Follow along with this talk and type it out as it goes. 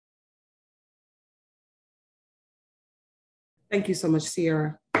Thank you so much,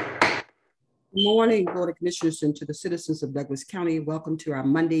 Sierra. Good morning, Board of Commissioners, and to the citizens of Douglas County. Welcome to our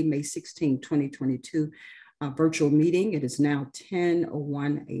Monday, May 16, 2022 virtual meeting. It is now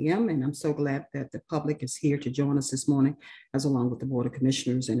 10:01 a.m. and I'm so glad that the public is here to join us this morning, as along with the Board of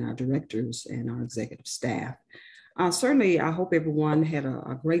Commissioners and our directors and our executive staff. Certainly, I hope everyone had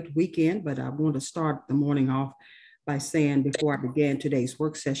a great weekend, but I want to start the morning off by saying, before I begin today's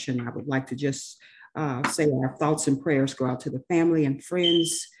work session, I would like to just say our thoughts and prayers go out to the family and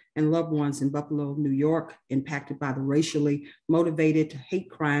friends and loved ones in Buffalo, New York, impacted by the racially motivated hate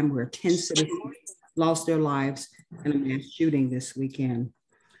crime where 10 citizens lost their lives in a mass shooting this weekend.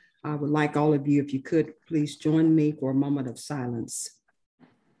 I would like all of you, if you could, please join me for a moment of silence.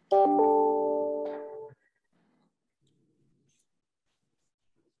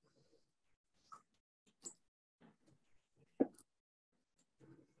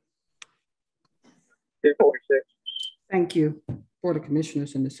 Thank you, Board of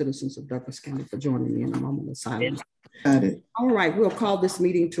Commissioners and the citizens of Douglas County, for joining me in a moment of silence. Got it. All right, we'll call this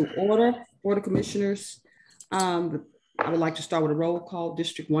meeting to order. Board of Commissioners, I would like to start with a roll call.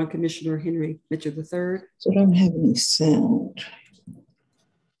 District 1 Commissioner Henry Mitchell III. So I don't have any sound.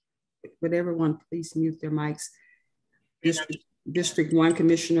 Would everyone please mute their mics? District 1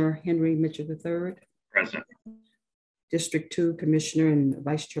 Commissioner Henry Mitchell III. Present. District 2 Commissioner and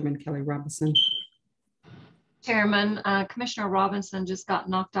Vice Chairman Kelly Robinson. Chairman, Commissioner Robinson just got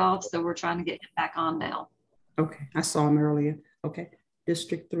knocked off, so we're trying to get him back on now. Okay, I saw him earlier. Okay,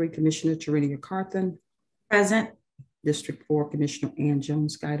 District 3 Commissioner Tarenia Carthen. Present. District 4 Commissioner Ann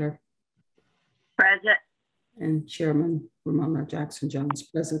Jones-Guider. Present. And Chairman Ramona Jackson-Jones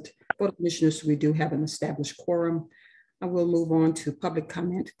present. Board of Commissioners, we do have an established quorum. I will move on to public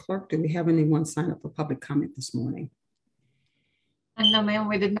comment. Clerk, do we have anyone sign up for public comment this morning? No, ma'am,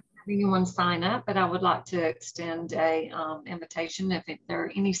 we did not have anyone sign up, but I would like to extend a invitation if there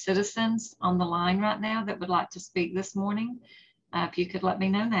are any citizens on the line right now that would like to speak this morning. If you could let me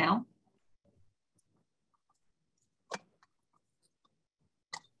know now.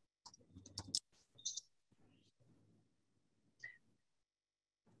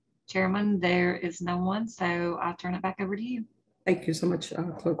 Chairman, there is no one, so I'll turn it back over to you. Thank you so much,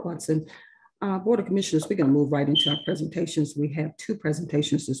 Clerk Watson. Board of Commissioners, we're going to move right into our presentations. We have two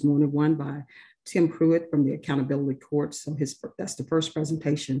presentations this morning, one by Tim Pruitt from the Accountability Court. So that's the first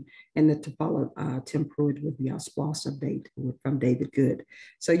presentation, and then to follow Tim Pruitt with the SPLOST update from David Good.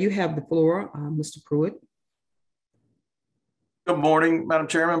 So you have the floor, Mr. Pruitt. Good morning, Madam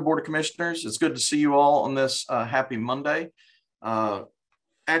Chairman, Board of Commissioners. It's good to see you all on this happy Monday.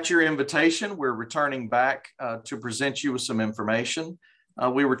 At your invitation, we're returning back to present you with some information.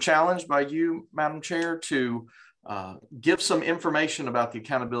 We were challenged by you, Madam Chair, to give some information about the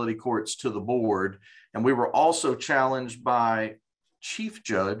accountability courts to the board. And we were also challenged by Chief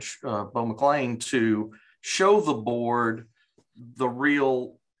Judge Bo McLean to show the board the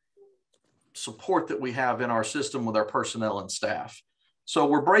real support that we have in our system with our personnel and staff. So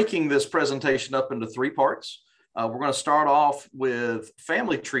we're breaking this presentation up into three parts. We're going to start off with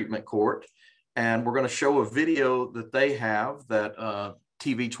Family Treatment Court, and we're going to show a video that they have that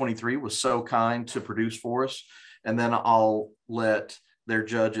TV23 was so kind to produce for us. And then I'll let their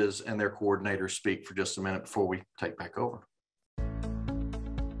judges and their coordinators speak for just a minute before we take back over.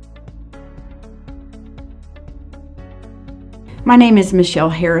 My name is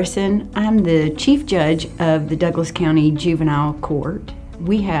Michelle Harrison. I'm the Chief Judge of the Douglas County Juvenile Court.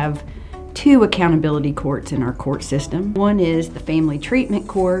 We have two accountability courts in our court system. One is the Family Treatment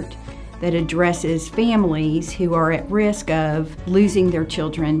Court that addresses families who are at risk of losing their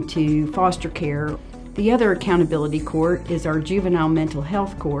children to foster care. The other accountability court is our Juvenile Mental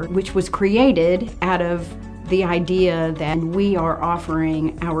Health Court, which was created out of the idea that we are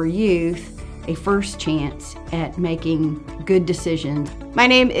offering our youth a first chance at making good decisions. My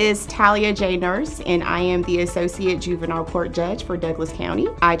name is Talia J. Nurse, and I am the Associate Juvenile Court Judge for Douglas County.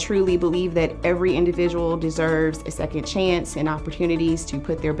 I truly believe that every individual deserves a second chance and opportunities to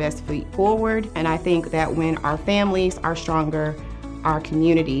put their best foot forward. And I think that when our families are stronger, our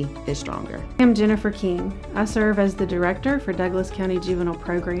community is stronger. I'm Jennifer King. I serve as the Director for Douglas County Juvenile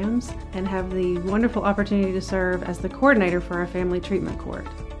Programs and have the wonderful opportunity to serve as the coordinator for our Family Treatment Court.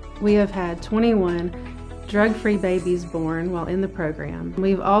 We have had 21 drug-free babies born while in the program.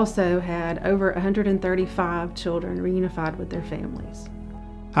 We've also had over 135 children reunified with their families.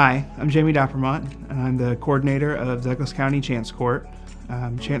 Hi, I'm Jamie Doppermont, and I'm the coordinator of Douglas County Chance Court.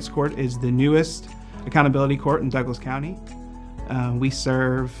 Chance Court is the newest accountability court in Douglas County. We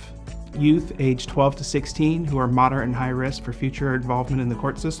serve youth aged 12 to 16 who are moderate and high risk for future involvement in the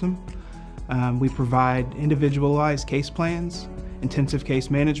court system. We provide individualized case plans, intensive case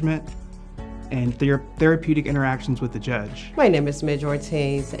management, and therapeutic interactions with the judge. My name is Midge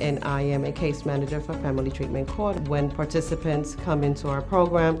Ortiz, and I am a case manager for Family Treatment Court. When participants come into our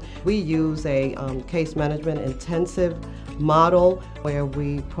program, we use a case management intensive model where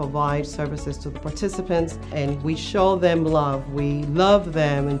we provide services to the participants and we show them love. We love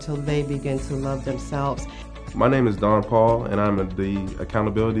them until they begin to love themselves. My name is Don Paul, and I'm the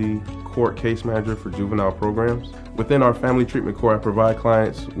Accountability Court Case Manager for Juvenile Programs. Within our Family Treatment Court, I provide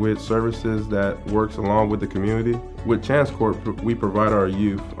clients with services that works along with the community. With Chance Court, we provide our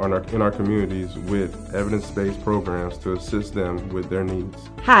youth in our communities with evidence-based programs to assist them with their needs.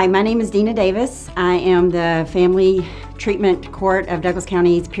 Hi, my name is Dina Davis. I am the Family Treatment Court of Douglas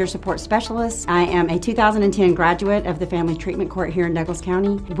County's Peer Support Specialist. I am a 2010 graduate of the Family Treatment Court here in Douglas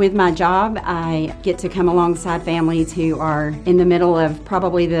County. With my job, I get to come alongside families who are in the middle of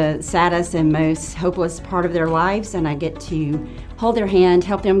probably the saddest and most hopeless part of their lives, and I get to hold their hand,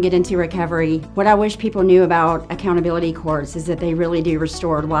 help them get into recovery. What I wish people knew about accountability courts is that they really do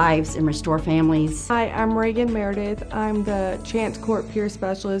restore lives and restore families. Hi, I'm Reagan Meredith. I'm the Chance Court Peer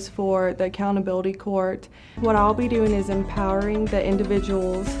Specialist for the Accountability Court. What I'll be doing is empowering the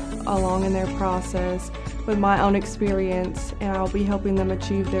individuals along in their process with my own experience, and I'll be helping them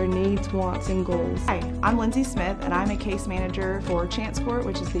achieve their needs, wants, and goals. Hi, I'm Lindsay Smith, and I'm a case manager for Chance Court,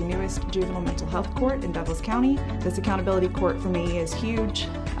 which is the newest juvenile mental health court in Douglas County. This accountability court for me is huge.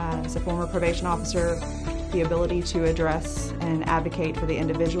 As a former probation officer, the ability to address and advocate for the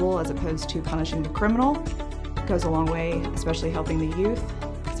individual as opposed to punishing the criminal goes a long way, especially helping the youth,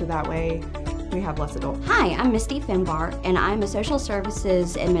 so that way we have less adults. Hi, I'm Misty Finbar, and I'm a Social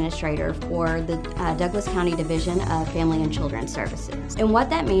Services Administrator for the Douglas County Division of Family and Children's Services. And what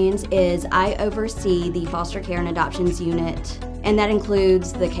that means is I oversee the foster care and adoptions unit, and that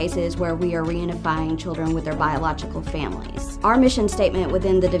includes the cases where we are reunifying children with their biological families. Our mission statement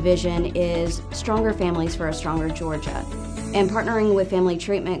within the division is Stronger Families for a Stronger Georgia. And partnering with Family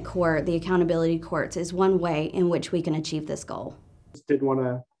Treatment Court, the accountability courts, is one way in which we can achieve this goal. Did want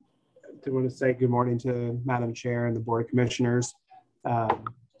to say good morning to Madam Chair and the Board of Commissioners. And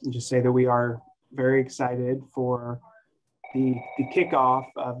just say that we are very excited for the kickoff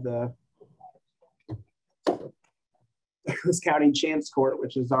of the Douglas County Chance Court,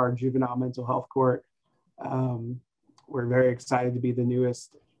 which is our juvenile mental health court. We're very excited to be the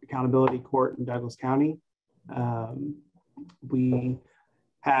newest accountability court in Douglas County. We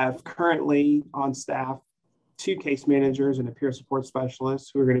have currently on staff 2 case managers and a peer support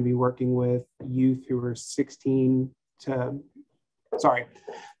specialist who are going to be working with youth who are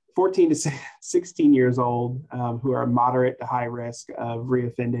 14 to 16 years old, who are moderate to high risk of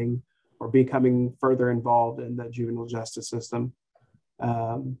reoffending or becoming further involved in the juvenile justice system.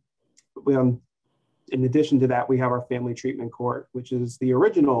 In addition to that, we have our Family Treatment Court, which is the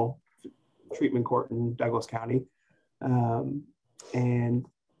original treatment court in Douglas County. And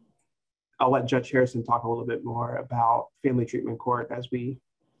I'll let Judge Harrison talk a little bit more about Family Treatment Court I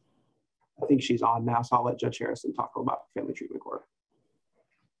think she's on now, so I'll let Judge Harrison talk about Family Treatment Court.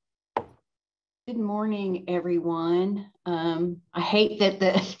 Good morning, everyone. I hate that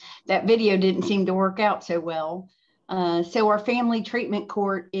that video didn't seem to work out so well. So our Family Treatment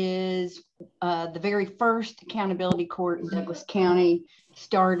Court is the very first accountability court in Douglas County,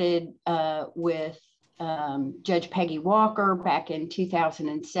 started with Judge Peggy Walker back in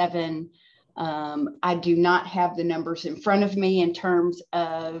 2007. I do not have the numbers in front of me in terms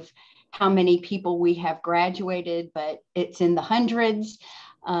of how many people we have graduated, but it's in the hundreds,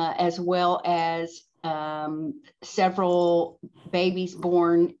 as well as several babies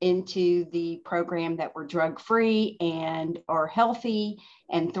born into the program that were drug-free and are healthy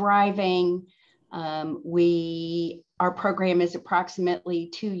and thriving. Our program is approximately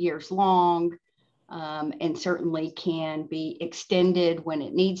 2 years long. And certainly can be extended when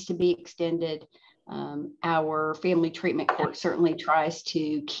it needs to be extended. Our Family Treatment Court certainly tries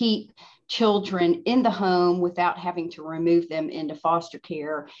to keep children in the home without having to remove them into foster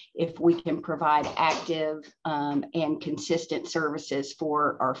care if we can provide active and consistent services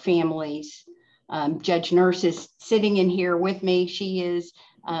for our families. Judge Nurse is sitting in here with me. She is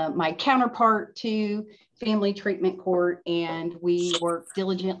my counterpart to Family Treatment Court, and we work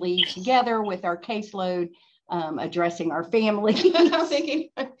diligently together with our caseload addressing our family. I'm thinking,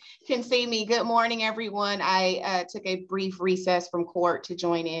 can see me. Good morning, everyone. I took a brief recess from court to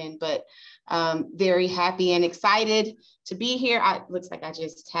join in, but very happy and excited to be here. Looks like I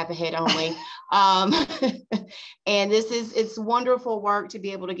just have a head only. And it's wonderful work to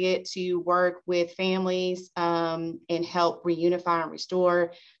be able to get to work with families and help reunify and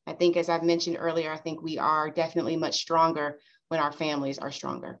restore. I think, as I've mentioned earlier, I think we are definitely much stronger when our families are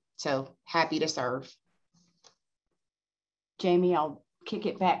stronger. So happy to serve. Jamie, I'll kick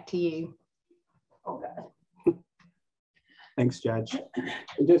it back to you. Okay. Thanks, Judge.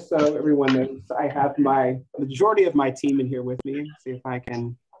 And just so everyone knows, I have the majority of my team in here with me. See if I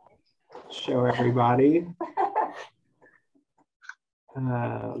can show everybody.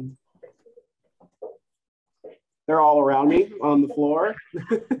 They're all around me on the floor.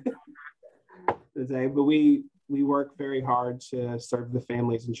 But we work very hard to serve the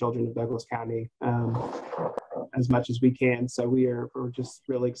families and children of Douglas County as much as we can. So we're just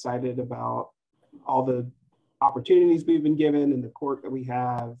really excited about all the opportunities we've been given and the courts that we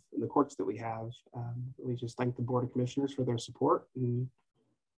have. We just thank the Board of Commissioners for their support and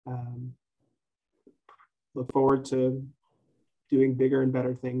look forward to doing bigger and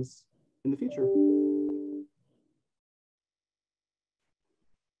better things in the future.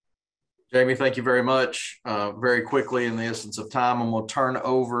 Jamie, thank you very much. Very quickly, in the essence of time, I'm going to turn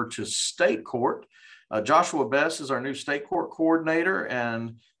over to state court. Joshua Best is our new state court coordinator.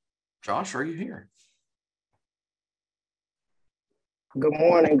 And Josh, are you here? Good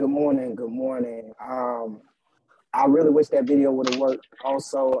morning, good morning, good morning. I really wish that video would have worked.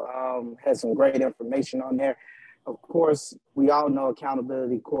 Also, had some great information on there. Of course, we all know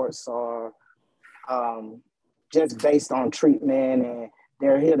accountability courts are just based on treatment, and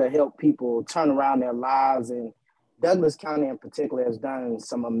they're here to help people turn around their lives. And Douglas County in particular has done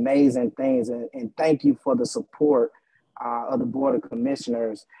some amazing things. And thank you for the support of the Board of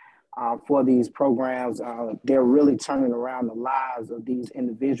Commissioners for these programs. They're really turning around the lives of these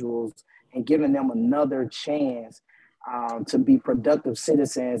individuals and giving them another chance to be productive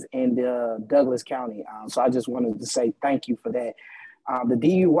citizens in the Douglas County. So I just wanted to say thank you for that. The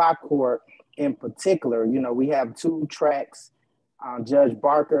DUI court in particular, we have 2 tracks. Judge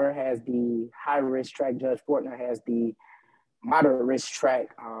Barker has the high risk track. Judge Fortner has the moderate risk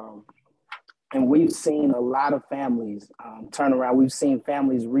track. And we've seen a lot of families turn around. We've seen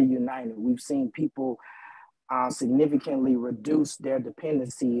families reunited. We've seen people significantly reduce their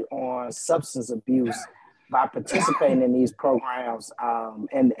dependency on substance abuse by participating in these programs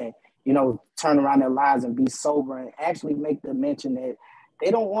and turn around their lives and be sober and actually make the mention that they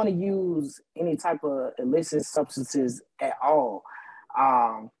don't want to use any type of illicit substances at all.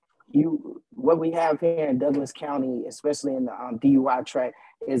 What we have here in Douglas County, especially in the DUI track,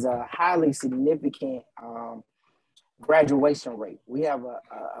 is a highly significant graduation rate. We have a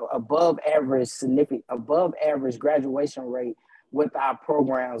above average graduation rate with our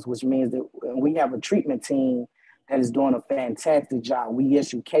programs, which means that we have a treatment team that is doing a fantastic job. We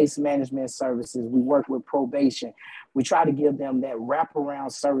issue case management services. We work with probation. We try to give them that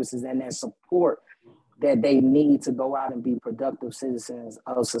wraparound services and that support that they need to go out and be productive citizens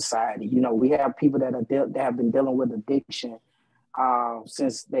of society. We have people that have been dealing with addiction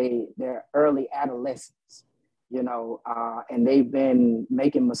since their early adolescence, and they've been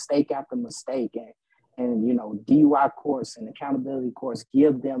making mistake after mistake. And DUI courts and accountability courts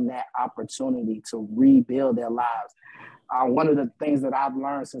give them that opportunity to rebuild their lives. One of the things that I've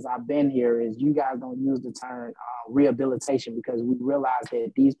learned since I've been here is you guys don't use the term rehabilitation, because we realize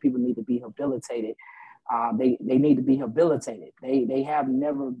that these people need to be rehabilitated. They need to be rehabilitated. They have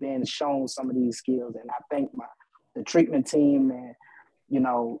never been shown some of these skills. And I thank the treatment team and,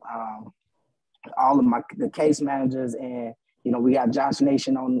 all of the case managers, and, we got Josh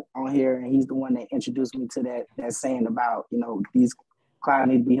Nation on here, and he's the one that introduced me to that saying about, these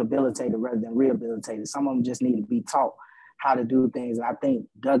clients need to be rehabilitated rather than rehabilitated. Some of them just need to be taught how to do things. And I think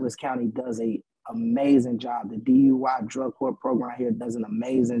Douglas County does an amazing job. The DUI drug court program here does an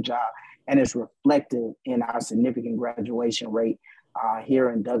amazing job, and it's reflective in our significant graduation rate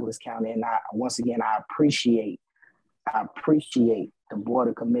here in Douglas County. And once again, I appreciate the Board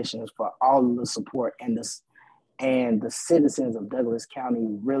of Commissioners for all of the support, and the citizens of Douglas County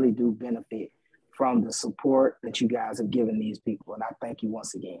really do benefit from the support that you guys have given these people. And I thank you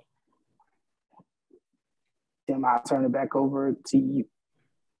once again. Tim, I'll turn it back over to you.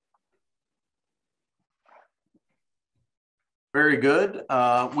 Very good.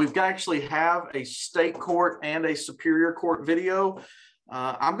 We've actually have a state court and a superior court video.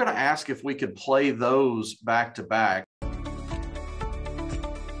 I'm going to ask if we could play those back to back.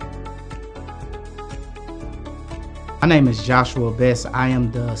 My name is Joshua Best. I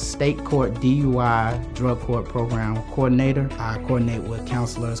am the State Court DUI Drug Court Program Coordinator. I coordinate with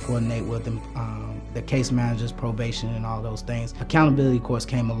counselors, coordinate with the case managers, probation, and all those things. Accountability courts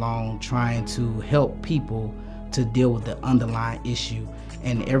came along trying to help people to deal with the underlying issue,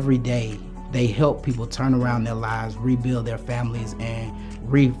 and every day they help people turn around their lives, rebuild their families, and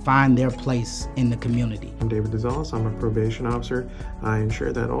find their place in the community. I'm David DeZalas. I'm a probation officer. I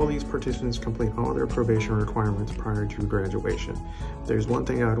ensure that all these participants complete all their probation requirements prior to graduation. If there's one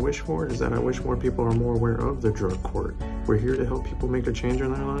thing I would wish for, is that I wish more people are more aware of the drug court. We're here to help people make a change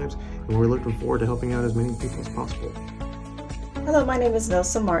in their lives, and we're looking forward to helping out as many people as possible. Hello, my name is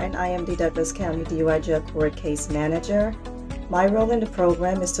Nelsa Martin. I am the Douglas County DUI Drug Court Case Manager. My role in the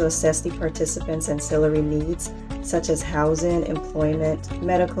program is to assess the participants' ancillary needs, such as housing, employment,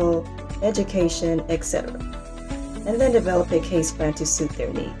 medical, education, etc., and then develop a case plan to suit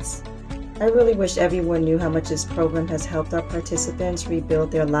their needs. I really wish everyone knew how much this program has helped our participants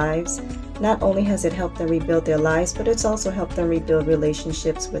rebuild their lives. Not only has it helped them rebuild their lives, but it's also helped them rebuild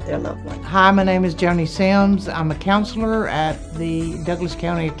relationships with their loved ones. Hi, my name is Joni Sims. I'm a counselor at the Douglas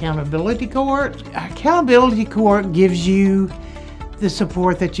County Accountability Court. Accountability Court gives you the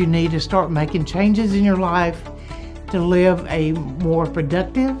support that you need to start making changes in your life, to live a more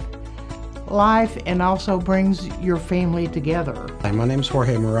productive life, and also brings your family together. Hi, my name is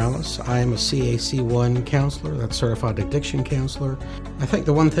Jorge Morales. I am a CAC1 counselor, that's Certified Addiction Counselor. I think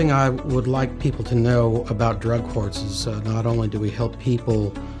the one thing I would like people to know about drug courts is not only do we help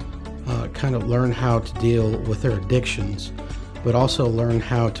people kind of learn how to deal with their addictions, but also learn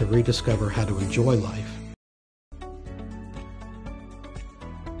how to rediscover how to enjoy life.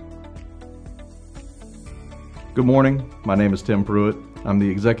 Good morning. My name is Tim Pruitt. I'm the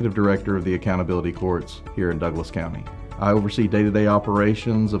Executive Director of the Accountability Courts here in Douglas County. I oversee day-to-day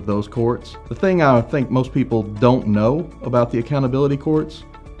operations of those courts. The thing I think most people don't know about the Accountability Courts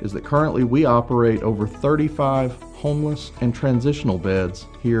is that currently we operate over 35 homeless and transitional beds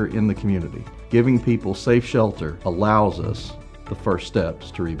here in the community. Giving people safe shelter allows us the first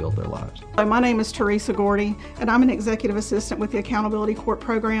steps to rebuild their lives. My name is Teresa Gordy, and I'm an executive assistant with the Accountability Court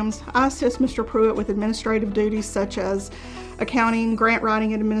programs. I assist Mr. Pruitt with administrative duties such as accounting, grant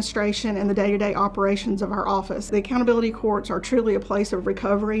writing and administration, and the day-to-day operations of our office. The Accountability Courts are truly a place of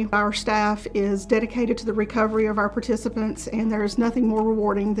recovery. Our staff is dedicated to the recovery of our participants, and there is nothing more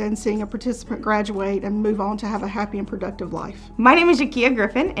rewarding than seeing a participant graduate and move on to have a happy and productive life. My name is Jakia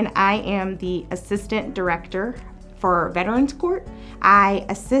Griffin, and I am the Assistant Director for Veterans Court. I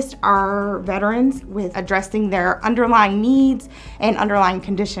assist our veterans with addressing their underlying needs and underlying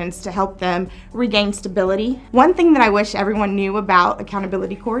conditions to help them regain stability. One thing that I wish everyone knew about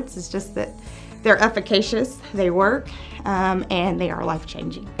accountability courts is just that they're efficacious, they work, and they are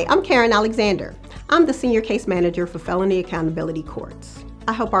life-changing. I'm Karen Alexander. I'm the Senior Case Manager for Felony Accountability Courts.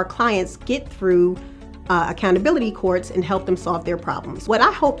 I help our clients get through accountability courts and help them solve their problems. What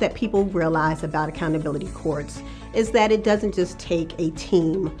I hope that people realize about accountability courts is that it doesn't just take a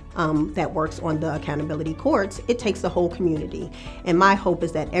team that works on the accountability courts, it takes the whole community. And my hope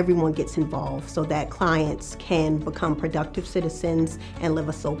is that everyone gets involved so that clients can become productive citizens and live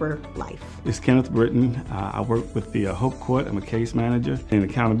a sober life. It's Kenneth Britton. I work with the Hope Court. I'm a case manager. In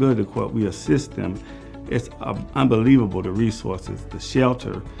accountability court, we assist them. It's unbelievable, the resources, the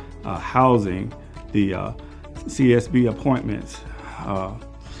shelter, housing, the CSB appointments,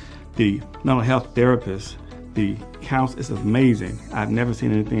 the mental health therapists, the counsel. It's amazing. I've never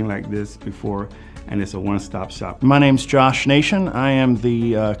seen anything like this before, and it's a one-stop shop. My name's Josh Nation. I am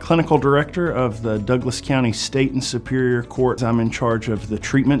the clinical director of the Douglas County State and Superior Courts. I'm in charge of the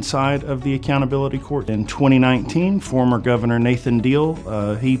treatment side of the accountability court. In 2019, former Governor Nathan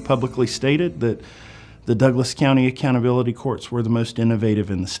Deal, he publicly stated that the Douglas County accountability courts were the most innovative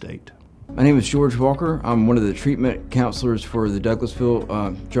in the state. My name is George Walker. I'm one of the treatment counselors for the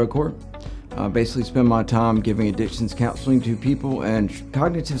Douglasville Drug Court. Basically spend my time giving addictions counseling to people and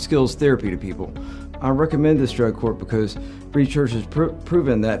cognitive skills therapy to people. I recommend this drug court because research has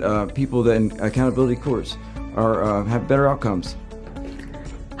proven that people that in accountability courts have better outcomes.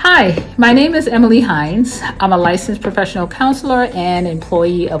 Hi, my name is Emily Hines. I'm a licensed professional counselor and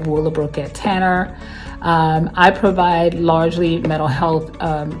employee of Willowbrook at Tanner. I provide largely mental health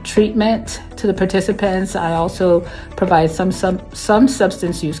treatment to the participants. I also provide some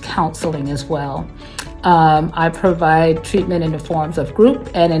substance use counseling as well. I provide treatment in the forms of group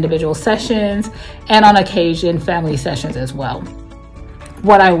and individual sessions, and on occasion, family sessions as well.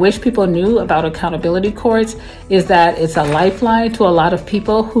 What I wish people knew about accountability courts is that it's a lifeline to a lot of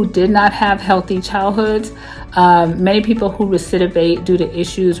people who did not have healthy childhoods. Many people who recidivate due to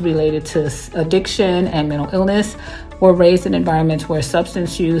issues related to addiction and mental illness. were raised in environments where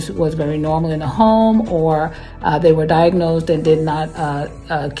substance use was very normal in the home, or they were diagnosed and did not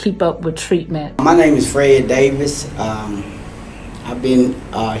keep up with treatment. My name is Fred Davis. I've been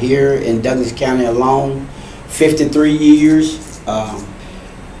here in Douglas County alone 53 years.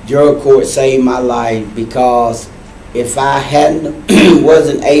 Drug court saved my life, because if I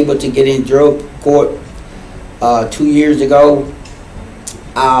wasn't able to get in drug court 2 years ago,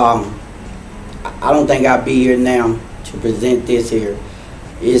 I don't think I'd be here now to present this here.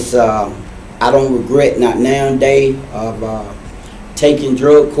 It's I don't regret not now day of taking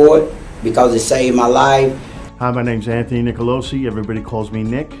drug court, because it saved my life. Hi, my name's Anthony Nicolosi. Everybody calls me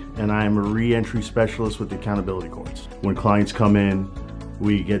Nick, and I am a re-entry specialist with the accountability courts. When clients come in,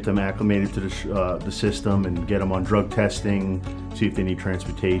 we get them acclimated to the system and get them on drug testing, see if they need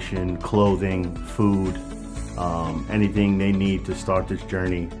transportation, clothing, food, anything they need to start this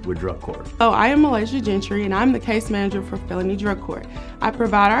journey with drug court. I am Malaysia Gentry, and I'm the case manager for Felony Drug Court. I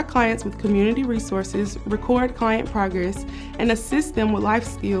provide our clients with community resources, record client progress, and assist them with life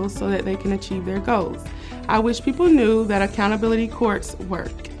skills so that they can achieve their goals. I wish people knew that accountability courts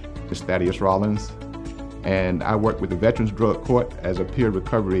work. This is Thaddeus Rollins, and I work with the Veterans Drug Court as a peer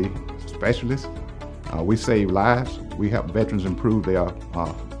recovery specialist. We save lives. We help veterans improve their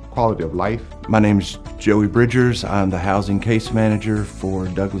quality of life. My name is Joey Bridgers. I'm the housing case manager for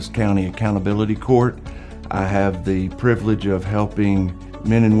Douglas County Accountability Court. I have the privilege of helping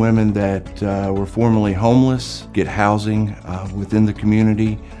men and women that were formerly homeless get housing within the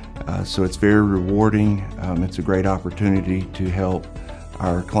community. So it's very rewarding. It's a great opportunity to help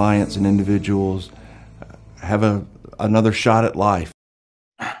our clients and individuals have another shot at life.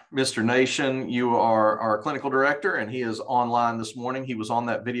 Mr. Nation, you are our clinical director, and he is online this morning. He was on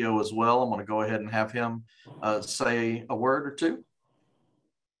that video as well. I'm going to go ahead and have him say a word or two.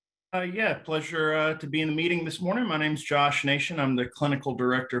 Yeah, pleasure to be in the meeting this morning. My name's Josh Nation. I'm the clinical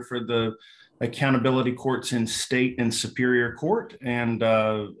director for the accountability courts in state and superior court. And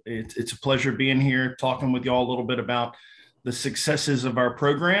it's a pleasure being here talking with you all a little bit about the successes of our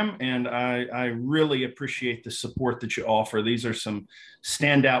program. And I really appreciate the support that you offer. These are some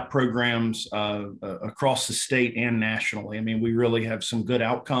standout programs across the state and nationally. I mean, we really have some good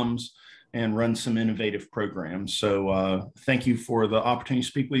outcomes and run some innovative programs. So thank you for the opportunity to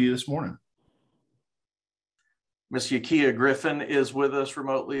speak with you this morning. Ms. Yakia Griffin is with us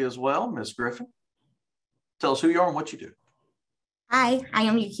remotely as well. Ms. Griffin, tell us who you are and what you do. Hi, I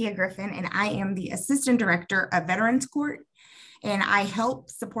am Yakia Griffin, and I am the Assistant Director of Veterans Court. And I help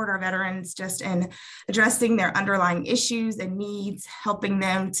support our veterans just in addressing their underlying issues and needs, helping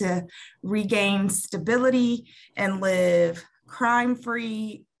them to regain stability and live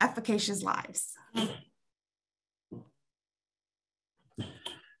crime-free, efficacious lives.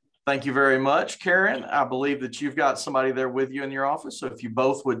 Thank you very much, Karen. I believe that you've got somebody there with you in your office. So if you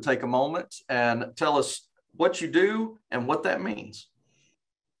both would take a moment and tell us what you do and what that means.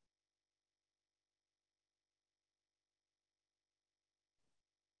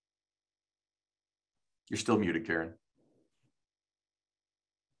 You're still muted, Karen.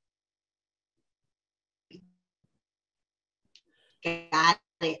 Got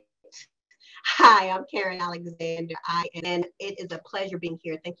it. Hi, I'm Karen Alexander. And it is a pleasure being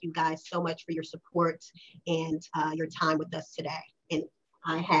here. Thank you guys so much for your support and your time with us today. And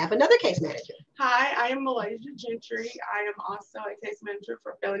I have another case manager. Hi, I am Malaysia Gentry. I am also a case manager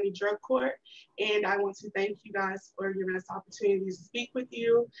for Felony Drug Court. And I want to thank you guys for giving us the opportunity to speak with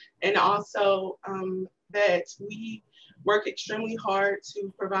you. And also that we work extremely hard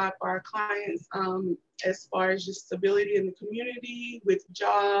to provide for our clients as far as just stability in the community with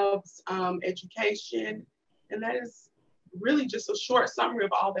jobs, education. And that is really just a short summary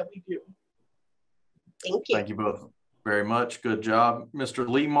of all that we do. Thank you. Thank you both very much. Good job. Mr.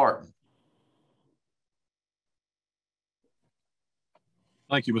 Lee Martin.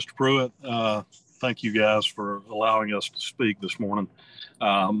 Thank you, Mr. Pruitt. Thank you guys for allowing us to speak this morning.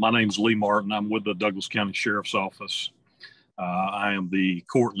 My name is Lee Martin. I'm with the Douglas County Sheriff's Office. I am the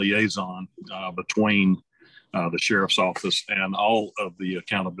court liaison between the Sheriff's Office and all of the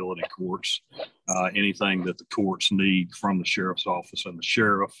accountability courts. Anything that the courts need from the Sheriff's Office and the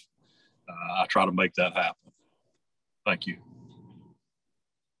Sheriff, I try to make that happen. Thank you.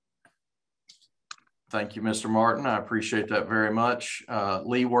 Thank you, Mr. Martin. I appreciate that very much.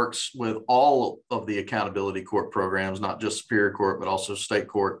 Lee works with all of the accountability court programs, not just Superior Court, but also State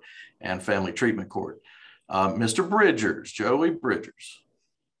Court and Family Treatment Court. Mr. Bridgers, Joey Bridgers.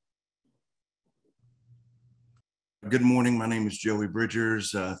 Good morning. My name is Joey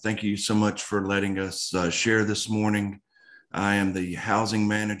Bridgers. Thank you so much for letting us share this morning. I am the housing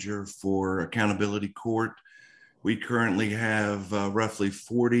manager for Accountability Court. We currently have roughly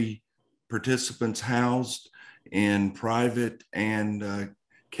 40 participants housed in private and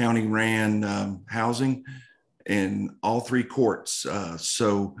county ran housing in all 3 courts.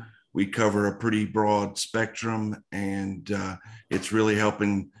 So we cover a pretty broad spectrum, and it's really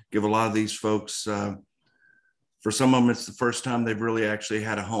helping give a lot of these folks, for some of them, it's the first time they've really actually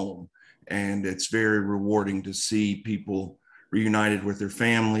had a home. And it's very rewarding to see people reunited with their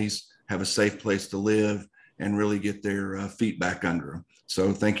families, have a safe place to live, and really get their feet back under them.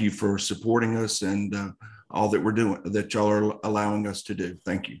 So thank you for supporting us and all that we're doing, that y'all are allowing us to do.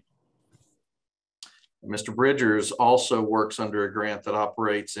 Thank you. Mr. Bridgers also works under a grant that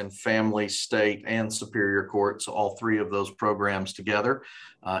operates in family, state, and superior courts, all 3 of those programs together.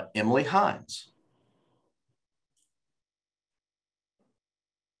 Emily Hines.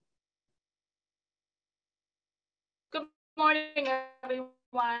 Good morning, everyone.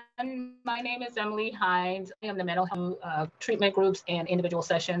 My name is Emily Hines. I am the mental health treatment groups and individual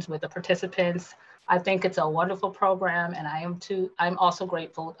sessions with the participants. I think it's a wonderful program, and I'm also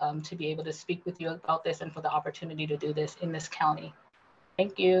grateful to be able to speak with you about this and for the opportunity to do this in this county.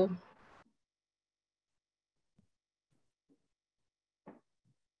 Thank you.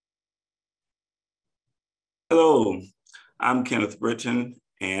 Hello, I'm Kenneth Britton,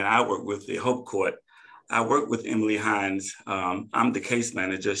 and I work with the Hope Court. I work with Emily Hines. I'm the case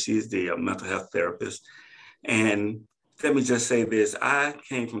manager. She's the mental health therapist. And let me just say this. I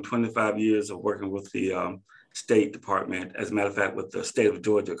came from 25 years of working with the State Department, as a matter of fact, with the state of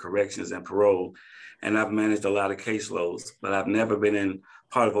Georgia Corrections and Parole. And I've managed a lot of caseloads, but I've never been in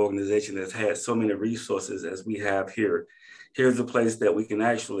part of an organization that's had so many resources as we have here. Here's a place that we can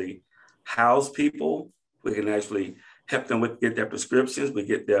actually house people. We can actually help them get their prescriptions. We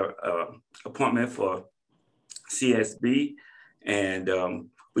get their appointment for CSB, and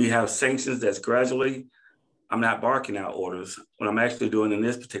we have sanctions that's gradually. I'm not barking out orders. What I'm actually doing in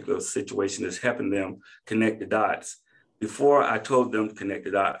this particular situation is helping them connect the dots. Before, I told them to connect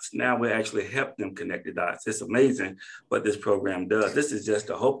the dots. Now we actually help them connect the dots. It's amazing what this program does. This is just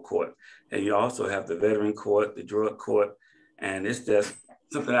a Hope Court. And you also have the Veteran Court, the Drug Court, and it's just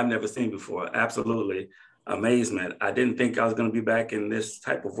something I've never seen before. Absolutely amazement. I didn't think I was going to be back in this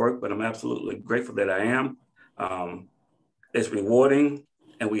type of work, but I'm absolutely grateful that I am. It's rewarding,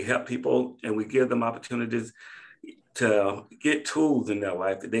 and we help people, and we give them opportunities to get tools in their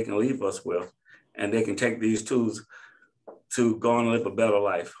life that they can leave us with, and they can take these tools to go on and live a better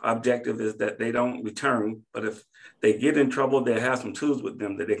life. Our objective is that they don't return, but if they get in trouble, they have some tools with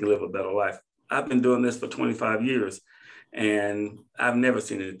them that they can live a better life. I've been doing this for 25 years, and I've never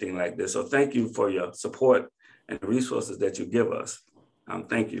seen anything like this. So thank you for your support and the resources that you give us.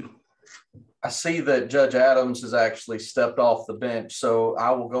 Thank you. I see that Judge Adams has actually stepped off the bench, so I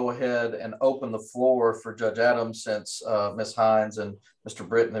will go ahead and open the floor for Judge Adams since Ms. Hines and Mr.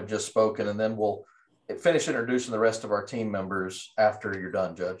 Britton have just spoken, and then we'll finish introducing the rest of our team members after you're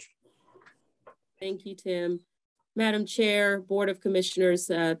done, Judge. Thank you, Tim. Madam Chair, Board of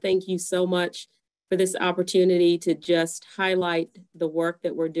Commissioners, thank you so much for this opportunity to just highlight the work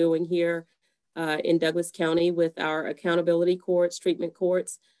that we're doing here in Douglas County with our accountability courts, treatment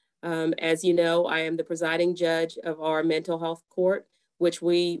courts. As you know, I am the presiding judge of our mental health court, which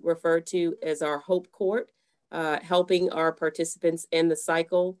we refer to as our Hope Court, helping our participants end the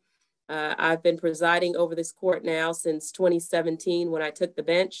cycle. I've been presiding over this court now since 2017 when I took the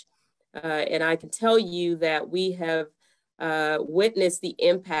bench. And I can tell you that we have witnessed the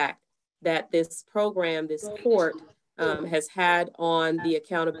impact that this program, this court, has had on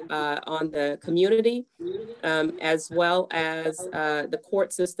the community, as well as the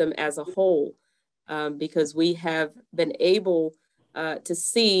court system as a whole, because we have been able to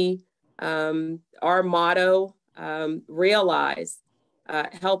see our motto realized,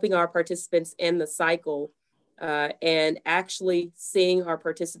 helping our participants end the cycle, and actually seeing our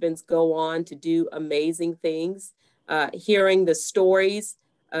participants go on to do amazing things, hearing the stories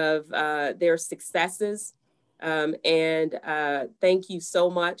of their successes. And thank you so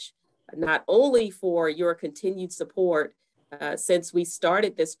much, not only for your continued support since we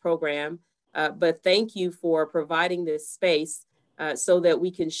started this program, but thank you for providing this space so that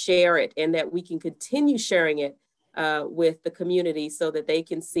we can share it and that we can continue sharing it with the community so that they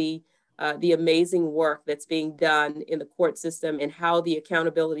can see the amazing work that's being done in the court system and how the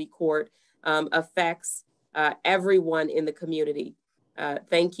accountability court affects everyone in the community.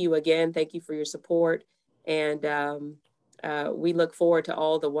 Thank you again. Thank you for your support. And we look forward to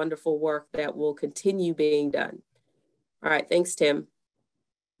all the wonderful work that will continue being done. All right. Thanks, Tim.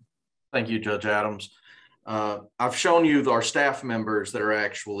 Thank you, Judge Adams. I've shown you our staff members that are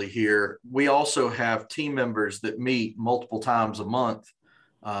actually here. We also have team members that meet multiple times a month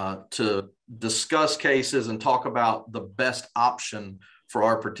to discuss cases and talk about the best option for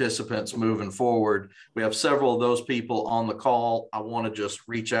our participants moving forward. We have several of those people on the call. I want to just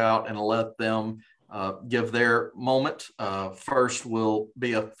reach out and let them give their moment. First will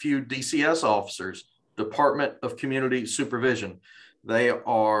be a few DCS officers, Department of Community Supervision. They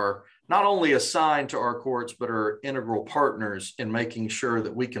are not only assigned to our courts, but are integral partners in making sure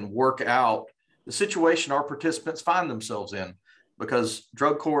that we can work out the situation our participants find themselves in, because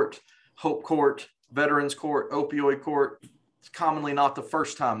drug court, hope court, veterans court, opioid court, it's commonly not the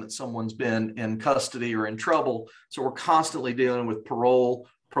first time that someone's been in custody or in trouble. So we're constantly dealing with parole,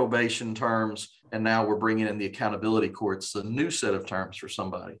 probation terms, and now we're bringing in the accountability courts, a new set of terms for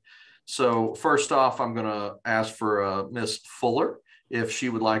somebody. So first off, I'm going to ask for Ms. Fuller if she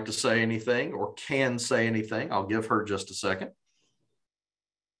would like to say anything or can say anything. I'll give her just a second.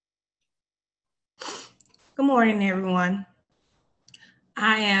 Good morning, everyone.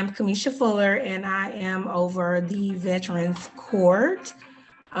 I am Kamisha Fuller, and I am over the Veterans Court.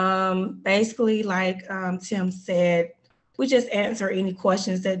 Basically, like Tim said, we just answer any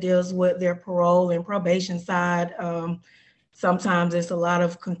questions that deals with their parole and probation side. Sometimes there's a lot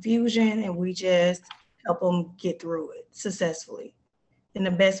of confusion, and we just help them get through it successfully in the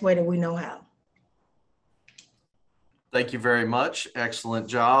best way that we know how. Thank you very much. Excellent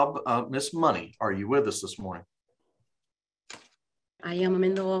job. Miss Money, are you with us this morning? I am. I'm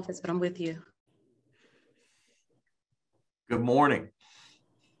in the office, but I'm with you. Good morning.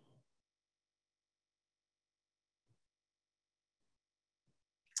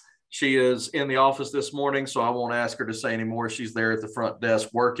 She is in the office this morning, so I won't ask her to say any more. She's there at the front desk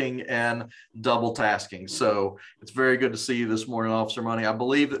working and double tasking. So it's very good to see you this morning, Officer Money. I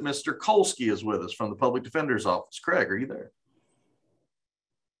believe that Mr. Kolsky is with us from the Public Defender's Office. Craig, are you there?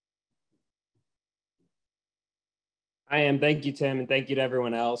 I am. Thank you, Tim, and thank you to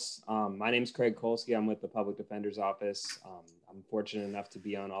everyone else. My name is Craig Kolsky. I'm with the Public Defender's Office. I'm fortunate enough to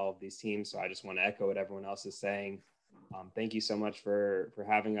be on all of these teams, so I just want to echo what everyone else is saying. Thank you so much for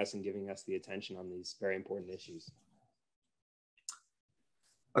having us and giving us the attention on these very important issues.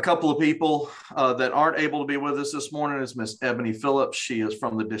 A couple of people that aren't able to be with us this morning is Miss Ebony Phillips. She is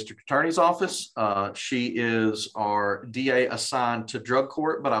from the District Attorney's Office. She is our DA assigned to drug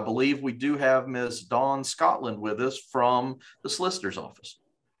court, but I believe we do have Ms. Dawn Scotland with us from the Solicitor's Office.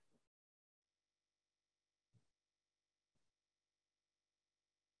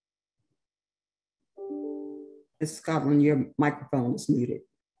 Ms. Scotland, your microphone is muted.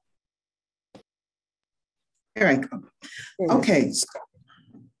 There I go. Okay.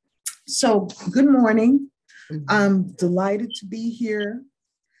 So good morning. I'm delighted to be here.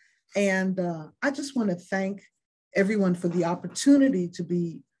 And I just want to thank everyone for the opportunity to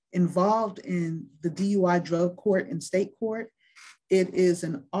be involved in the DUI drug court and state court. It is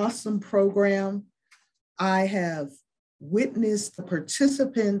an awesome program. I have witnessed the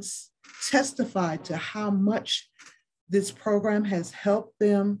participants testify to how much this program has helped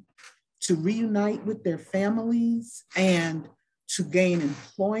them to reunite with their families and to gain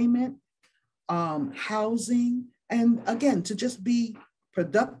employment, housing, and again, to just be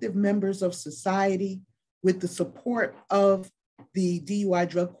productive members of society with the support of the DUI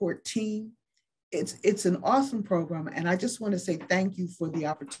drug court team. It's an awesome program, and I just want to say thank you for the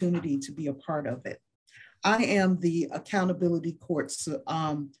opportunity to be a part of it. I am the accountability court's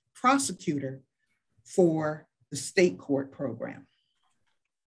prosecutor for the state court program.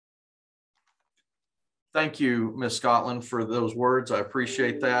 Thank you, Ms. Scotland, for those words. I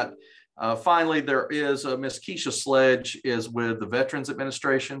appreciate that. Finally, there is Ms. Keisha Sledge is with the Veterans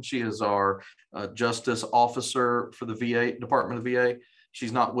Administration. She is our justice officer for the VA, Department of VA.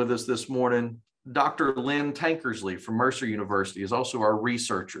 She's not with us this morning. Dr. Lynn Tankersley from Mercer University is also our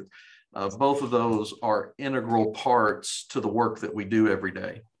researcher. Both of those are integral parts to the work that we do every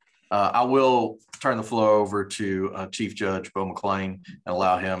day. I will turn the floor over to Chief Judge Bo McClain and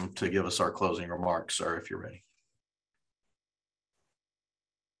allow him to give us our closing remarks, sir, if you're ready.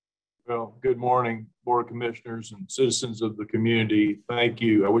 Well, good morning, Board of Commissioners and citizens of the community. Thank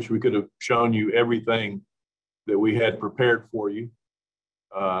you. I wish we could have shown you everything that we had prepared for you,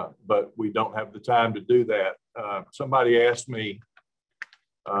 but we don't have the time to do that. Somebody asked me,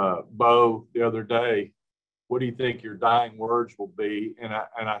 Bo, the other day, what do you think your dying words will be? And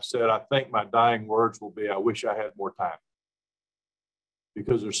I said, I think my dying words will be, I wish I had more time.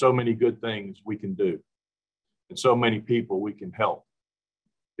 Because there's so many good things we can do and so many people we can help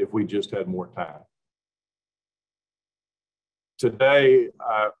if we just had more time. today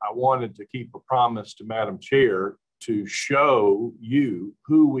I wanted to keep a promise to Madam Chair to show you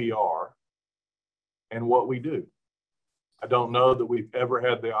who we are and what we do. I don't know that we've ever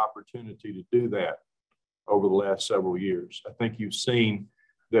had the opportunity to do that over the last several years. I think you've seen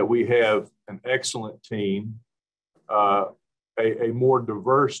that we have an excellent team, a more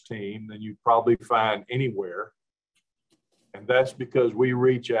diverse team than you probably find anywhere. And that's because we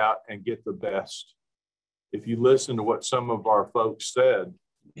reach out and get the best. If you listen to what some of our folks said,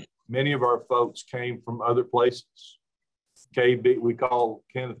 many of our folks came from other places. KB, we call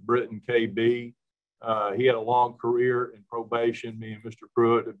Kenneth Britton KB. He had a long career in probation. Me and Mr.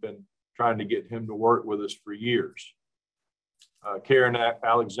 Pruitt have been trying to get him to work with us for years. Karen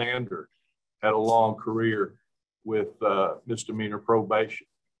Alexander had a long career with misdemeanor probation.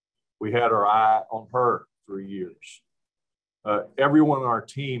 We had our eye on her for years. Everyone on our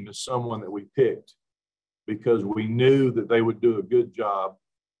team is someone that we picked because we knew that they would do a good job,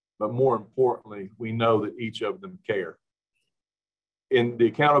 but more importantly, we know that each of them care. In the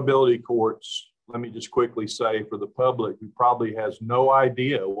accountability courts, let me just quickly say for the public who probably has no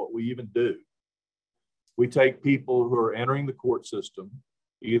idea what we even do, we take people who are entering the court system,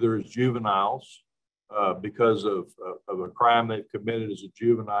 either as juveniles because of a crime they've committed as a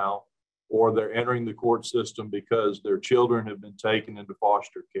juvenile, or they're entering the court system because their children have been taken into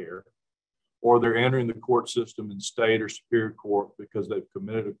foster care, or they're entering the court system in state or superior court because they've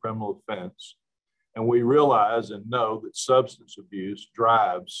committed a criminal offense. And we realize and know that substance abuse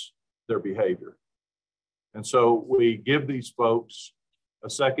drives their behavior. And so we give these folks a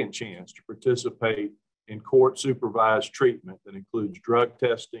second chance to participate in court supervised treatment that includes drug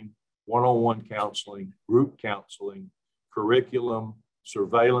testing, one-on-one counseling, group counseling, curriculum,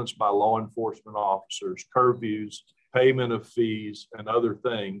 surveillance by law enforcement officers, curfews, payment of fees, and other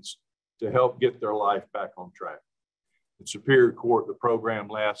things to help get their life back on track. In Superior Court, the program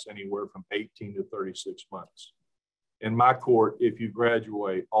lasts anywhere from 18 to 36 months. In my court, if you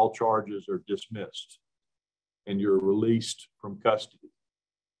graduate, all charges are dismissed and you're released from custody.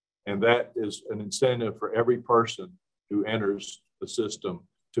 And that is an incentive for every person who enters the system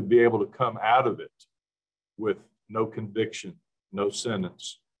to be able to come out of it with no conviction, no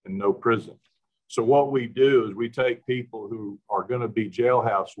sentence, and no prison. So what we do is we take people who are going to be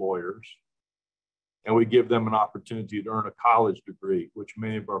jailhouse lawyers and we give them an opportunity to earn a college degree, which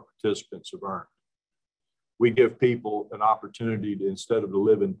many of our participants have earned. We give people an opportunity to, instead of to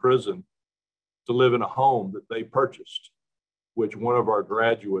live in prison, to live in a home that they purchased, which one of our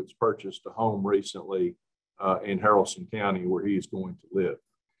graduates purchased a home recently in Haralson County where he's going to live.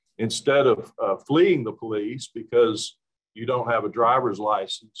 Instead of fleeing the police because you don't have a driver's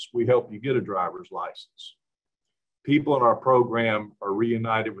license, we help you get a driver's license. People in our program are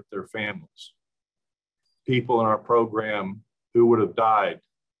reunited with their families. People in our program who would have died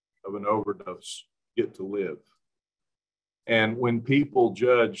of an overdose get to live. And when people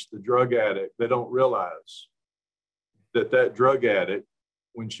judge the drug addict, they don't realize that that drug addict,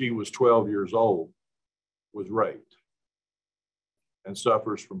 when she was 12 years old, was raped and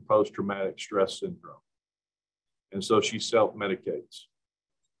suffers from post-traumatic stress syndrome. And so she self-medicates.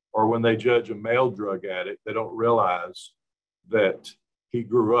 Or when they judge a male drug addict, they don't realize that he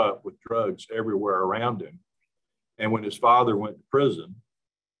grew up with drugs everywhere around him. And when his father went to prison,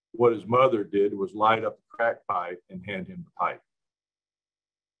 what his mother did was light up a crack pipe and hand him the pipe.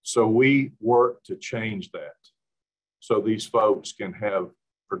 So we work to change that so these folks can have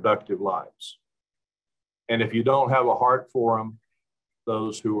productive lives. And if you don't have a heart for them,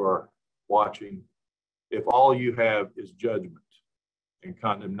 those who are watching, if all you have is judgment and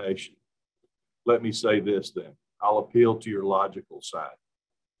condemnation, let me say this then. I'll appeal to your logical side.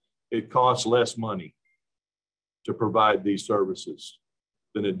 It costs less money to provide these services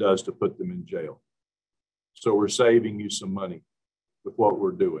than it does to put them in jail. So we're saving you some money with what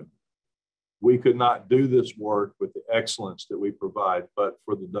we're doing. We could not do this work with the excellence that we provide, but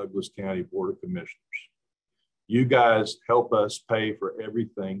for the Douglas County Board of Commissioners. You guys help us pay for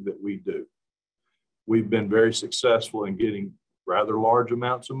everything that we do. We've been very successful in getting rather large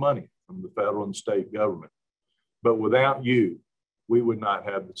amounts of money from the federal and state government. But without you, we would not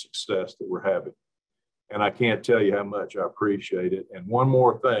have the success that we're having. And I can't tell you how much I appreciate it. And one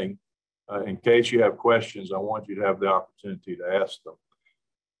more thing, in case you have questions, I want you to have the opportunity to ask them.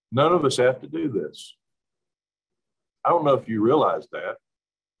 None of us have to do this. I don't know if you realize that,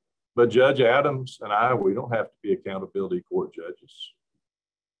 but Judge Adams and I, we don't have to be accountability court judges.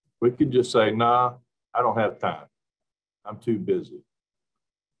 We could just say, nah, I don't have time. I'm too busy.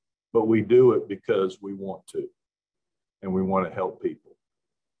 But we do it because we want to, and we want to help people.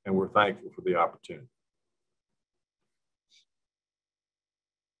 And we're thankful for the opportunity.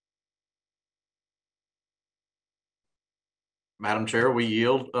 Madam Chair, we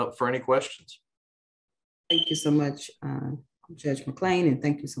yield up for any questions. Thank you so much, Judge McLean, and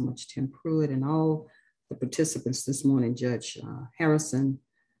thank you so much, Tim Pruitt, and all the participants this morning, Judge Harrison,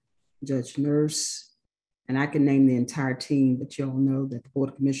 Judge Nurse, and I can name the entire team, but you all know that the Board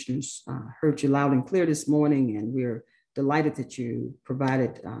of Commissioners heard you loud and clear this morning, and we're delighted that you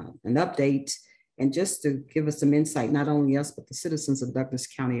provided an update and just to give us some insight, not only us, but the citizens of Douglas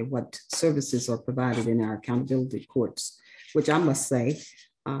County, of what services are provided in our accountability courts, which I must say,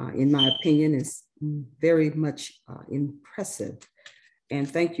 in my opinion, is very much impressive. And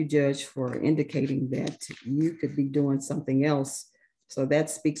thank you, Judge, for indicating that you could be doing something else. So that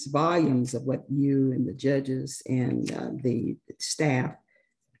speaks volumes of what you and the judges and the staff,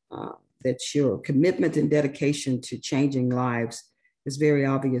 that your commitment and dedication to changing lives is very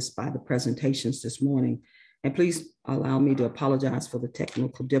obvious by the presentations this morning. And please allow me to apologize for the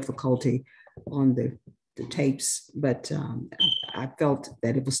technical difficulty on the tapes, but I felt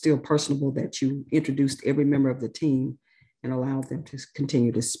that it was still personable that you introduced every member of the team and allowed them to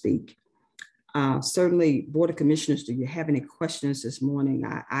continue to speak. Certainly, Board of Commissioners, do you have any questions this morning?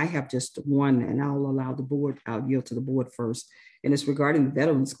 I have just one, and I'll yield to the board first. And it's regarding the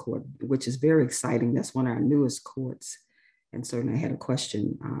Veterans Court, which is very exciting. That's one of our newest courts. And certainly I had a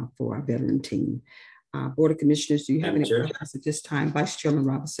question for our veteran team. Board of Commissioners, do you have any questions at this time? Vice Chairman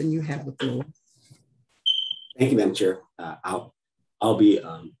Robinson, you have the floor. Thank you, Madam Chair. I'll be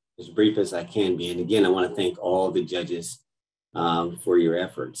as brief as I can be. And again, I want to thank all the judges for your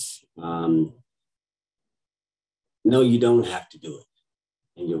efforts. No, you don't have to do it.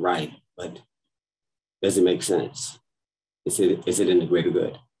 And you're right, but does it make sense? Is it in the greater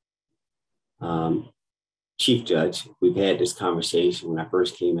good? Chief Judge, we've had this conversation when I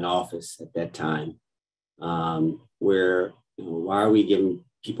first came in office at that time, where, why are we giving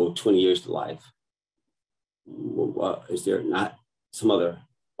people 20 years to life? Well, is there not some other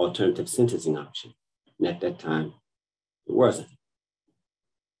alternative sentencing option? And at that time, it wasn't.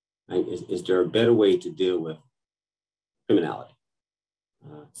 Right? Is there a better way to deal with criminality,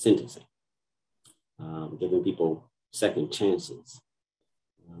 sentencing, giving people second chances?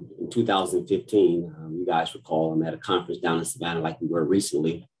 In 2015, you guys recall, I'm at a conference down in Savannah like we were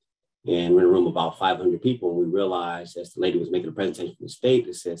recently, and we're in a room of about 500 people, and we realized as the lady was making a presentation from the state,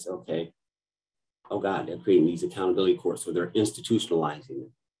 it says, okay, oh God, they're creating these accountability courts, so they're institutionalizing it.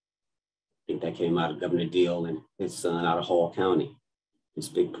 I think that came out of Governor Deal and his son out of Hall County, this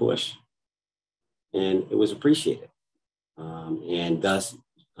big push. And it was appreciated. And thus,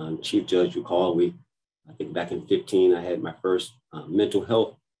 Chief Judge, recall, I think back in 15, I had my first mental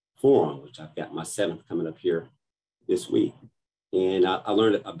health forum, which I've got my 7th coming up here this week. And I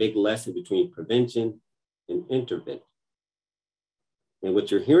learned a big lesson between prevention and intervention. And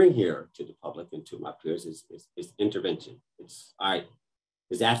what you're hearing here to the public and to my peers is intervention. It's all right,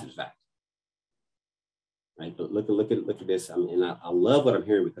 it's after the fact. Right? But look at this. I mean, I love what I'm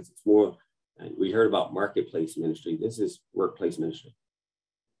hearing because it's more, we heard about marketplace ministry. This is workplace ministry.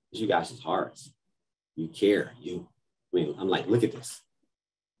 It's you guys' hearts. You care. I'm like, look at this.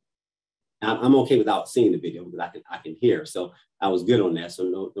 I'm okay without seeing the video because I can hear. So I was good on that.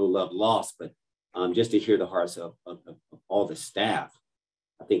 So no love lost, but just to hear the hearts of all the staff.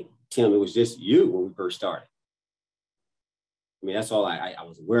 I think, Tim, it was just you when we first started. I mean, that's all I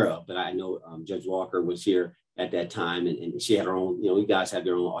was aware of, but I know Judge Walker was here at that time and she had her own, you guys have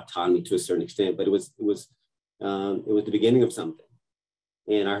your own autonomy to a certain extent, but it was the beginning of something.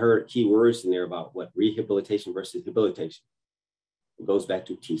 And I heard key words in there about what rehabilitation versus habilitation. It goes back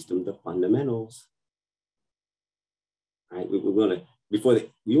to teach them the fundamentals. Right? We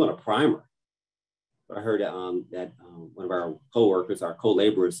want a primer. But I heard that one of our co-workers, our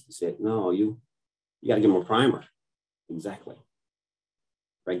co-laborers said, no, you got to give them a primer. Exactly.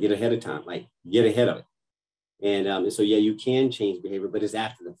 Right? Get ahead of time, like get ahead of it. And so, yeah, you can change behavior, but it's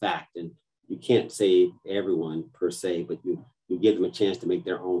after the fact. And you can't save everyone per se, but you give them a chance to make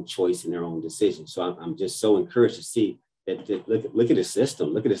their own choice and their own decision. So I'm just so encouraged to see that look at the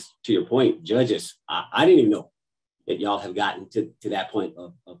system. Look at this, to your point, judges. I didn't even know that y'all have gotten to that point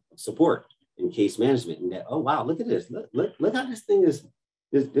of support in case management, and that, oh wow, look at this, look how this thing is,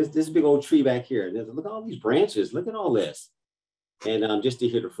 this big old tree back here, and look at all these branches, look at all this, and just to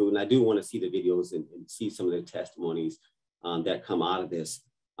hear the fruit. And I do want to see the videos and see some of the testimonies that come out of this.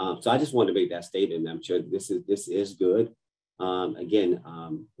 So I just wanted to make that statement. I'm sure this is good. Again,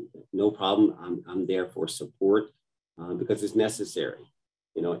 no problem. I'm there for support because it's necessary.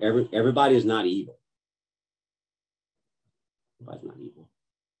 Everybody is not evil. Everybody's not evil.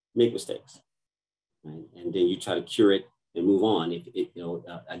 Make mistakes, right? And then you try to cure it and move on. If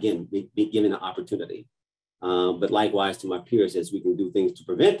again, be given an opportunity. but likewise to my peers, as we can do things to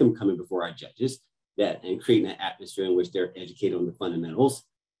prevent them coming before our judges, and creating an atmosphere in which they're educated on the fundamentals,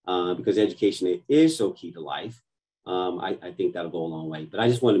 because education is so key to life. I think that'll go a long way. But I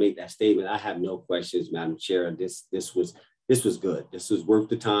just want to make that statement. I have no questions, Madam Chair. This was good. This was worth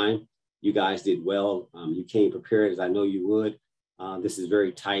the time. You guys did well. You came prepared, as I know you would. This is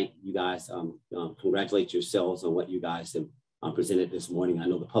very tight. You guys congratulate yourselves on what you guys have presented this morning. I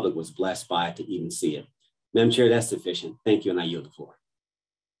know the public was blessed by it to even see it. Madam Chair, that's sufficient. Thank you, and I yield the floor.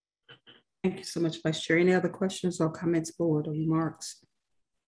 Thank you so much, Vice Chair. Any other questions or comments, board, or remarks?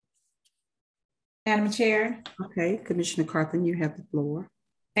 Madam Chair. Okay, Commissioner Carthen, you have the floor.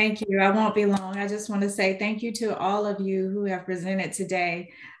 Thank you. I won't be long. I just want to say thank you to all of you who have presented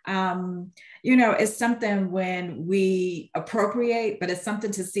today. You know, it's something when we appropriate, but it's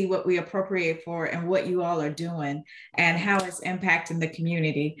something to see what we appropriate for and what you all are doing and how it's impacting the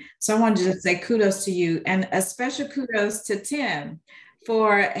community. So I wanted to just say kudos to you, and a special kudos to Tim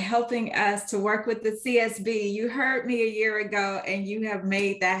for helping us to work with the CSB. You heard me a year ago and you have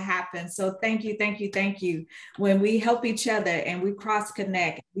made that happen. So thank you, thank you, thank you. When we help each other and we cross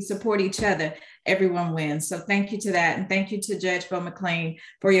connect, we support each other, everyone wins. So thank you to that. And thank you to Judge Bo McLean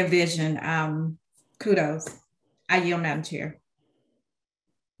for your vision. Kudos. I yield, Madam Chair.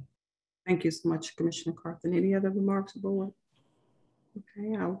 Thank you so much, Commissioner Carthen. Any other remarks, board?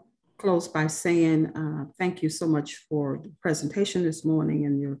 Okay, I'll close by saying thank you so much for the presentation this morning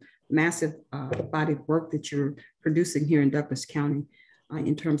and your massive body of work that you're producing here in Douglas County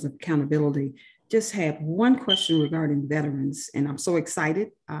in terms of accountability. Just have one question regarding veterans, and I'm so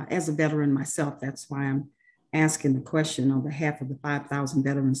excited as a veteran myself. That's why I'm asking the question on behalf of the 5,000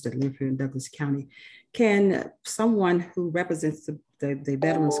 veterans that live here in Douglas County. Can someone who represents the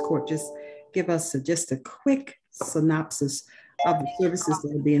Veterans Court just give us just a quick synopsis of the services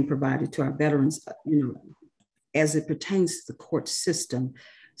that are being provided to our veterans, you know, as it pertains to the court system?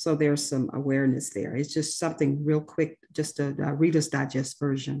 So there's some awareness there. It's just something real quick, just a Reader's Digest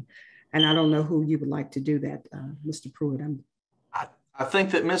version. And I don't know who you would like to do that, Mr. Pruitt. I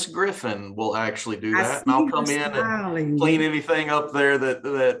think that Miss Griffin will actually do that, and I'll come in and clean anything up there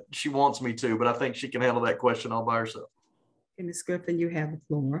that she wants me to, but I think she can handle that question all by herself. Okay, Ms. Griffin, you have the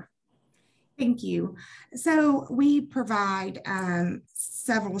floor. Thank you. So we provide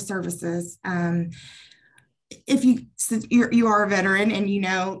several services. If you are a veteran and you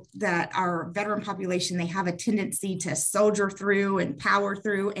know that our veteran population, they have a tendency to soldier through and power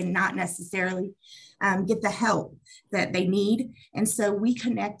through and not necessarily get the help that they need. And so we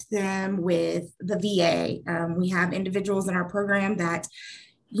connect them with the VA. We have individuals in our program that,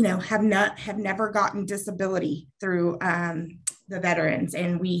 you know, have never gotten disability through the veterans,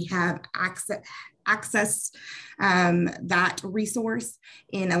 and we have access that resource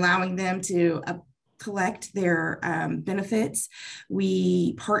in allowing them to collect their benefits.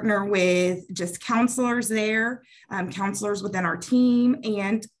 We partner with just counselors there, counselors within our team,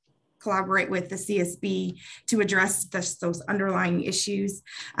 and collaborate with the CSB to address those underlying issues.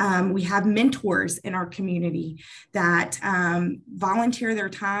 We have mentors in our community that volunteer their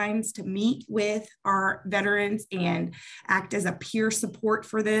times to meet with our veterans and act as a peer support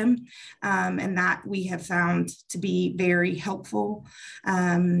for them, and that we have found to be very helpful.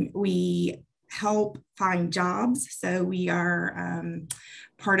 We help find jobs. So we are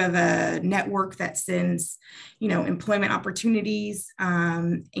part of a network that sends, you know, employment opportunities.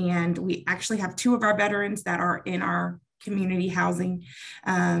 And we actually have 2 of our veterans that are in our community housing.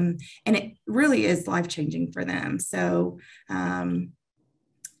 And it really is life-changing for them. So, Madam,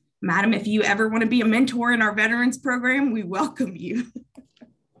 if you ever want to be a mentor in our veterans program, we welcome you.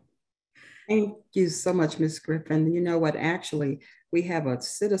 Thank you so much, Ms. Griffin. You know what, actually, we have a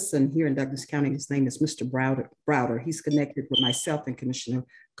citizen here in Douglas County. His name is Mr. Browder. He's connected with myself and Commissioner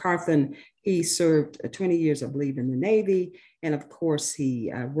Carthen. He served 20 years, I believe, in the Navy. And of course, he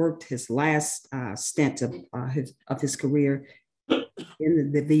worked his last stint of his career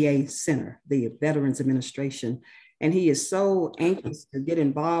in the VA Center, the Veterans Administration. And he is so anxious to get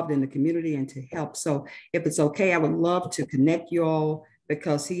involved in the community and to help. So if it's okay, I would love to connect you all,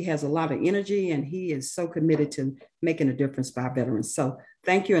 because he has a lot of energy and he is so committed to making a difference by our veterans. So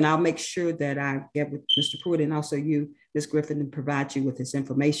thank you. And I'll make sure that I get with Mr. Pruitt and also you, Ms. Griffin, and provide you with his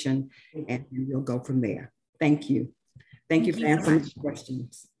information, and we'll go from there. Thank you. Thank you for answering the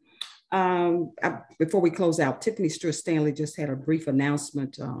questions. Before we close out, Tiffany Stewart-Stanley just had a brief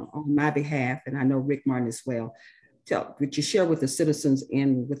announcement on my behalf, and I know Rick Martin as well. Would you share with the citizens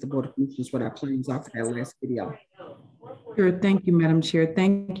and with the Board of Commissioners what our plans are for that last video? Sure. Thank you, Madam Chair.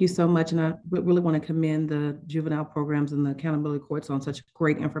 Thank you so much. And I really want to commend the juvenile programs and the accountability courts on such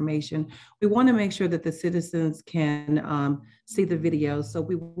great information. We want to make sure that the citizens can see the videos. So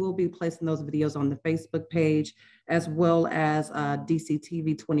we will be placing those videos on the Facebook page as well as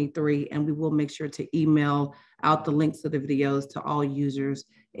DCTV 23. And we will make sure to email out the links to the videos to all users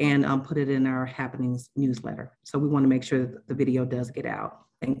and put it in our happenings newsletter. So we want to make sure that the video does get out.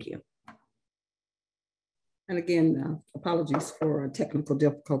 Thank you. And again, apologies for technical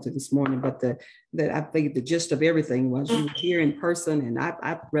difficulty this morning, but I think the gist of everything was you were here in person, and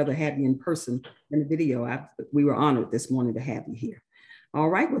I'd rather have you in person than the video. We were honored this morning to have you here. All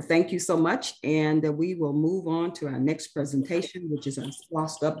right, well, thank you so much. And we will move on to our next presentation, which is our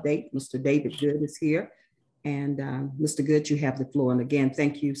SPLOST update. Mr. David Good is here. And Mr. Good, you have the floor. And again,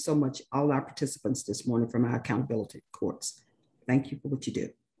 thank you so much, all our participants this morning from our accountability courts. Thank you for what you do.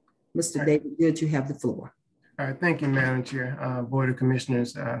 Mr. David Good, you have the floor. All right, thank you, Madam Chair, Board of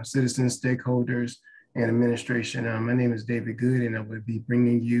Commissioners, citizens, stakeholders, and administration. My name is David Good, and I will be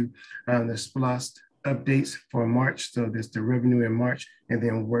bringing you the SPLOST updates for March. So there's the revenue in March and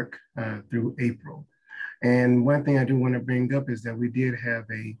then work through April. And one thing I do want to bring up is that we did have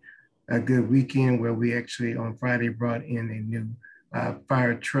a good weekend where we actually on Friday brought in a new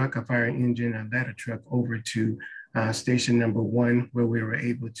fire truck, a fire engine, a ladder truck over to station number 1, where we were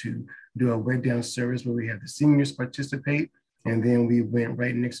able to do a wet down service where we had the seniors participate. And then we went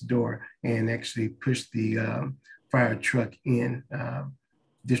right next door and actually pushed the fire truck in.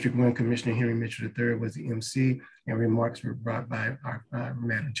 District 1 Commissioner Henry Mitchell III was the MC, and remarks were brought by our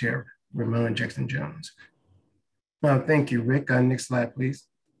Madam Chair, Ramon Jackson Jones. Thank you, Rick. Next slide, please.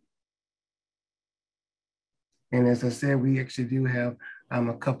 And as I said, we actually do have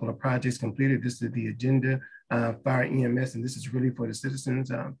a couple of projects completed. This is the agenda, fire EMS, and this is really for the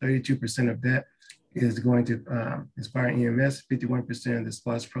citizens. 32% of that is going to is fire EMS, 51% of the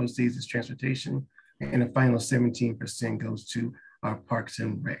SPLOST proceeds is transportation, and the final 17% goes to our parks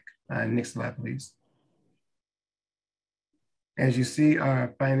and rec. Next slide, please. As you see,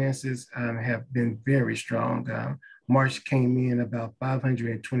 our finances have been very strong. March came in about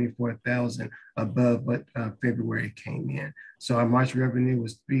 524,000 above what February came in. So our March revenue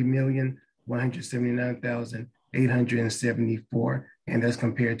was 3,179,874, and that's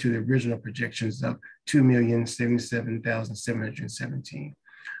compared to the original projections of 2,077,717.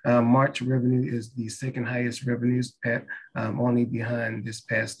 March revenue is the second highest revenues at only behind this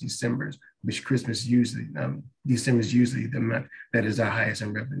past December's, which Christmas usually, December is usually the month that is our highest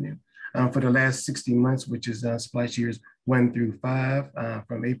in revenue. For the last 60 months, which is SPLOST years 1 through 5,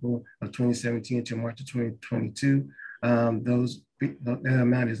 from April of 2017 to March of 2022, that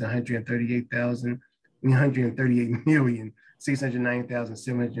amount is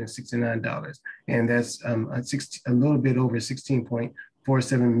 $138,609,769, and that's a little bit over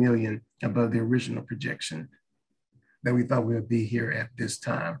 16.47 million above the original projection that we thought we would be here at this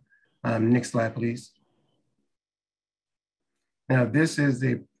time. Next slide, please. Now, this is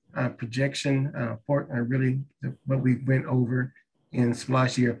the projection for really what we went over in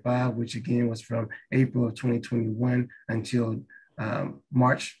SPLOST year 5, which again was from April of 2021 until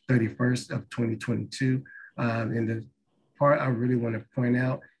March 31st of 2022. And the part I really want to point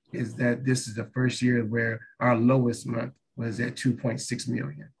out is that this is the first year where our lowest month was at 2.6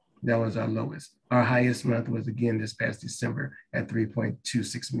 million. That was our lowest. Our highest month was again this past December at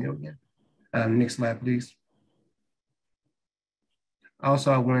 3.26 million. Next slide, please.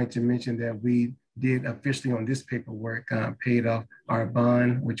 Also, I wanted to mention that we did officially on this paperwork paid off our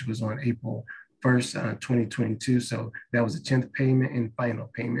bond, which was on April 1st, 2022. So that was the 10th payment and final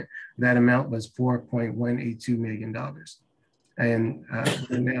payment. That amount was $4.182 million. And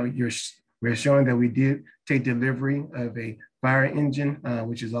now we're showing that we did take delivery of a fire engine,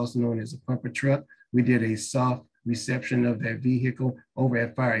 which is also known as a pumper truck. We did a soft reception of that vehicle over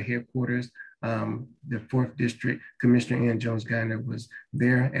at fire headquarters. The 4th District Commissioner Ann Jones-Geiner was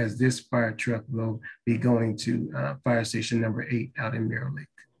there, as this fire truck will be going to fire station number 8 out in Mirror Lake.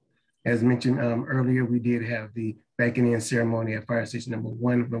 As mentioned earlier, we did have the backing in ceremony at fire station number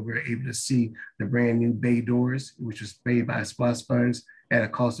 1, where we were able to see the brand new bay doors, which was paid by SPLOST funds at a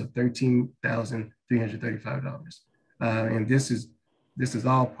cost of $13,335. And this is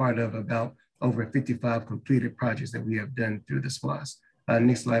all part of about over 55 completed projects that we have done through the SPLOST.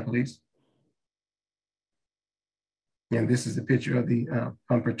 Next slide, please. And this is a picture of the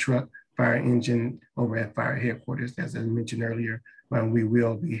pumper truck fire engine over at fire headquarters. As I mentioned earlier, we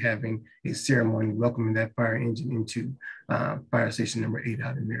will be having a ceremony welcoming that fire engine into fire station number 8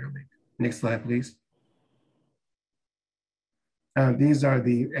 out in Mirror Lake. Next slide, please. These are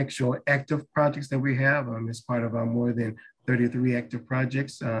the actual active projects that we have as part of our more than 33 active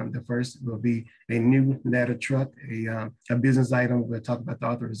projects. The first will be a new ladder truck, a business item. We'll talk about the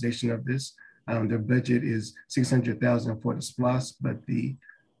authorization of this. The budget is $600,000 for the SPLOST, but the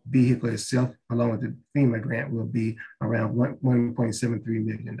vehicle itself, along with the FEMA grant, will be around $1.73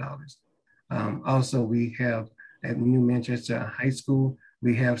 million. Also, we have at New Manchester High School,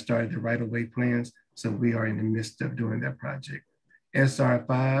 we have started the right-of-way plans, so we are in the midst of doing that project.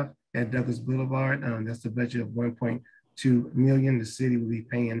 SR5 at Douglas Boulevard, that's the budget of $1.2 million. The city will be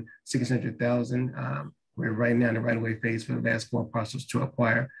paying $600,000. We're right now in the right-of-way phase for the last 4 parcels to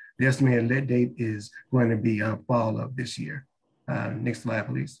acquire. The estimated let date is going to be fall of this year. Next slide,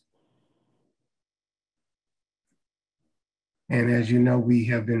 please. And as you know, we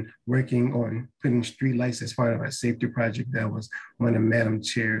have been working on putting street lights as part of our safety project. That was one of Madam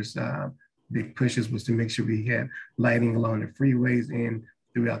Chair's big pushes, was to make sure we had lighting along the freeways and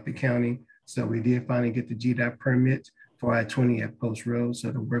throughout the county. So we did finally get the GDOT permit for I-20 at Post Road.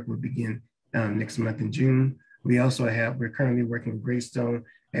 So the work will begin next month in June. We're currently working with Greystone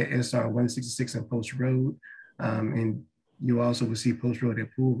at SR 166 and Post Road. And you also will see Post Road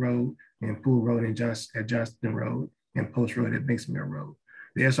at Pool Road and Pool Road at Johnston Road and Post Road at Banksmere Road.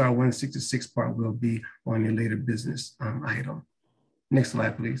 The SR 166 part will be on your later business item. Next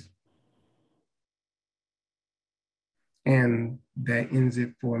slide, please. And that ends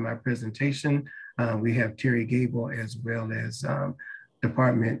it for my presentation. We have Terry Gable as well as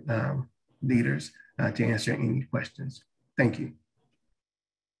department leaders to answer any questions. Thank you.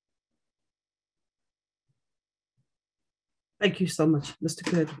 Thank you so much, Mr.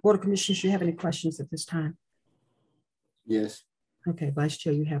 Good. Board of Commissioners, do you have any questions at this time? Yes. Okay, Vice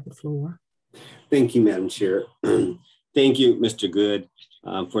Chair, you have the floor. Thank you, Madam Chair. Thank you, Mr. Good,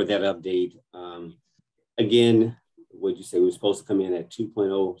 for that update. Again, would you say we were supposed to come in at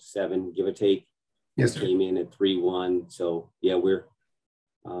 2.07, give or take? Yes, sir. We came in at 3.1. So yeah, we're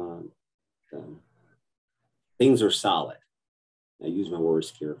things are solid. I use my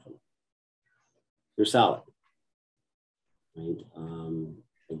words carefully. They're solid. Right.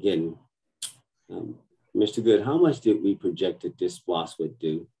 Again, Mr. Good, how much did we project that this SPLOST would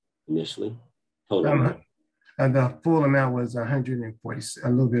do initially? Total amount? The full amount was 140, a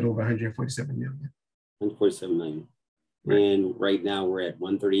little bit over 147 million. 147 million. Right. And right now we're at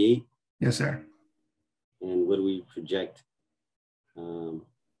 138? Yes, sir. And what do we project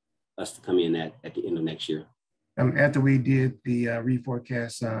us to come in at the end of next year? After we did the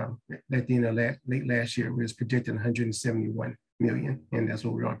reforecast at the end of late last year, we was projecting 171 million, and that's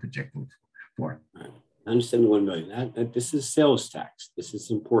what we're on projecting for. All right. 171 million. This is sales tax. This is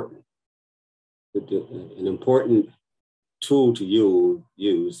important. An important tool to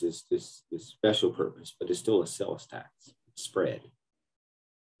use is this special purpose, but it's still a sales tax spread.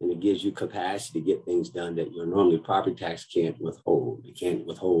 And it gives you capacity to get things done that your normally property tax can't withhold. It can't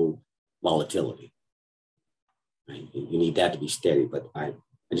withhold volatility. Right? You need that to be steady, but I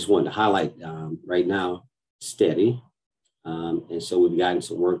just wanted to highlight right now, steady. And so we've gotten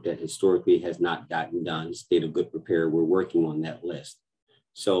some work that historically has not gotten done, state of good repair. We're working on that list.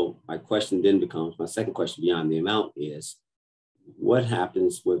 So my question then becomes, my second question beyond the amount is, what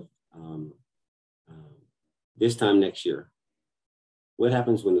happens with this time next year? What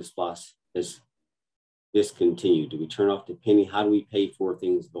happens when the SPLOST is discontinued? Do we turn off the penny? How do we pay for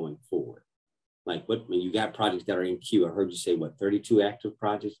things going forward? Like when you got projects that are in queue, I heard you say, what, 32 active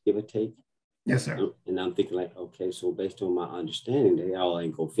projects, give or take? Yes, sir. And I'm thinking like, okay, so based on my understanding, they all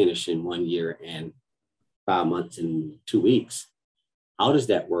ain't go finish in 1 year and 5 months and 2 weeks. How does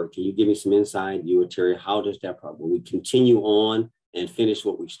that work? Can you give me some insight, you or Terry? How does that work? Will we continue on and finish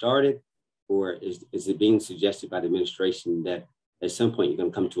what we started? Or is it being suggested by the administration that at some point you're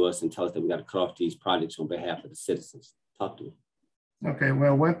going to come to us and tell us that we got to cut off these projects on behalf of the citizens? Talk to me. Okay,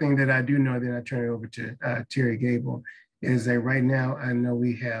 well, one thing that I do know, then I turn it over to Terry Gable, is that right now I know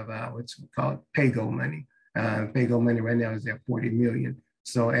we have what's called pay-go money. Pay-go money right now is at 40 million.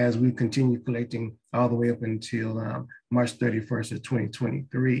 So as we continue collecting all the way up until March 31st of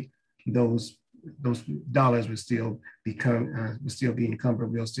 2023, those dollars will still be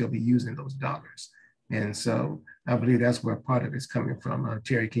encumbered. We'll still be using those dollars. And so I believe that's where part of it's coming from.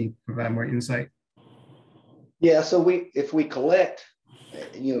 Terry, can you provide more insight? Yeah, so if we collect,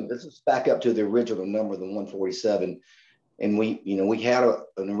 this is back up to the original number, the 147, and we had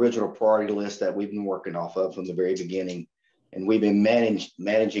an original priority list that we've been working off of from the very beginning, and we've been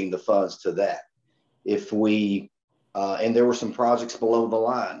managing the funds to that. If we and there were some projects below the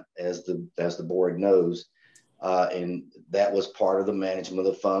line, as the board knows, and that was part of the management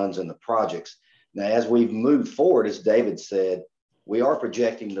of the funds and the projects. Now, as we've moved forward, as David said, we are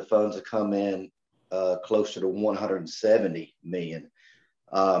projecting the funds to come in closer to 170 million.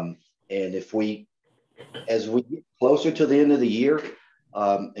 And if as we get closer to the end of the year,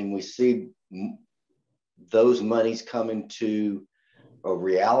 and we see those monies coming to a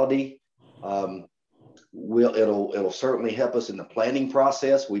reality, it'll certainly help us in the planning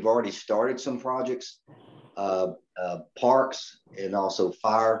process. We've already started some projects, parks and also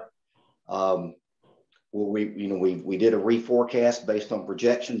fire, where we did a reforecast based on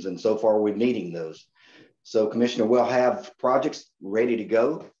projections, and so far we're meeting those. So, Commissioner, we'll have projects ready to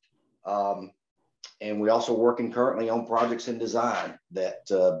go, and we're also working currently on projects in design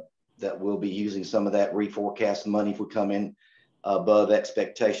that will be using some of that reforecast money if we come in above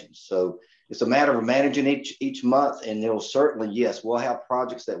expectations. So it's a matter of managing each month, and it'll certainly, yes, we'll have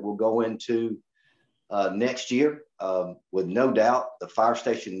projects that will go into next year, with no doubt. The Fire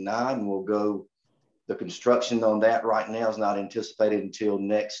Station 9 will go. The construction on that right now is not anticipated until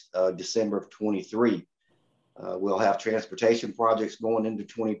next December of 23. We'll have transportation projects going into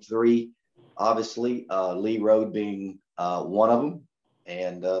 23, obviously, Lee Road being one of them.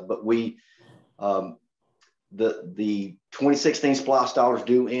 And but the 2016 SPLOST dollars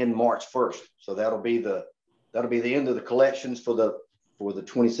due in March 1st, so that'll be the end of the collections for the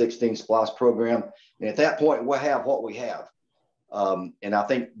 2016 SPLOST program. And at that point, we'll have what we have. And I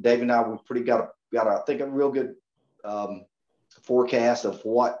think Dave and I, we've pretty got I think a real good forecast of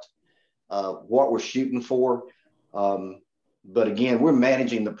what we're shooting for. But again, we're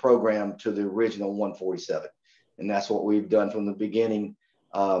managing the program to the original 147, and that's what we've done from the beginning.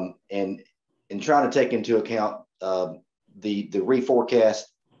 And trying to take into account the reforecast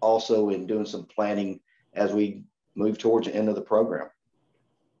also, in doing some planning as we move towards the end of the program.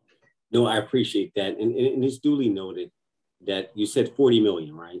 No, I appreciate that. And it's duly noted that you said 40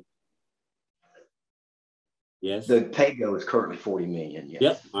 million, right? Yes. The pay-go is currently 40 million. Yes.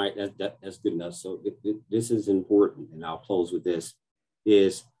 Yep. All right. That's good enough. So this is important, and I'll close with this.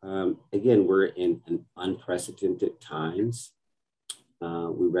 Again, we're in an unprecedented times.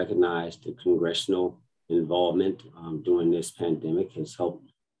 We recognize the congressional involvement during this pandemic has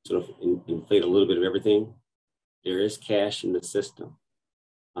helped sort of inflate a little bit of everything. There is cash in the system.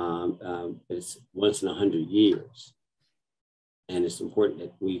 It's once in 100 years. And it's important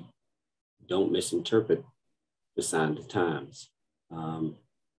that we don't misinterpret the sign of the times.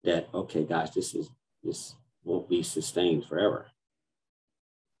 That, okay, guys, this won't be sustained forever.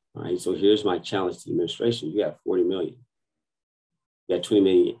 All right, so here's my challenge to the administration. You have 40 million. You got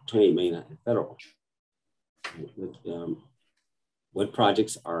 28 million in federal. What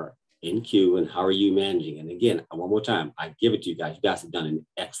projects are in queue, and how are you managing? And again, one more time, I give it to you guys. You guys have done an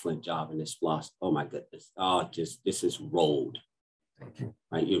excellent job in this SPLOST. Oh my goodness. Oh, this is rolled. Thank you.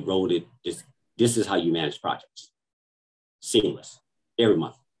 Right, you rolled it. This is how you manage projects. Seamless, every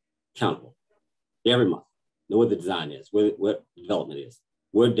month, accountable, every month. Know what the design is, what development is,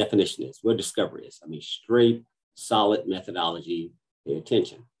 what definition is, what discovery is. I mean, straight, solid methodology. Pay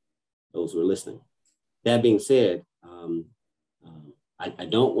attention, those who are listening. That being said, I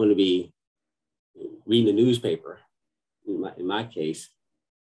don't want to be reading the newspaper, in my case,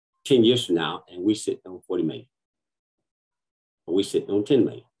 10 years from now, and we sit on 40 million. Or we sit on 10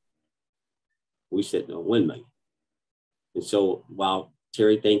 million. We sit on 1 million. And so while,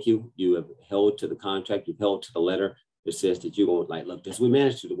 Terry, thank you. You have held to the contract, you've held to the letter that says that you're going to, like, look, this we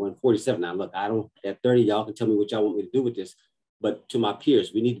managed to the 147. Now, look, I don't, at 30, y'all can tell me what y'all want me to do with this. But to my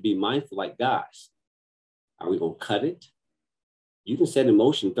peers, we need to be mindful, like, guys, are we going to cut it? You can set in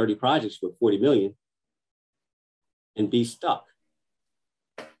motion 30 projects with 40 million and be stuck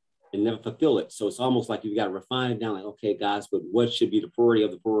and never fulfill it. So it's almost like you've got to refine it down, like, okay, guys, but what should be the priority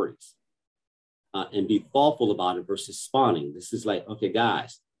of the priorities? And be thoughtful about it versus spawning. This is like, okay,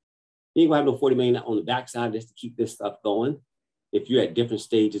 guys, you ain't gonna have no 40 million on the backside just to keep this stuff going if you're at different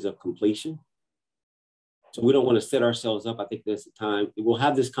stages of completion. So we don't want to set ourselves up. I think there's a time, we'll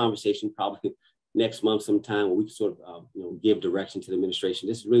have this conversation probably next month sometime where we can sort of give direction to the administration.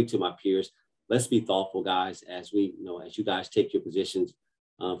 This is really to my peers. Let's be thoughtful, guys, as we, as you guys take your positions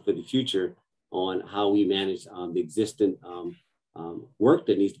for the future on how we manage the existing work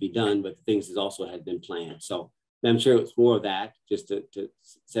that needs to be done, but things that also had been planned. So I'm sure it's more of that, just to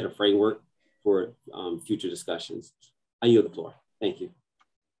set a framework for future discussions. I yield the floor. Thank you.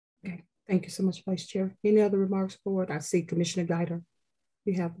 Okay. Thank you so much, Vice Chair. Any other remarks, Board? I see Commissioner Guider.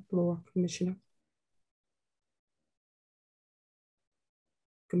 You have the floor, Commissioner.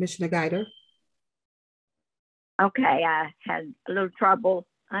 Commissioner Guider. Okay, I had a little trouble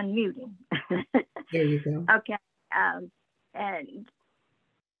unmuting. There you go. Okay, and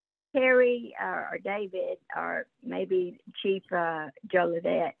Terry or David or maybe Chief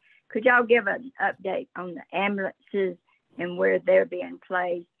Jolivet, could y'all give an update on the ambulances and where they're being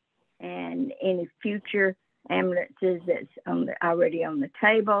placed and any future ambulances that's already on the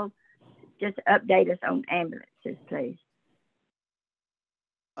table? Just update us on ambulances, please.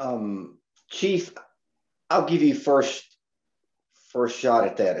 Chief, I'll give you first shot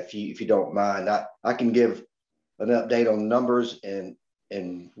at that if you don't mind. I can give an update on numbers and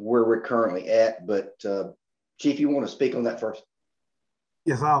where we're currently at, but Chief, you want to speak on that first?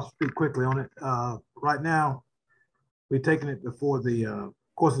 Yes, I'll speak quickly on it. Right now, we've taken it before the, of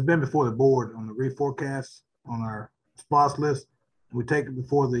course, it's been before the board on the reforecast on our SPOS list. We take it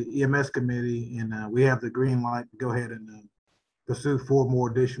before the EMS committee, and we have the green light to go ahead and pursue 4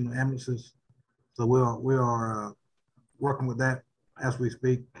 more additional ambulances. So we are working with that as we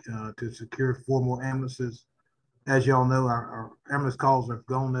speak to secure 4 more ambulances. As y'all know, our ambulance calls have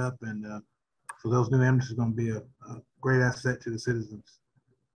gone up, and so those new ambulances are going to be a great asset to the citizens.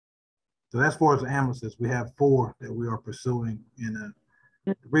 So as far as the ambulances, we have 4 that we are pursuing. And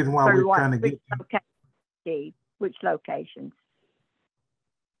the reason why we're trying to get which locations?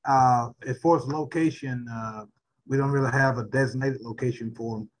 As far as the location, we don't really have a designated location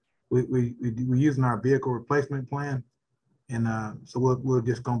for them. We're using our vehicle replacement plan, and so we're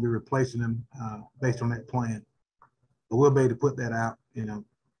just going to be replacing them based on that plan. But we'll be able to put that out, you know,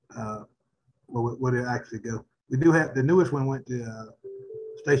 where they actually go. We do have the newest one went to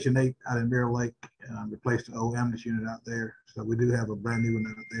Station 8 out in Mirror Lake, replaced the old ambulance unit out there. So we do have a brand new one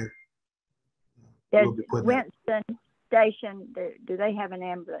out there. Does Winston Station, do they have an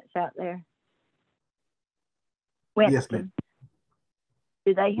ambulance out there? Winston. Yes, ma'am.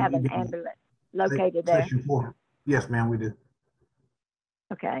 Do they have an ambulance located there? Station 4. Yes, ma'am, we do.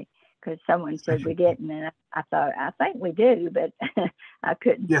 Okay, because someone said we didn't, and I thought, I think we do, but I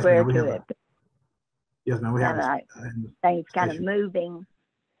couldn't swear to it. Yes, ma'am, we have things kind of moving.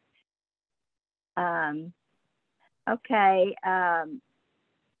 Okay.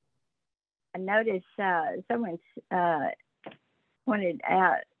 I noticed someone pointed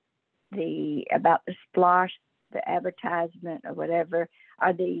out about the splosh, the advertisement or whatever,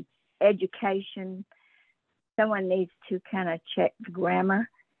 or the education. Someone needs to kind of check the grammar.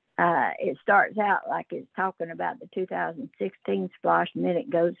 It starts out like it's talking about the 2016 splosh, and then it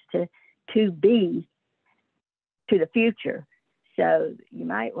goes to be to the future. So you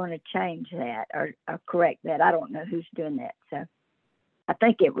might want to change that or correct that. I don't know who's doing that. So I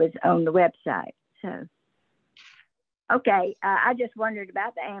think it was on the website. So, okay. I just wondered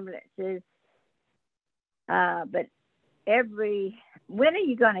about the ambulances. But when are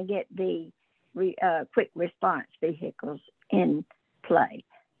you going to get the quick response vehicles in play?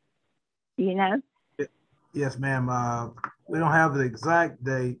 Do you know? Yes, ma'am. We don't have the exact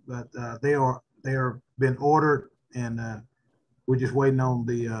date, but they are been ordered, and we're just waiting on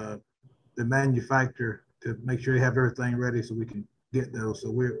the manufacturer to make sure they have everything ready so we can get those.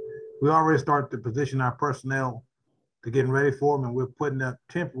 So we already started to position our personnel to getting ready for them, and we're putting up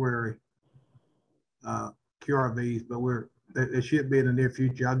temporary QRVs, but it should be in the near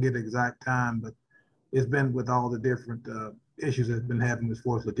future. I'll get the exact time, but it's been with all the different issues that's been happening as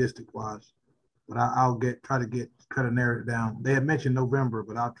far as logistic wise. But I'll try to narrow it down. They had mentioned November,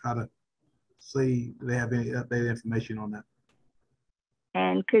 but I'll try to see if they have any updated information on that.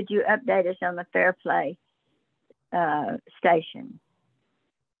 And could you update us on the Fairplay station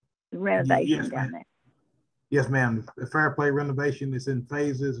renovation down there? Yes, ma'am. The Fairplay renovation is in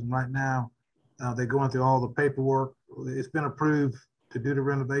phases, and right now they're going through all the paperwork. It's been approved to do the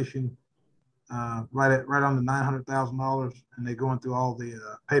renovation right on the $900,000, and they're going through all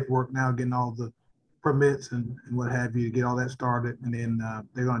the paperwork now, getting all the permits and what have you to get all that started, and then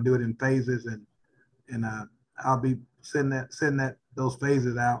they're going to do it in phases, and I'll be sending those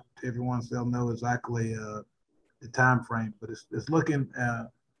phases out to everyone so they'll know exactly the time frame. But it's looking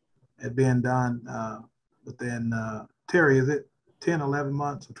at being done within Terry, is it 10, 11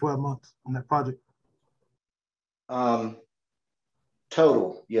 months or 12 months on that project?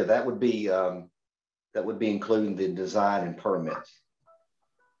 Total, yeah, that would be including the design and permits.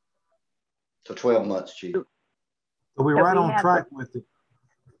 So 12 months, Chief. So we're right on track with it.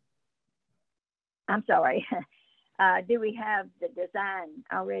 I'm sorry. Do we have the design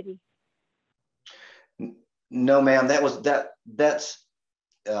already? No, ma'am. That's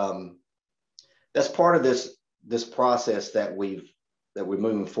part of this process that we're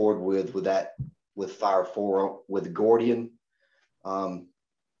moving forward with Fire 4 with Gordian.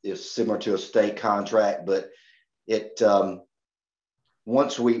 It's similar to a state contract, but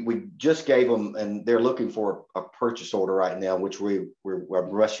once we just gave them, and they're looking for a purchase order right now, which we're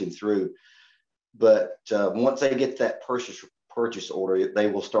rushing through. But once they get that purchase order, they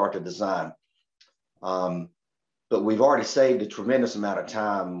will start the design. But we've already saved a tremendous amount of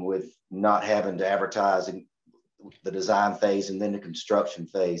time with not having to advertise in the design phase and then the construction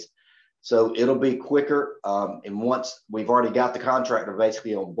phase. So it'll be quicker. And once we've already got the contractor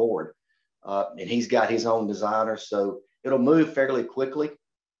basically on board, and he's got his own designer, so it'll move fairly quickly.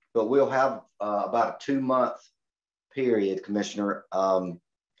 But we'll have about a 2-month period, Commissioner,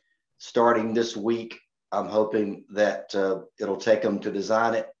 starting this week. I'm hoping that it'll take them to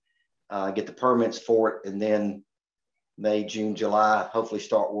design it, get the permits for it, and then May, June, July, hopefully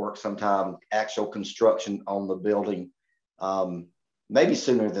start work sometime, actual construction on the building, maybe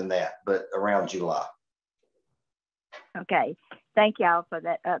sooner than that, but around July. Okay. Thank y'all for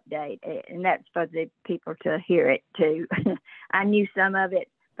that update. And that's for the people to hear it too. I knew some of it,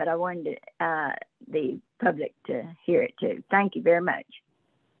 but I wanted the public to hear it too. Thank you very much.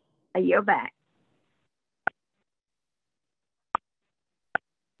 I yield back.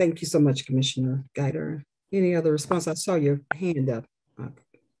 Thank you so much, Commissioner Guider. Any other response? I saw your hand up,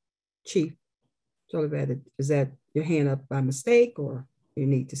 Chief Jolivet. Is that your hand up by mistake or you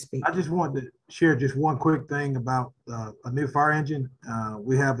need to speak? I just wanted to share just one quick thing about a new fire engine.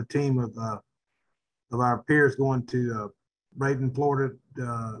 We have a team of our peers going to Braden, Florida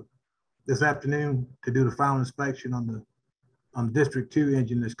this afternoon to do the final inspection on the District 2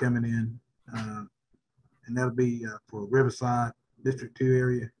 engine that's coming in. And that'll be for Riverside, District 2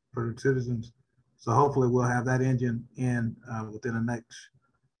 area for the citizens. So hopefully we'll have that engine in within the next,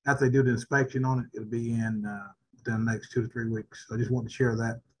 after they do the inspection on it, it'll be in within the next 2 to 3 weeks. So I just want to share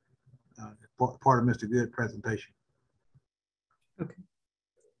that part of Mr. Good's presentation. Okay.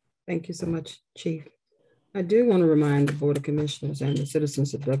 Thank you so much, Chief. I do want to remind the Board of Commissioners and the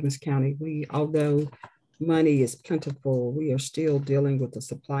citizens of Douglas County, although money is plentiful, we are still dealing with the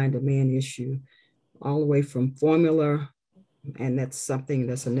supply and demand issue all the way from formula, and that's something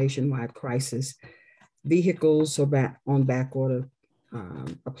that's a nationwide crisis. Vehicles are on back order,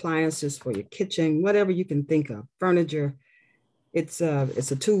 appliances for your kitchen, whatever you can think of, furniture. It's a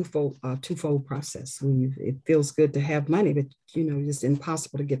twofold process. It feels good to have money, but it's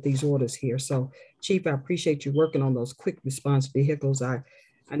impossible to get these orders here. So, Chief, I appreciate you working on those quick response vehicles. I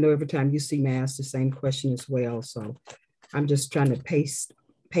know every time you see me ask the same question as well. So, I'm just trying to pace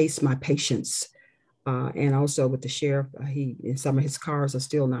my patience. And also with the sheriff, some of his cars are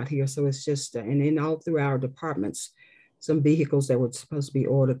still not here. So it's just, and in all through our departments, some vehicles that were supposed to be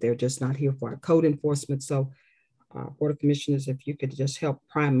ordered, they're just not here for our code enforcement. So Board of Commissioners, if you could just help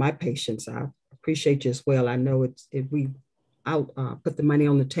prime my patience, I appreciate you as well. I know I'll put the money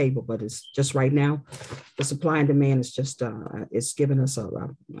on the table, but it's just right now, the supply and demand is just, it's giving us a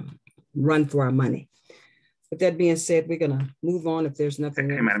run for our money. With that being said, we're going to move on if there's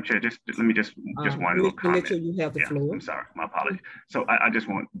nothing else. Madam Chair, let me just one little comment. Mitchell, you have the floor. I'm sorry, my apologies. So I just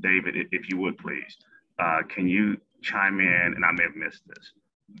want, David, if you would please, can you chime in, and I may have missed this,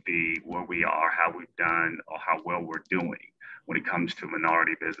 where we are, how we've done, or how well we're doing when it comes to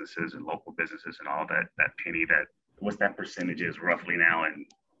minority businesses and local businesses and all that penny, what's that percentage is roughly now and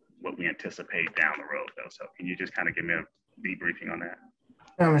what we anticipate down the road though. So can you just kind of give me a debriefing on that?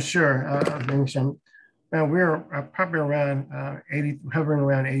 Sure. We're probably around hovering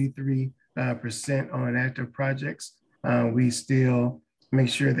around 83% on active projects. We still make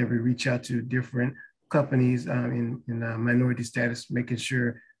sure that we reach out to different companies in minority status, making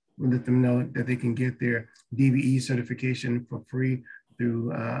sure we let them know that they can get their DBE certification for free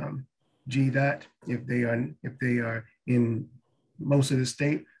through GDOT if they are in most of the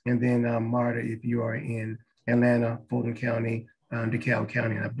state, and then MARTA if you are in Atlanta, Fulton County, DeKalb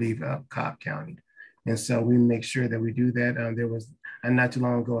County, and I believe Cobb County. And so we make sure that we do that. There was not too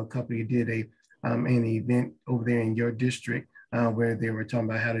long ago, a company did an event over there in your district where they were talking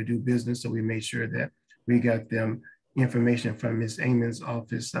about how to do business. So we made sure that we got them information from Ms. Amon's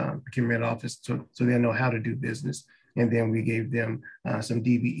office, procurement office, so they know how to do business. And then we gave them some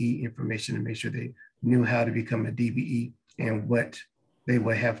DBE information to make sure they knew how to become a DBE and what they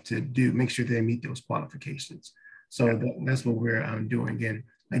would have to do, make sure they meet those qualifications. So that's what we're doing. And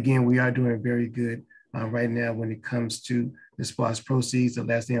again, we are doing very good right now when it comes to the SPLOST proceeds. The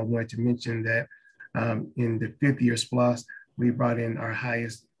last thing I wanted to mention that in the 5th year SPLOST, we brought in our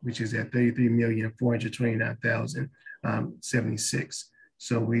highest, which is at $33,429,076.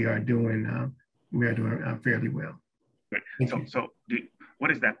 So we are doing fairly well. So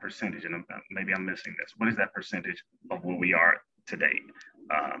what is that percentage? And maybe I'm missing this. What is that percentage of where we are today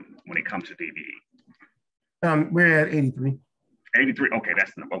when it comes to DBE? We're at 83. 83. Okay,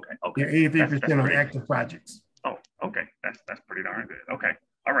 that's the number. Okay, okay. Yeah, 83% on active projects. Oh, okay. That's pretty darn good. Okay.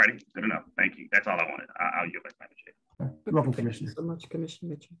 All righty. Good enough. Thank you. That's all I wanted. I'll yield back, Madam Chair. You're welcome, Commissioner. Thank you so much, Commissioner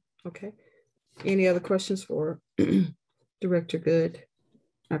Mitchell. Okay. Any other questions for Director Good,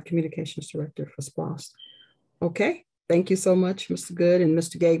 our Communications Director for SPLOST? Okay. Thank you so much, Mr. Good and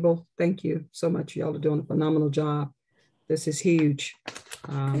Mr. Gable. Thank you so much. Y'all are doing a phenomenal job. This is huge.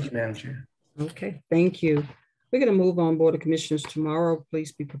 Thank you, Madam Chair. Okay, thank you. We're going to move on Board of Commissioners tomorrow.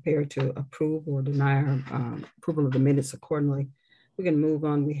 Please be prepared to approve or deny our approval of the minutes accordingly. We're going to move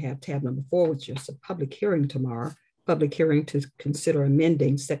on. We have tab number 4, which is a public hearing tomorrow. Public hearing to consider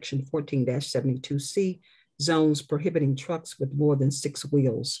amending section 14-72C, zones prohibiting trucks with more than 6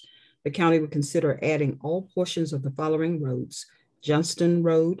 wheels. The county would consider adding all portions of the following roads: Johnston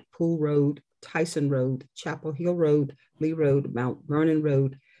Road, Pool Road, Tyson Road, Chapel Hill Road, Lee Road, Mount Vernon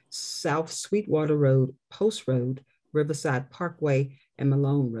Road, South Sweetwater Road, Post Road, Riverside Parkway, and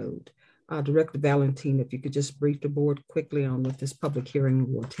Malone Road. Director Valentin, if you could just brief the board quickly on what this public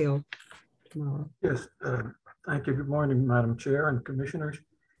hearing will tell tomorrow. Yes, thank you. Good morning, Madam Chair and Commissioners.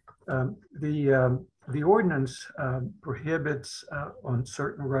 The ordinance prohibits on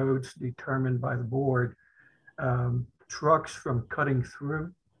certain roads determined by the board trucks from cutting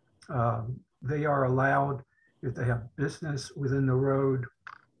through. They are allowed if they have business within the road,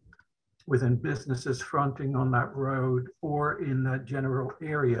 within businesses fronting on that road or in that general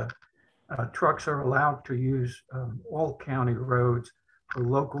area. Trucks are allowed to use all county roads for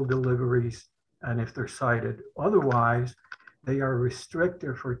local deliveries and if they're cited. Otherwise, they are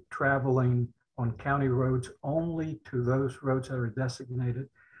restricted for traveling on county roads only to those roads that are designated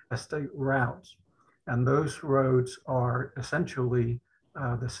as state routes. And those roads are essentially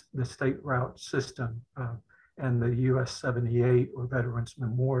the state route system and the US 78 or Veterans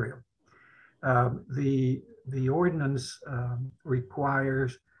Memorial. The ordinance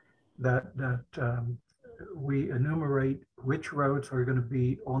requires that we enumerate which roads are going to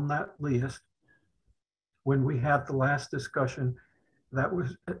be on that list. When we had the last discussion, that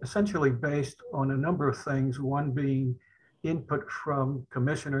was essentially based on a number of things, one being input from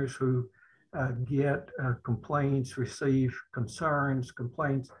commissioners who get complaints, receive concerns,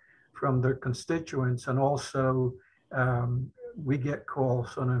 complaints from their constituents, and also we get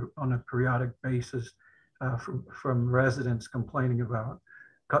calls on a periodic basis from residents complaining about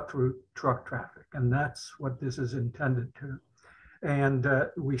cut-through truck traffic, and that's what this is intended to. And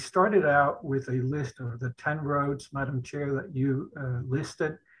we started out with a list of the 10 roads, Madam Chair, that you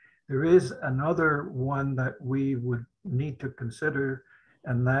listed. There is another one that we would need to consider,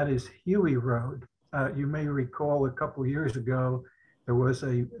 and that is Huey Road. You may recall a couple of years ago, there was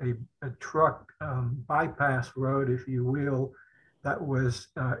a truck bypass road, if you will, that was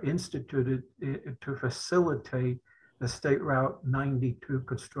instituted to facilitate the State Route 92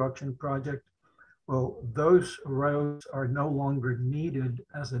 construction project. Well, those roads are no longer needed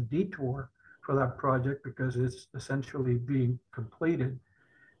as a detour for that project because it's essentially being completed.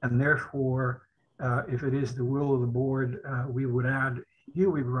 And therefore, if it is the will of the board, we would add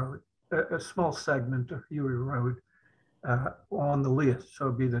Huey Road, a small segment of Huey Road on the list. So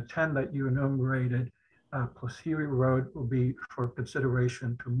it'd be the 10 that you enumerated plus Huey Road will be for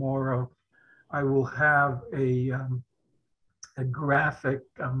consideration tomorrow. I will have a graphic,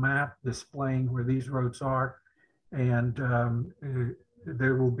 a map displaying where these roads are, and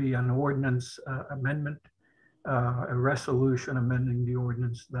there will be an ordinance amendment, a resolution amending the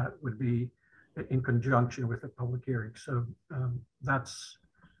ordinance that would be in conjunction with the public hearing. So that's,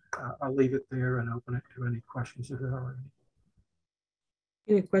 I'll leave it there and open it to any questions if there are any.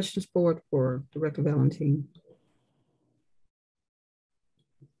 Any questions, board, for Director Valentin?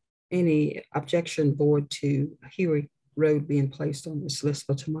 Any objection, board, to Huey Road being placed on this list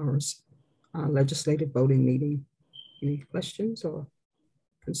for tomorrow's legislative voting meeting? Any questions or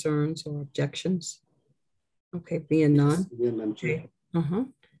concerns or objections? Okay, being none. Okay.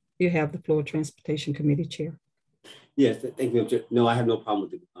 You have the floor, Transportation Committee Chair. Yes, thank you. No, I have no problem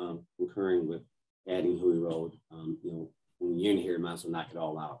with concurring with adding Huey Road. You know, when you're in here, you might as well knock it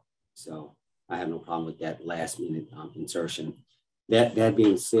all out. So I have no problem with that last minute insertion. That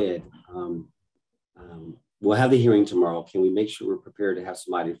being said, we'll have the hearing tomorrow. Can we make sure we're prepared to have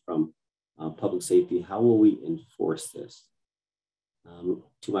somebody from public safety? How will we enforce this?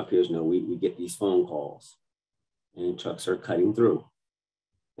 To my peers know, we get these phone calls and trucks are cutting through.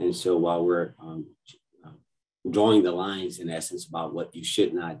 And so while we're drawing the lines in essence about what you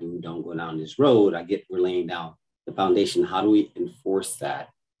should not do, don't go down this road, we're laying down the foundation. How do we enforce that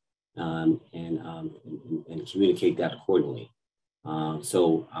and communicate that accordingly?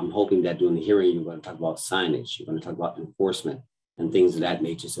 So I'm hoping that during the hearing, you're going to talk about signage, you're going to talk about enforcement, and things of that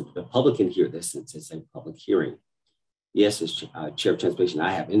nature. So the public can hear this since it's a public hearing. Yes, as Chair of Transportation,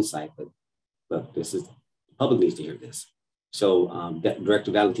 I have insight, but this is, the public needs to hear this. So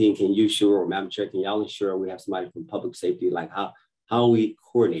Director Valentine, can you ensure, or Madam Chair, can y'all ensure we have somebody from public safety, like how are we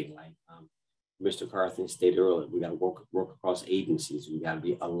coordinating? Like Mr. Carthen stated earlier, we got to work across agencies. We got to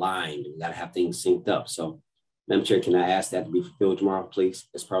be aligned. We got to have things synced up. So Madam Chair, can I ask that to be fulfilled tomorrow, please,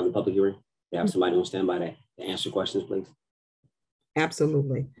 as part of the public hearing? You have somebody on standby to answer questions, please.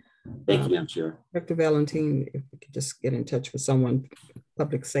 Absolutely. Thank you, Madam Chair. Dr. Valentine, if we could just get in touch with someone,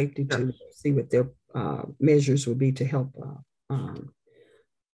 public safety, to see what their measures would be to help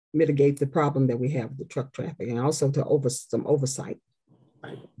mitigate the problem that we have with the truck traffic, and also to some oversight.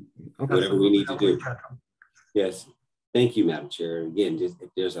 Right. Okay. Whatever we need to do. Yes. Thank you, Madam Chair. Again, just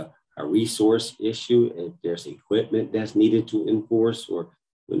if there's a resource issue, if there's equipment that's needed to enforce, or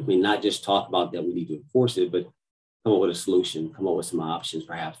we not just talk about that we need to enforce it, but come up with a solution, come up with some options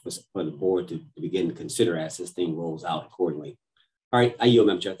perhaps for the board to begin to consider as this thing rolls out accordingly. All right, I yield,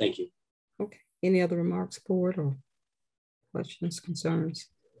 Madam Chair. Thank you. Okay. Any other remarks, board, or questions, concerns?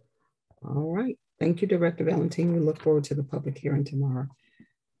 All right. Thank you, Director Valentine. We look forward to the public hearing tomorrow.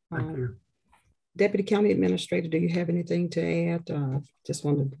 Thank you. Deputy County Administrator, do you have anything to add? Just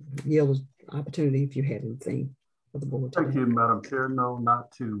wanted to yield an opportunity if you had anything for the board. Thank you, Madam Chair. No,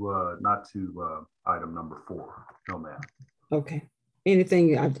 not to item number 4. No, ma'am. Okay.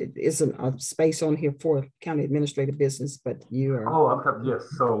 Anything isn't a space on here for county administrative business, but you are. Oh, yes.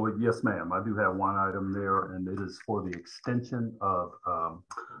 So yes, ma'am. I do have one item there, and it is for the extension of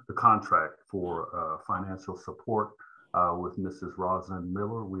the contract for financial support with Mrs. Rosalind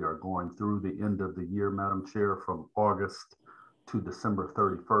Miller. We are going through the end of the year, Madam Chair, from August to December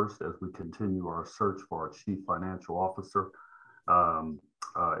 31st as we continue our search for our Chief Financial Officer.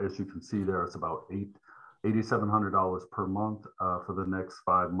 As you can see there, it's about $8,700 per month. For the next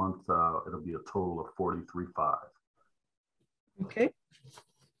 5 months, it'll be a total of $43,500. Okay.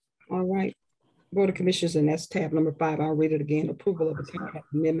 All right. Board of Commissioners, and that's tab number 5. I'll read it again. Approval of the contract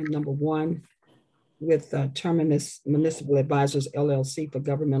amendment number 1 with Terminus Municipal Advisors LLC for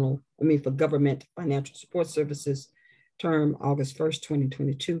government financial support services, term August 1st,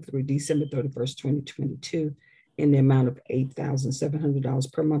 2022 through December 31st, 2022, in the amount of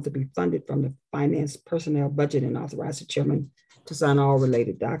 $8,700 per month to be funded from the finance personnel budget, and authorize the chairman to sign all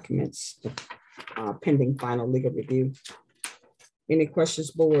related documents pending final legal review. Any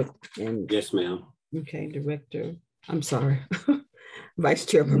questions, board? And yes, ma'am. Okay, Director. I'm sorry. Vice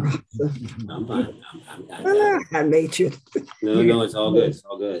Chairman Robinson. I'm fine. I made you. No, it's all good. It's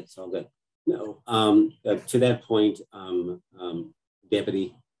all good. It's all good. No, to that point,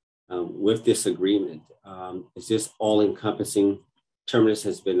 Deputy, with this agreement, is this all encompassing? Terminus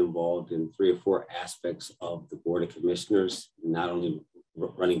has been involved in 3 or 4 aspects of the Board of Commissioners, not only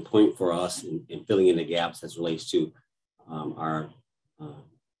running point for us and filling in the gaps as relates to our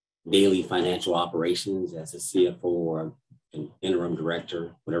daily financial operations as a CFO or an interim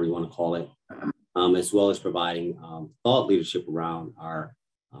director, whatever you want to call it, as well as providing thought leadership around our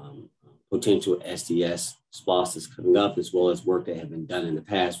potential SDS SPLOS is coming up, as well as work that have been done in the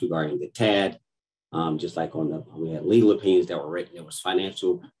past regarding the TAD. Just like we had legal opinions that were written, there was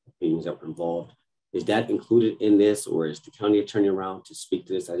financial opinions that were involved. Is that included in this, or is the county attorney around to speak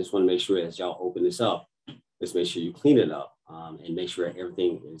to this? I just want to make sure as y'all open this up, let's make sure you clean it up and make sure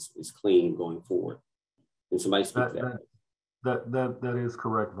everything is clean going forward. Can somebody speak to that? That is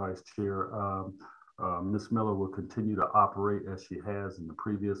correct, Vice Chair. Ms. Miller will continue to operate as she has in the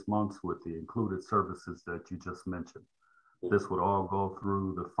previous months with the included services that you just mentioned. This would all go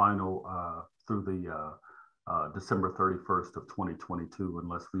through the final, through the December 31st of 2022,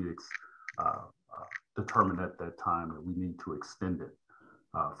 unless we determine at that time that we need to extend it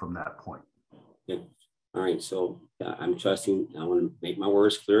from that point. Yeah. All right, so I'm trusting, I want to make my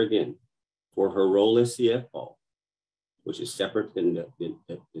words clear again. For her role as CFO, which is separate than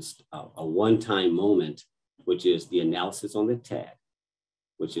a one-time moment, which is the analysis on the TAD,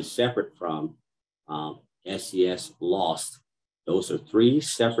 which is separate from SES lost. Those are 3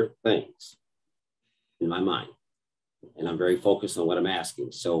 separate things in my mind. And I'm very focused on what I'm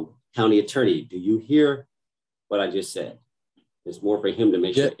asking. So, County Attorney, do you hear what I just said? It's more for him to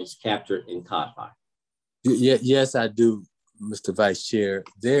make sure it's captured and codified. Yes, I do, Mr. Vice Chair.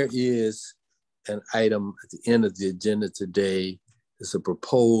 There is an item at the end of the agenda today. It's a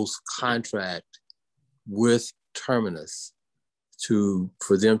proposed contract with Terminus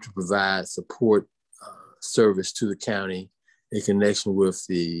for them to provide support service to the county in connection with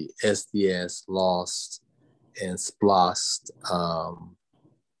the SDS lost and SPLOS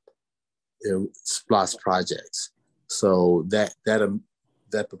projects. So that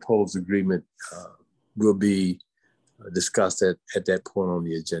proposed agreement will be discussed at that point on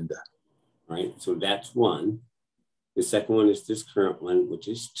the agenda. All right, so that's one. The second one is this current one, which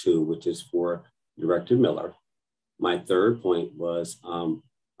is 2, which is for Director Miller. My third point was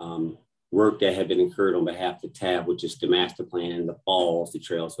work that had been incurred on behalf of the TAB, which is the master plan, the falls, the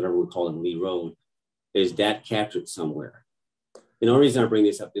trails, whatever we call it, Lee Road. Is that captured somewhere? And the only reason I bring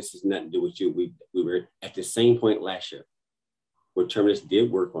this up, this has nothing to do with you. We were at the same point last year where Terminus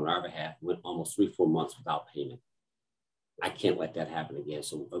did work on our behalf, went almost 3-4 months without payment. I can't let that happen again.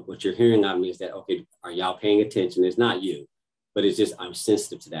 So what you're hearing on me is that, okay, are y'all paying attention? It's not you, but it's just, I'm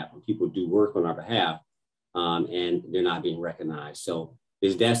sensitive to that when people do work on our behalf and they're not being recognized. So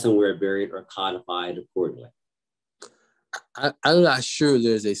is that somewhere buried or codified accordingly? I'm not sure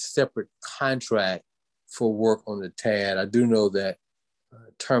there's a separate contract for work on the TAD. I do know that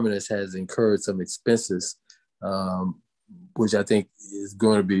Terminus has incurred some expenses, which I think is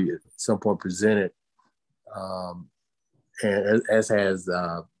going to be at some point presented. And as has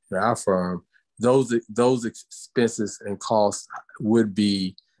our firm, those expenses and costs would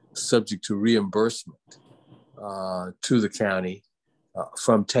be subject to reimbursement to the county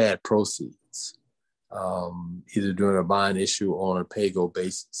from TAD proceeds, either during a bond issue or on a pay-go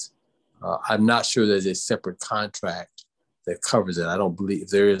basis. I'm not sure there's a separate contract that covers it. I don't believe, if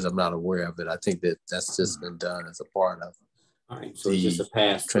there is, I'm not aware of it. I think that's just been done as a part of All right, so it's just a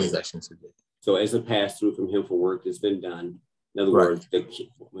pass transactions today. So as a pass through from him for work that's been done. In other words,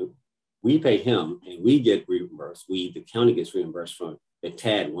 we pay him and we get reimbursed. The county gets reimbursed from the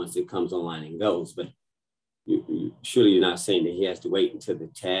TAD once it comes online and goes. But surely you're not saying that he has to wait until the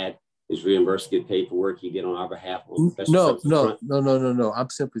TAD is reimbursed to get paid for work he did on our behalf? No. I'm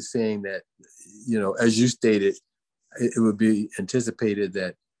simply saying that, as you stated, it would be anticipated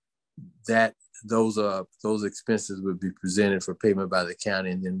that those expenses would be presented for payment by the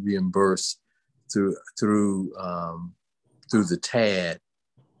county and then reimbursed through the TAD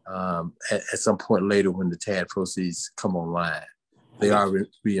at some point later when the TAD proceeds come online. They are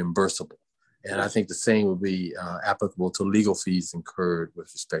reimbursable. And I think the same would be applicable to legal fees incurred with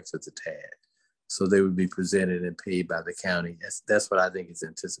respect to the TAD. So they would be presented and paid by the county. That's what I think is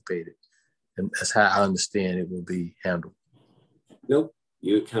anticipated. And that's how I understand it will be handled. Nope.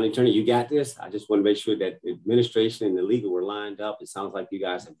 You county attorney, you got this. I just want to make sure that the administration and the legal were lined up. It sounds like you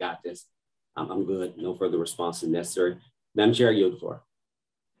guys have got this. I'm good. No further response is necessary. Madam Chair, I yield the floor.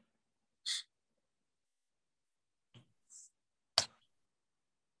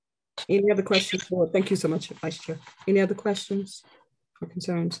 Any other questions? Thank you so much, Vice Chair. Any other questions or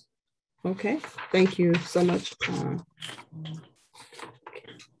concerns? Okay, thank you so much,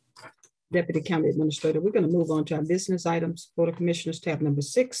 Deputy County Administrator. We're going to move on to our business items. Board of Commissioners, tab number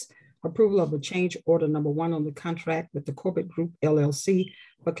 6, approval of a change order number 1 on the contract with the Corporate Group LLC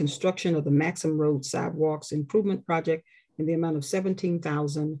for construction of the Maxim Road Sidewalks Improvement Project in the amount of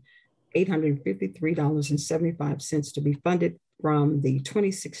 $17,853.75 to be funded from the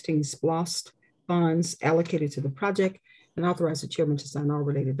 2016 SPLOST funds allocated to the project, and authorize the chairman to sign all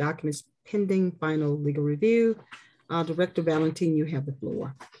related documents pending final legal review. Director Valentin, you have the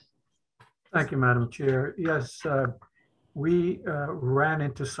floor. Thank you, Madam Chair. Yes, we ran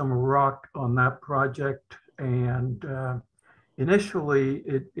into some rock on that project, and initially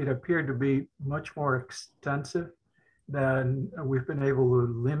it appeared to be much more extensive than we've been able to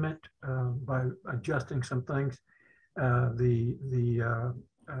limit by adjusting some things. The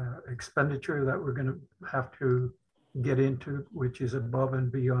expenditure that we're going to have to get into, which is above and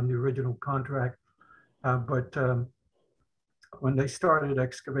beyond the original contract. But when they started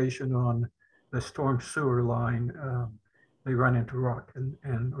excavation on the storm sewer line, they run into rock,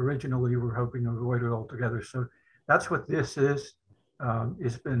 and originally we were hoping to avoid it altogether. So that's what this is.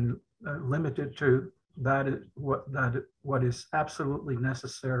 It's been limited to what is absolutely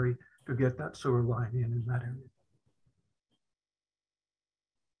necessary to get that sewer line in that area.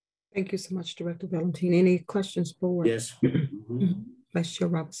 Thank you so much, Director Valentin. Any questions for? Yes. Vice Chair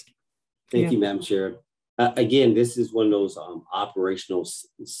Robinson. Thank you, Madam Chair. Again, this is one of those operational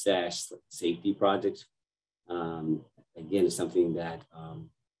safety projects. Again, it's something that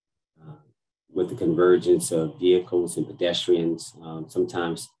with the convergence of vehicles and pedestrians,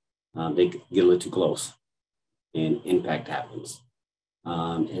 sometimes they get a little too close and impact happens.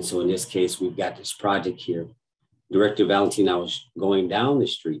 And so in this case, we've got this project here. Director Valentin, I was going down the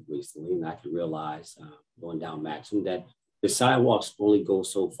street recently and I could realize going down Maxim that the sidewalks only go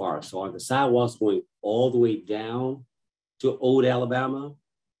so far. So are the sidewalks going all the way down to Old Alabama,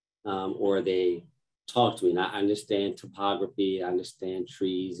 or are they, talk to me? And I understand topography, I understand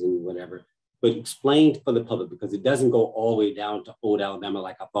trees and whatever, but explain for the public, because it doesn't go all the way down to Old Alabama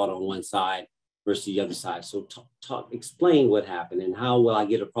like I thought on one side versus the other side. So explain what happened and how will I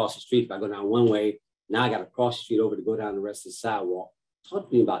get across the street if I go down one way. Now I got to cross the street over to go down the rest of the sidewalk. Talk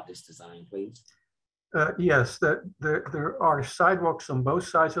to me about this design, please. Yes, there are sidewalks on both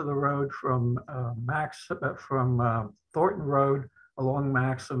sides of the road from Thornton Road along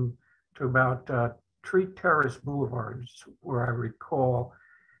Maxim to about Tree Terrace Boulevard, where I recall.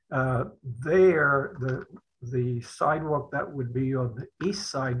 There, the sidewalk that would be on the east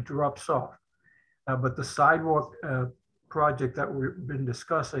side drops off. But the sidewalk project that we've been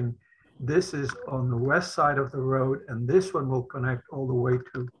discussing, this is on the west side of the road, and this one will connect all the way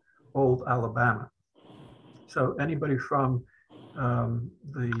to Old Alabama. So anybody from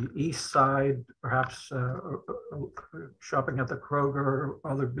the east side, perhaps shopping at the Kroger or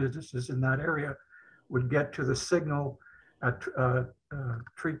other businesses in that area, would get to the signal at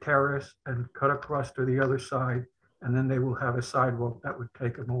Tree Terrace and cut across to the other side, and then they will have a sidewalk that would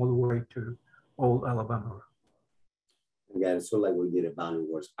take them all the way to Old Alabama. I got it. So like we did at Boundary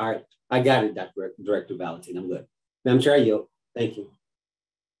Wars. All right, I got it, Director Valentin. I'm good. Madam Chair, I yield. Thank you.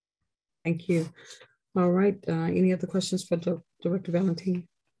 Thank you. All right. Any other questions for Director Valentin?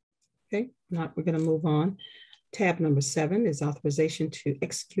 Okay, not. We're going to move on. Tab number 7 is authorization to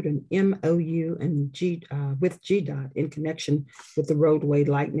execute an MOU and with GDOT in connection with the roadway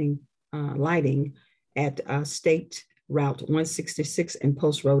lighting at State Route 166 and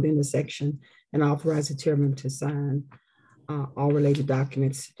Post Road intersection, and authorize the chairman to sign all related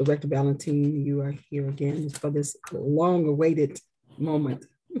documents. Director Valentin, you are here again for this long-awaited moment.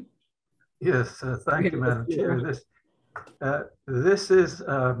 Yes, thank you, Madam Chair. This is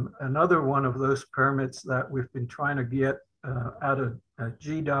another one of those permits that we've been trying to get out of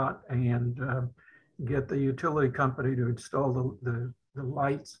GDOT and get the utility company to install the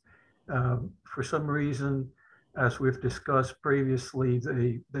lights. For some reason, as we've discussed previously,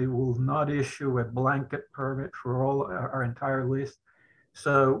 they will not issue a blanket permit for all our entire list.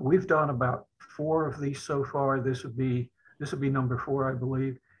 So we've done about 4 of these so far. This would be number 4, I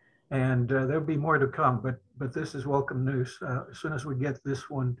believe. And there'll be more to come, but this is welcome news. As soon as we get this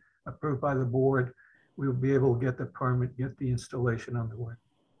one approved by the board, we'll be able to get the permit, get the installation underway.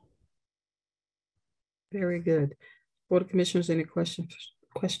 Very good. Board of Commissioners, any questions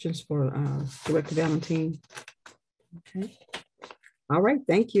for Director Valentin? Okay. All right.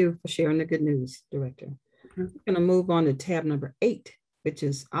 Thank you for sharing the good news, Director. We're going to move on to tab number 8, which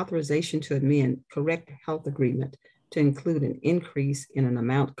is authorization to amend correct health agreement to include an increase in an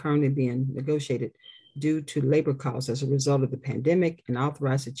amount currently being negotiated due to labor costs as a result of the pandemic, and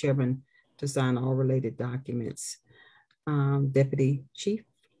authorize the chairman to sign all related documents. Deputy Chief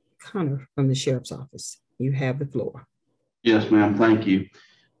Connor from the Sheriff's Office, you have the floor. Yes, ma'am. Thank you.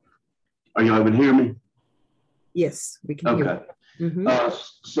 Are you able to hear me? Yes, we can hear you. Mm-hmm.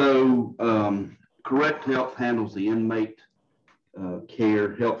 Correct Health handles the inmate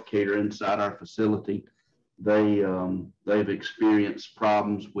health care inside our facility. They've experienced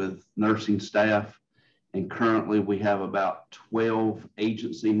problems with nursing staff, and currently we have about 12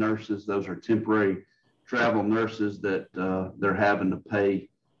 agency nurses. Those are temporary travel nurses that they're having to pay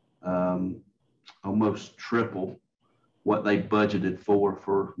almost triple what they budgeted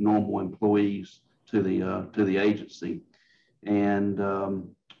for normal employees to the agency. And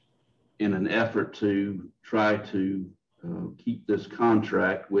in an effort to try to keep this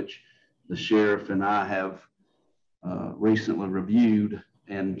contract, which the sheriff and I have recently reviewed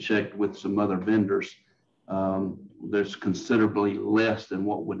and checked with some other vendors, there's considerably less than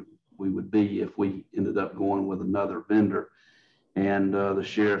what we would be if we ended up going with another vendor. And the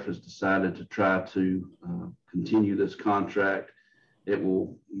sheriff has decided to try to continue this contract.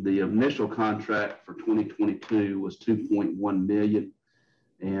 The initial contract for 2022 was $2.1 million.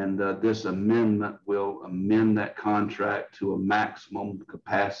 And this amendment will amend that contract to a maximum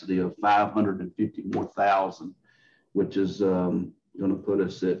capacity of $550,000, which is going to put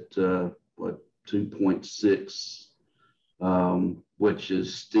us at 2.6, which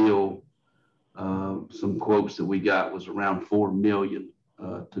is still some quotes that we got was around $4 million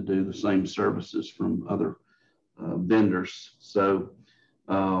to do the same services from other vendors. So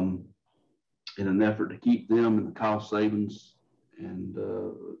in an effort to keep them in the cost savings and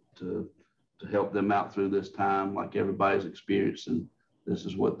to help them out through this time like everybody's experiencing, this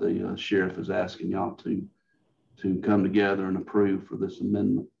is what the sheriff is asking y'all to come together and approve for this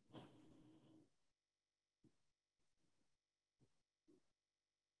amendment.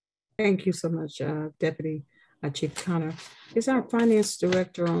 Thank you so much, Deputy Chief Connor. Is our Finance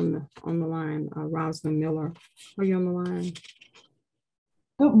Director on the line, Rosalind Miller? Are you on the line?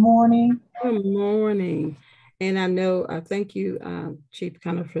 Good morning. Good morning. And I know, thank you, Chief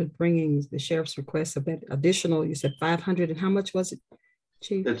Connor, for bringing the sheriff's request of that additional, you said 500, and how much was it,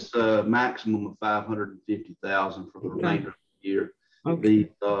 Chief? It's a maximum of 550,000 for the remainder of the year. Okay.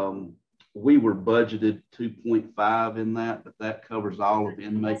 We were budgeted 2.5 in that, but that covers all of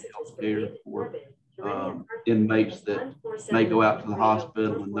inmate health care for inmates that may go out to the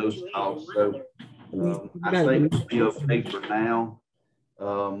hospital and those costs. So I think we'll be okay for now,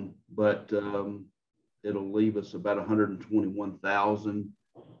 but it'll leave us about 121,000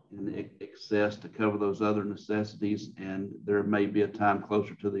 in excess to cover those other necessities. And there may be a time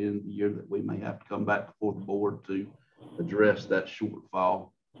closer to the end of the year that we may have to come back before the board to address that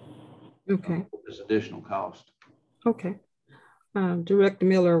shortfall. Okay. This additional cost. Okay. Director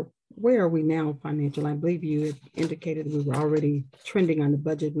Miller, where are we now financially? I believe you had indicated we were already trending on the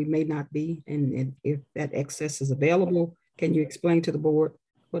budget. We may not be. And if that excess is available, can you explain to the board,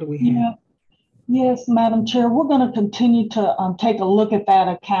 what do we have? Yeah. Yes, Madam Chair, we're going to continue to take a look at that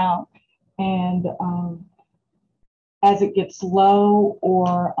account, and as it gets low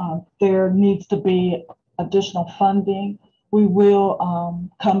or there needs to be additional funding, we will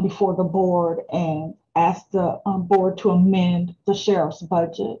come before the board and ask the board to amend the sheriff's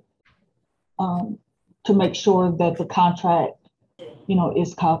budget to make sure that the contract,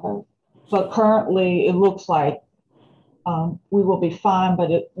 is covered. But currently, it looks like we will be fine,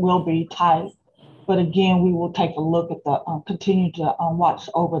 but it will be tight. But again, we will take a look at the, continue to watch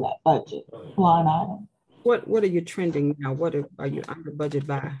over that budget line item. What are you trending now? What are you under budget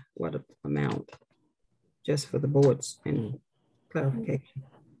by? What amount? Just for the board's and clarification.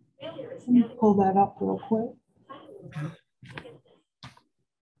 Let me pull that up real quick.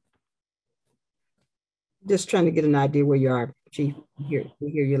 Just trying to get an idea where you are, Chief. We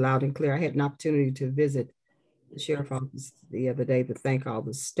hear you loud and clear. I had an opportunity to visit the sheriff's office the other day to thank all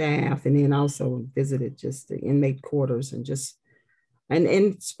the staff, and then also visited just the inmate quarters and just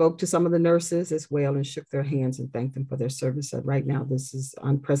and spoke to some of the nurses as well and shook their hands and thanked them for their service. Right now, this is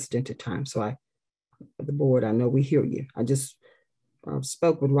unprecedented time. So the board, I know we hear you. I just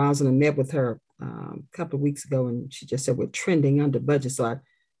spoke with Rosalind and met with her a couple of weeks ago, and she just said we're trending under budget. So I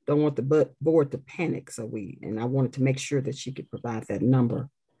don't want the board to panic. And I wanted to make sure that she could provide that number.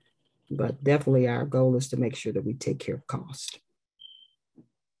 But definitely our goal is to make sure that we take care of cost.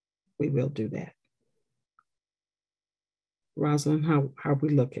 We will do that. Rosalind, how are we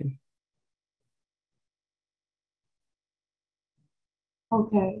looking?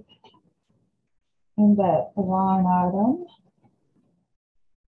 Okay. In that line item,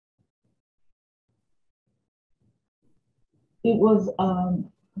 it was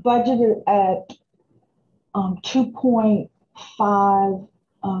budgeted at 2.5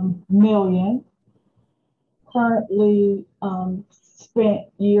 million. Currently spent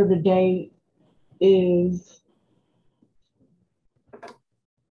year to date is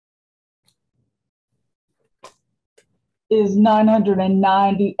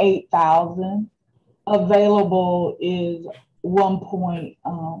 $998,000. Available is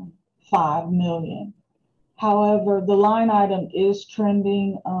 1.5 million. However, the line item is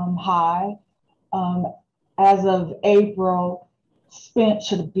trending high. As of April, spent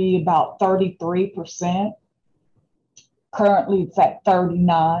should be about 33%. Currently, it's at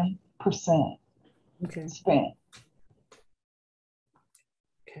 39% spent.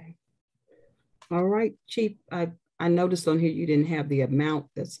 Okay. All right, Chief, I noticed on here you didn't have the amount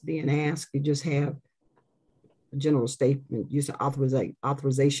that's being asked. You just have a general statement. You said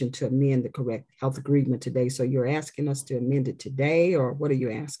authorization to amend the correct health agreement today. So you're asking us to amend it today, or what are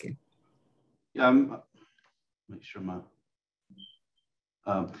you asking? Yeah, make sure my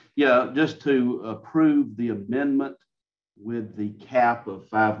just to approve the amendment with the cap of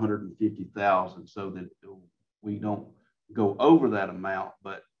 550,000, so that we don't go over that amount,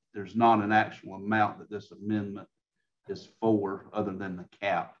 but there's not an actual amount that this amendment is for other than the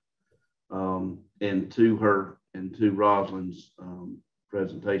cap. And to Rosalind's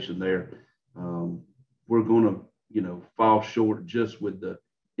presentation there, we're going to fall short just with the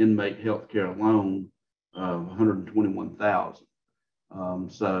inmate healthcare alone of 121,000.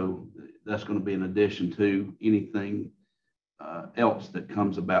 So that's going to be in addition to anything else that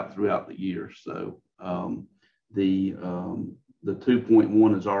comes about throughout the year. So the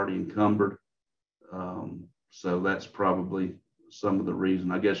 2.1 is already encumbered. So that's probably some of the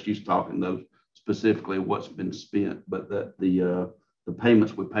reason. I guess she's talking those specifically what's been spent, but that the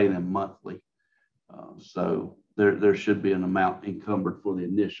payments we pay them monthly. So there should be an amount encumbered for the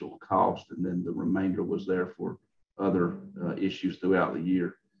initial cost, and then the remainder was there for other issues throughout the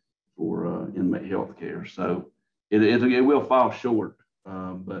year for inmate health care. So it will fall short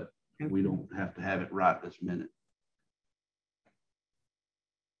but we don't have to have it right this minute.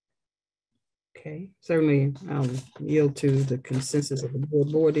 Okay, certainly I'll yield to the consensus of the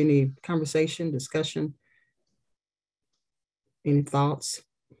board. Any conversation, discussion? Any thoughts?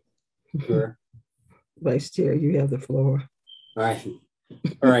 Sure. Vice Chair, you have the floor. All right.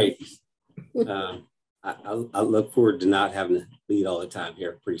 All right. I look forward to not having to lead all the time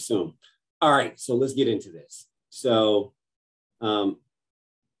here pretty soon. All right, so let's get into this. So what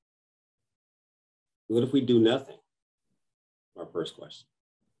if we do nothing? Our first question.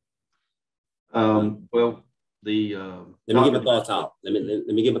 Well, the let me get my thoughts out. Let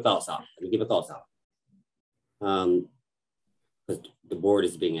me get my thoughts out. Let me get my thoughts out. Because the board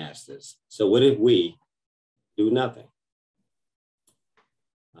is being asked this. So what if we do nothing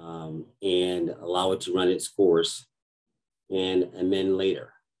and allow it to run its course and amend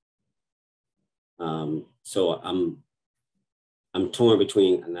later? So I'm torn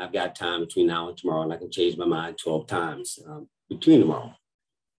between, and I've got time between now and tomorrow, and I can change my mind 12 times between tomorrow.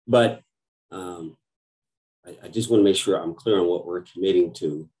 But I just want to make sure I'm clear on what we're committing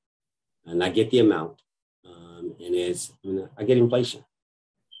to, and I get the amount, and it's, I get inflation.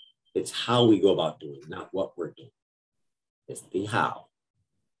 It's how we go about doing it, not what we're doing. It's the how.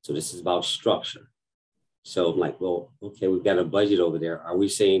 So this is about structure. So I'm like, well, okay, we've got a budget over there. Are we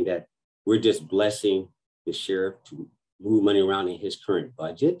saying that we're just blessing the sheriff to move money around in his current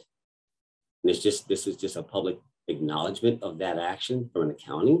budget? And it's just, this is just a public acknowledgement of that action from an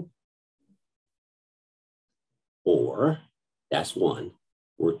accounting? Or that's one.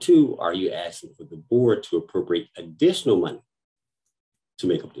 Or two, are you asking for the board to appropriate additional money to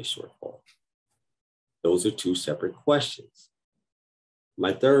make up this shortfall? Those are two separate questions.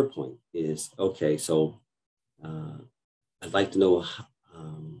 My third point is, okay, so I'd like to know,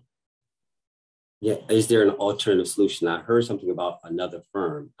 is there an alternative solution? I heard something about another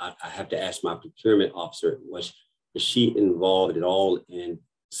firm. I have to ask my procurement officer, was she involved at all in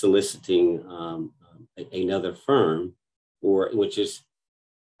soliciting another firm, or which is,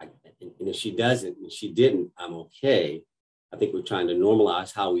 and if she doesn't, and she didn't, I'm okay. I think we're trying to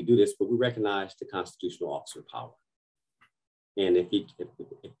normalize how we do this, but we recognize the constitutional officer power. And if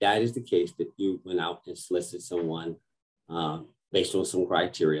that is the case, that you went out and solicited someone based on some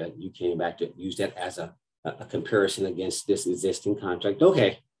criteria, you came back to use that as a comparison against this existing contract.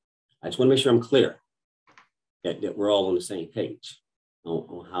 Okay, I just want to make sure I'm clear that we're all on the same page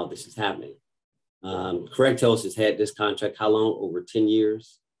on how this is happening. Craig Tellis has had this contract how long? Over 10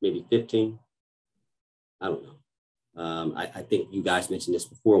 years, maybe 15? I don't know. I think you guys mentioned this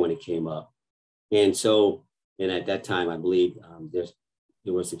before when it came up. And so, and at that time, I believe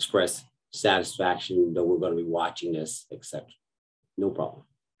there was expressed satisfaction that we're going to be watching this, etc. No problem.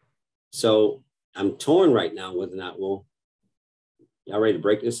 So I'm torn right now whether or not, well, y'all ready to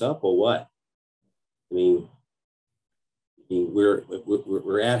break this up or what? I mean, we're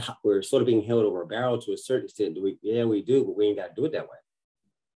sort of being held over a barrel to a certain extent. Do we? Yeah, we do, but we ain't got to do it that way.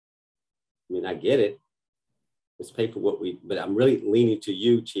 I mean, I get it. Let's pay for what we, but I'm really leaning to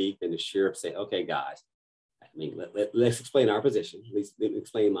you, Chief, and the sheriff say, okay, guys, I mean, let's explain our position. At least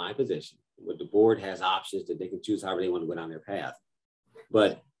explain my position. What the board has options that they can choose however they want to go down their path.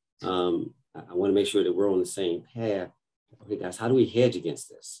 But I want to make sure that we're on the same path. Okay, guys, how do we hedge against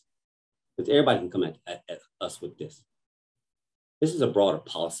this? Because everybody can come at us with this. This is a broader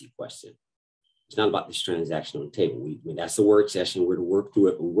policy question. It's not about this transaction on the table. I mean, that's a work session. We're to work through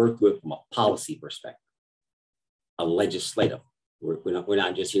it. We work through it from a policy perspective, a legislative. We're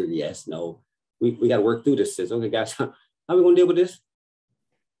not just here, yes, no. We got to work through this. Says, okay, guys, how are we going to deal with this?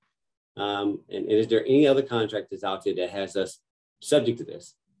 And is there any other contractors out there that has us subject to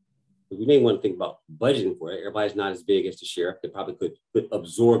this? We may want to think about budgeting for it. Everybody's not as big as the sheriff. They probably could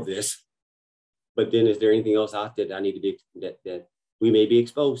absorb this. But then is there anything else out there that I need to be, that we may be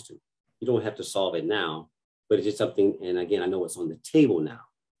exposed to? You don't have to solve it now, but it's just something, and again, I know it's on the table now.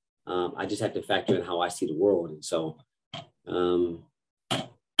 I just have to factor in how I see the world. And so I'm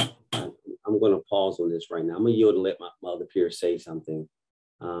going to pause on this right now. I'm going to yield and let my other peers say something.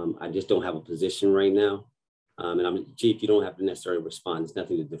 I just don't have a position right now. And Chief, you don't have to necessarily respond. There's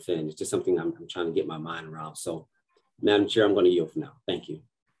nothing to defend. It's just something I'm trying to get my mind around. So, Madam Chair, I'm going to yield for now. Thank you.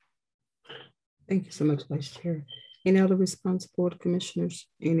 Thank you so much, Vice Chair. Any other response, Board of Commissioners?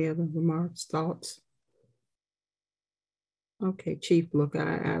 Any other remarks, thoughts? Okay, Chief, look,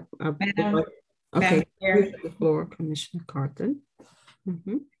 okay, the floor, Commissioner Carthen.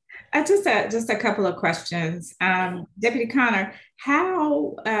 Mm-hmm. Just a couple of questions. Deputy Connor,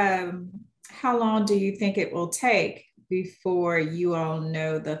 how long do you think it will take before you all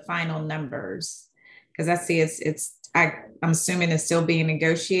know the final numbers? Because I see it's I'm assuming is still being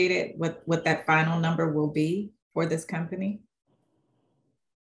negotiated, what that final number will be for this company?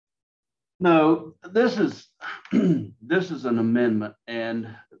 No, this is this is an amendment, and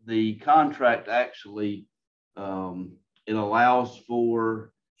the contract actually it allows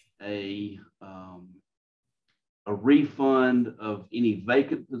for a refund of any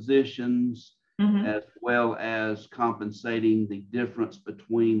vacant positions, as well as compensating the difference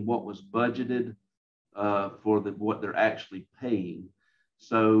between what was budgeted for what they're actually paying.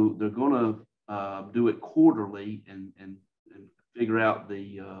 So they're going to do it quarterly and figure out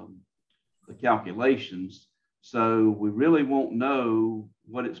the calculations. So we really won't know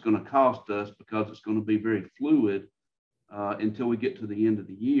what it's going to cost us, because it's going to be very fluid until we get to the end of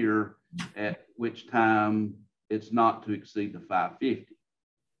the year, at which time it's not to exceed the 550.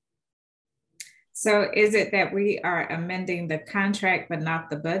 So is it that we are amending the contract but not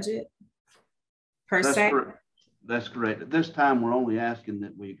the budget per se? Correct. That's correct. At this time, we're only asking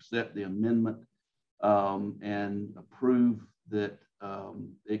that we accept the amendment and approve that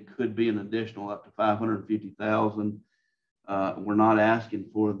it could be an additional up to 550,000. We're not asking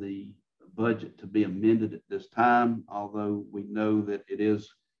for the budget to be amended at this time, although we know that it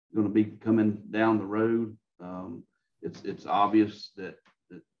is going to be coming down the road. It's obvious that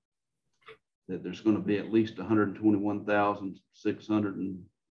there's going to be at least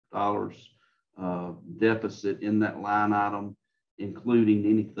 $121,600 deficit in that line item, including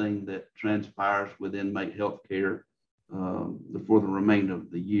anything that transpires with inmate health care for the remainder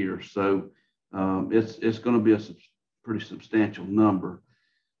of the year. So it's going to be a pretty substantial number.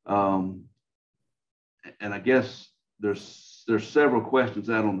 And I guess there's several questions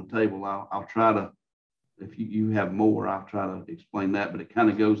out on the table. I'll try to, if you have more, I'll try to explain that, but it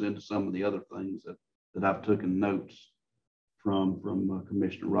kind of goes into some of the other things that I've taken notes from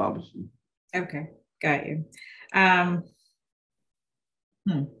Commissioner Robinson. Okay, got you.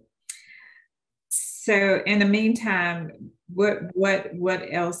 So in the meantime, what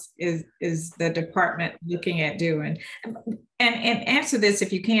else is the department looking at doing? And answer this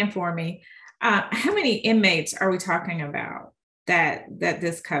if you can for me. How many inmates are we talking about that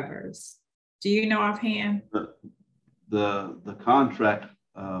this covers? Do you know offhand? The contract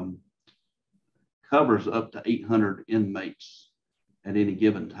covers up to 800 inmates at any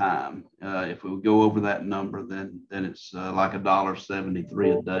given time. If we go over that number, then it's like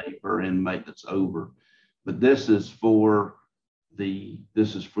 $1.73 a day per inmate that's over. But this is for the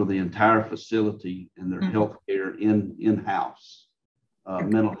entire facility and their health care in-house,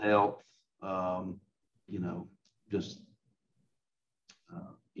 mental health, just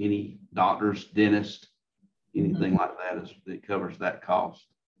any doctors, dentists, anything like that it covers that cost.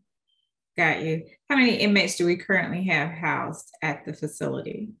 Got you. How many inmates do we currently have housed at the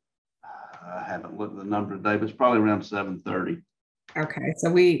facility? I haven't looked at the number today, but it's probably around 730. Okay, so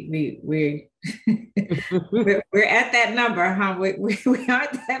we're at that number, huh? We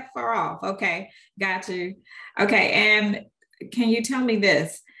aren't that far off. Okay, got you. Okay, and can you tell me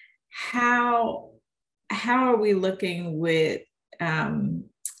this? How are we looking with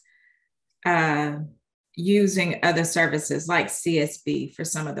using other services like CSB for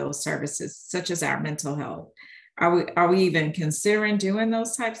some of those services, such as our mental health? Are we even considering doing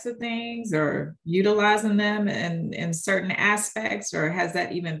those types of things or utilizing them in certain aspects, or has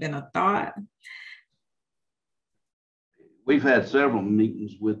that even been a thought? We've had several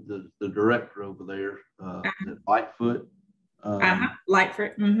meetings with the director over there at Lightfoot.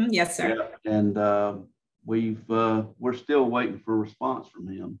 Lightfoot, yes, sir. Yeah, and we're still waiting for a response from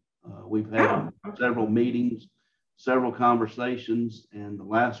him. We've had several meetings, several conversations, and the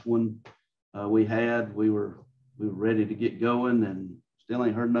last one we were ready to get going, and still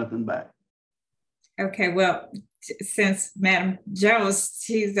ain't heard nothing back. Okay, well, since Madam Jones,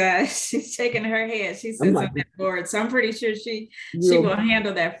 she's shaking her head. She sits on that board, so I'm pretty sure she will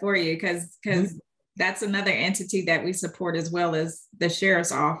handle that for you, because that's another entity that we support, as well as the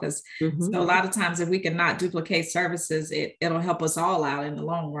sheriff's office. So a lot of times, if we can not duplicate services, it'll help us all out in the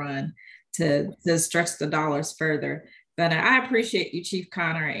long run to stretch the dollars further. But I appreciate you, Chief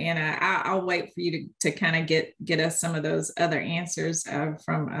Connor, and I'll wait for you to kind of get us some of those other answers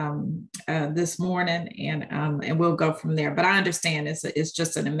from this morning, and we'll go from there. But I understand it's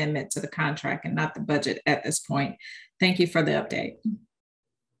just an amendment to the contract and not the budget at this point. Thank you for the update.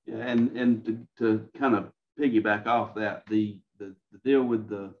 Yeah, and to kind of piggyback off that, the deal with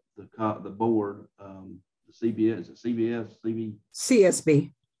the board, the CBS, is it CBS,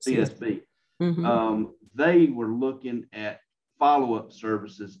 CSB. CSB. They were looking at follow-up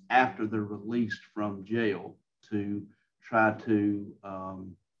services after they're released from jail to try to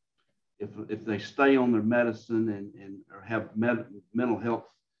if they stay on their medicine and or have mental health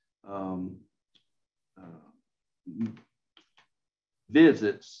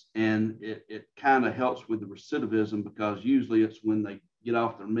visits, and it kind of helps with the recidivism, because usually it's when they get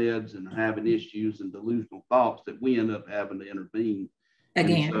off their meds and are having issues and delusional thoughts that we end up having to intervene.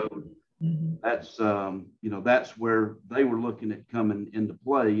 Again. And so that's, that's where they were looking at coming into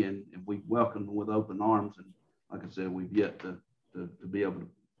play, and we welcomed them with open arms. And like I said, we've yet to be able to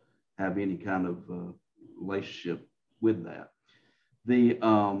have any kind of relationship with that.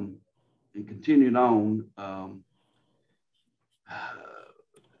 And continuing on,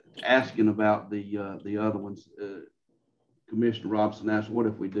 asking about the other ones, Commissioner Robinson asked, what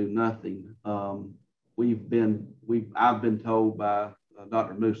if we do nothing? I've been told by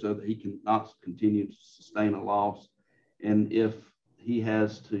Dr. Musso that he cannot continue to sustain a loss. And if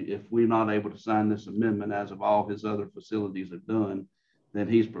we're not able to sign this amendment, as of all his other facilities have done, then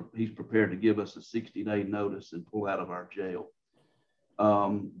he's prepared to give us a 60-day notice and pull out of our jail.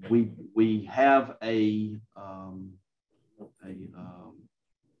 We have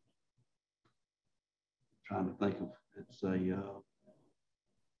trying to think of, it's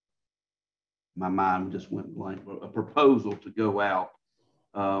my mind just went blank, a proposal to go out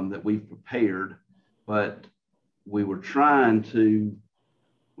that we've prepared, but we're trying to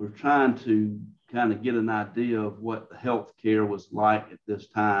kind of get an idea of what the health care was like at this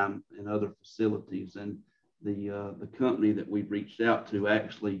time in other facilities. And the company that we've reached out to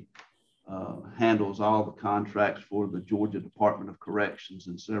actually handles all the contracts for the Georgia Department of Corrections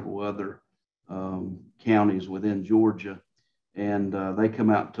and several other counties within Georgia. And they come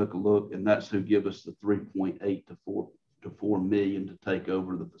out and took a look, and that's who give us the 3.8 to 4 million to take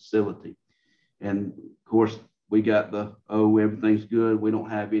over the facility. And of course, we got everything's good. We don't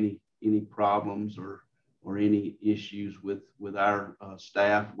have any problems or any issues with our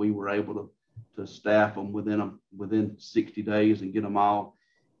staff. We were able to staff them within 60 days and get them all,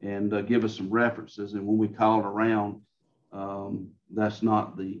 and give us some references. And when we called around, that's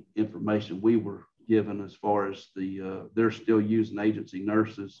not the information we were given, as far as they're still using agency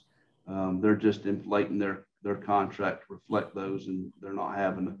nurses. They're just inflating their contract to reflect those, and they're not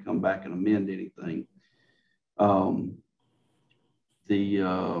having to come back and amend anything.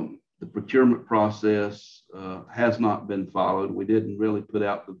 The procurement process has not been followed. We didn't really put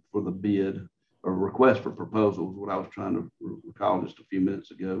out for the bid or request for proposals, what I was trying to recall just a few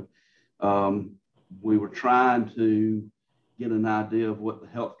minutes ago. We were trying to get an idea of what the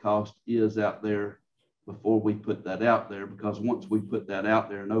health cost is out there before we put that out there, because once we put that out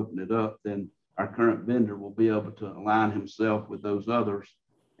there and open it up, then our current vendor will be able to align himself with those others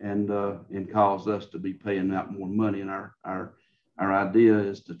and cause us to be paying out more money. And our idea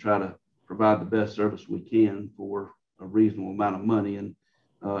is to try to provide the best service we can for a reasonable amount of money. And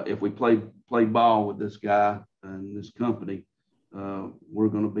if we play ball with this guy and this company, we're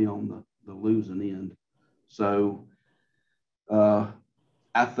going to be on the losing end. So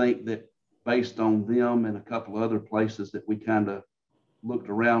I think that based on them and a couple of other places that we kind of looked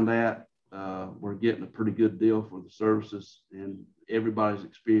around at, we're getting a pretty good deal for the services, and everybody's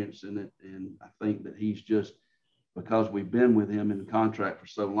experiencing it. And I think that he's just, because we've been with him in contract for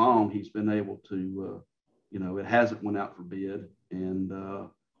so long, he's been able to, it hasn't went out for bid, and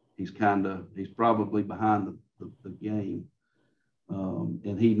he's probably behind the game,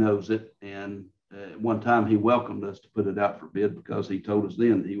 and he knows it. And at one time he welcomed us to put it out for bid, because he told us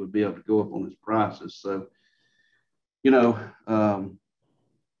then that he would be able to go up on his prices. So,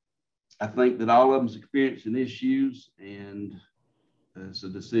 I think that all of them's experiencing issues, and it's a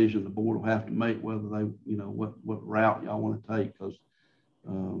decision the board will have to make, whether they, what route y'all want to take, because,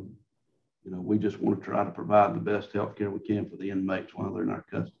 we just want to try to provide the best health care we can for the inmates while they're in our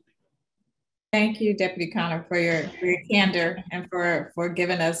custody. Thank you, Deputy Connor, for your candor and for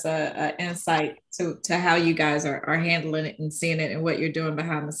giving us a insight to how you guys are handling it and seeing it and what you're doing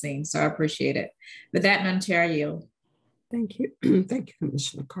behind the scenes. So I appreciate it. With that, Madam Chair, I yield. Thank you. Thank you,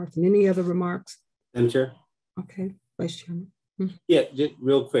 Commissioner Carthen. Any other remarks? Madam Chair? Okay, Vice Chairman. Yeah, just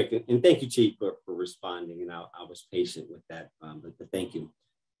real quick. And thank you, Chief, for responding. And I was patient with that, but thank you.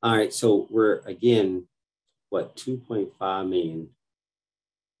 All right, so we're, again, 2.5 million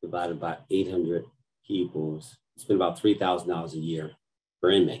divided by 800 pupils. It's been about $3,000 a year per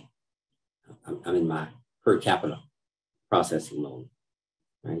inmate. I'm in my per capita processing loan.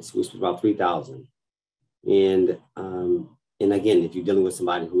 Right, so we spent about $3,000. And again, if you're dealing with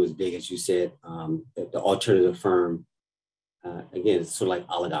somebody who is big, as you said, the alternative firm, again, it's sort of like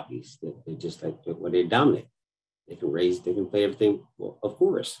oligopolies. They're just like, well, they're dominant. They can play everything. Well, of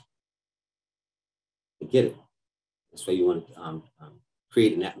course, I get it. That's why you want to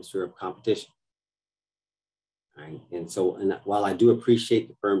create an atmosphere of competition. Right? And so, and while I do appreciate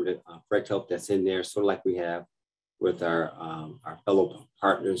the affirmative correct help that's in there, sort of like we have with our fellow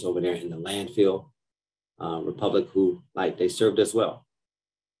partners over there in the landfill Republic, who like they served us well.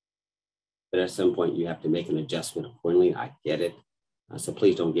 But at some point, you have to make an adjustment accordingly. I get it. So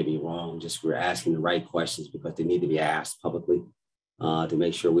please don't get me wrong. Just we're asking the right questions because they need to be asked publicly to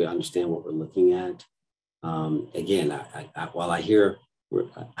make sure we understand what we're looking at. Again, while I hear,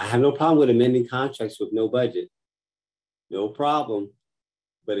 I have no problem with amending contracts with no budget. No problem.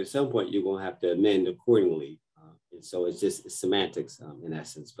 But at some point, you're going to have to amend accordingly. And so it's just semantics in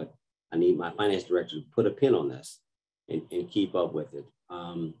essence. But I need my finance director to put a pin on this and keep up with it.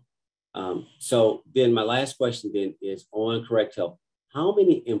 So then my last question then is on correct help. How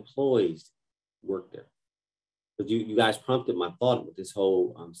many employees work there? Because you guys prompted my thought with this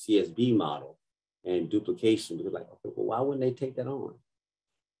whole CSB model and duplication. Because like, okay, well, why wouldn't they take that on?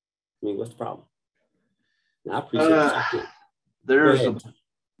 I mean, what's the problem? Now, I appreciate there's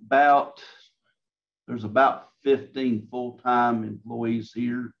about 15 full-time employees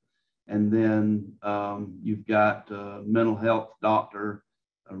here. And then you've got a mental health doctor,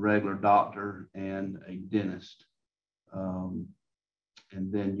 a regular doctor, and a dentist. And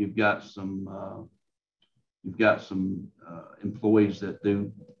then you've got some employees that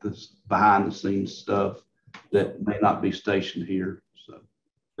do this behind the scenes stuff that may not be stationed here. So,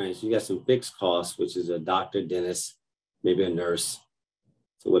 right, so you got some fixed costs, which is a doctor, dentist, maybe a nurse.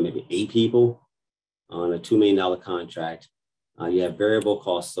 So what, maybe 8 people on a $2 million contract. You have variable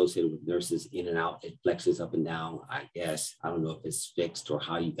costs associated with nurses in and out. It flexes up and down, I guess. I don't know if it's fixed or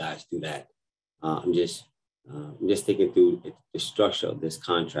how you guys do that. I'm just thinking through the structure of this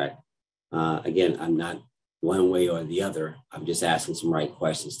contract. Again, I'm not one way or the other. I'm just asking some right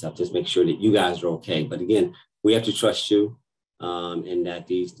questions, stuff. Just make sure that you guys are okay. But again, we have to trust you and that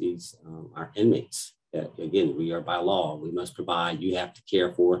these are inmates. That, again, we are by law. We must provide. You have to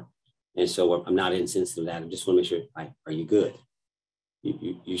care for. And so I'm not insensitive to that. I just want to make sure, like, are you good?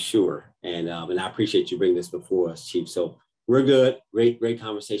 You sure? And I appreciate you bringing this before us, Chief. So we're good. Great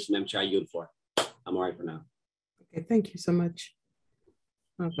conversation. Madam Chair, you for. I'm all right for now. Okay, thank you so much,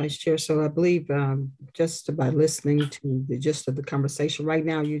 Vice Chair. So I believe just by listening to the gist of the conversation right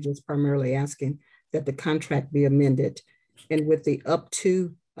now, you're just primarily asking that the contract be amended. And with the up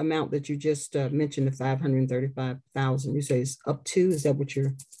to amount that you just mentioned, the 535,000, you say it's up to, is that what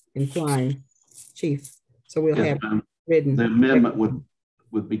you're implying, Chief? So we'll have written. The amendment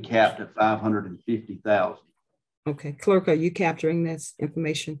would be capped at 550,000. Okay, Clerk, are you capturing this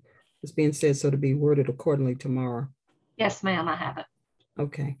information that's being said so to be worded accordingly tomorrow? Yes, ma'am, I have it.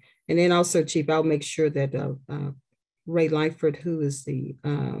 Okay, and then also, Chief, I'll make sure that Ray Lightford, who is the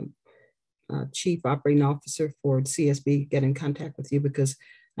Chief Operating Officer for CSB, get in contact with you, because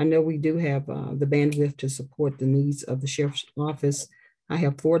I know we do have the bandwidth to support the needs of the Sheriff's Office. I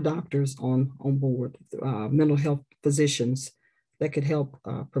have 4 doctors on board, mental health physicians that could help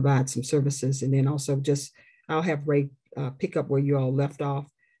provide some services. And then also I'll have Ray pick up where you all left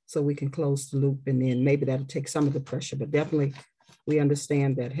off so we can close the loop, and then maybe that'll take some of the pressure, but definitely we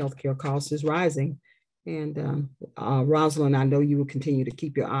understand that healthcare costs is rising. And Rosalind, I know you will continue to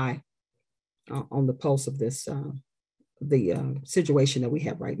keep your eye on the pulse of this, the situation that we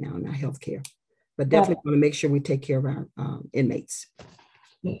have right now in our healthcare, but definitely want to make sure we take care of our inmates.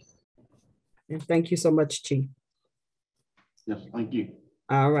 Yes. And thank you so much, Chief. Yes, thank you.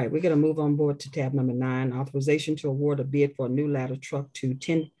 All right, we're going to move on board to tab number 9, authorization to award a bid for a new ladder truck to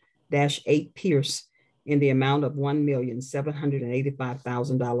 10-8 Pierce in the amount of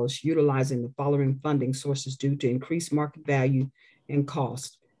 $1,785,000, utilizing the following funding sources due to increased market value and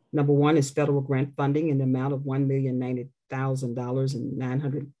cost. Number 1 is federal grant funding in the amount of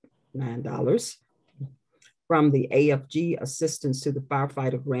 $1,090,909. From the AFG Assistance to the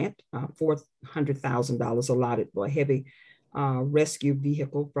Firefighter Grant, $400,000 allotted for a heavy rescue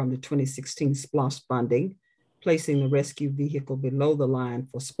vehicle from the 2016 SPLOST funding, placing the rescue vehicle below the line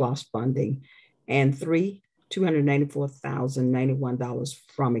for SPLOST funding. And 3, $294,091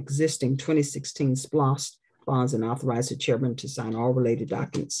 from existing 2016 SPLOST funds, and authorize the chairman to sign all related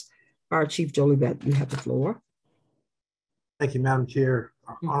documents. Fire Chief Jolivet, you have the floor. Thank you, Madam Chair.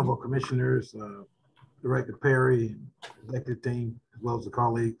 Honorable Commissioners, Director Perry, executive team, as well as the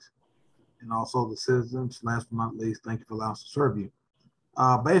colleagues, and also the citizens. Last but not least, thank you for allowing us to serve you.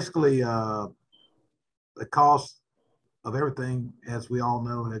 Basically, the cost of everything, as we all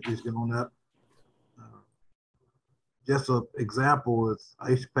know, has just gone up. Just an example is I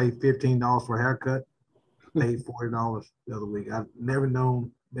used to pay $15 for a haircut, paid $40 the other week. I've never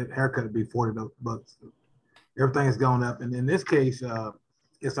known that haircut would be $40 bucks. everything has gone up. And in this case,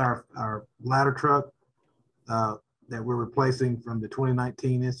 it's our ladder truck that we're replacing from the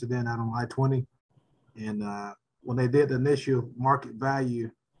 2019 incident out on I-20. And when they did the initial market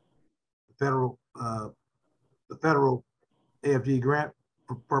value, the federal AFG grant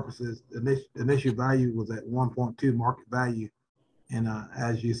purposes, the initial value was at 1.2 market value. And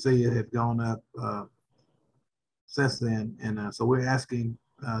as you see, it has gone up since then. And so we're asking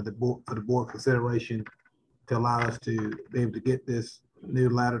for the board consideration to allow us to be able to get this new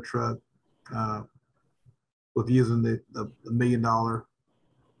ladder truck with using the $1 million,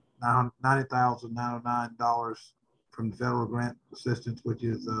 $90,909 from the federal grant assistance, which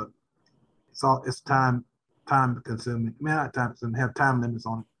is it's time consuming. I mean, not time consuming, have time limits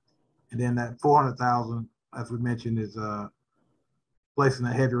on it. And then that 400,000, as we mentioned, is placing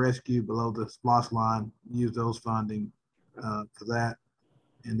a heavy rescue below the SPLOST line. Use those funding for that.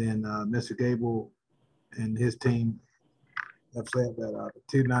 And then Mr. Gable and his team have said that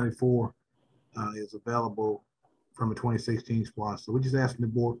 294 is available from a 2016 SPLOST. So we're just asking the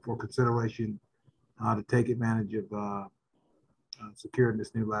board for consideration to take advantage of securing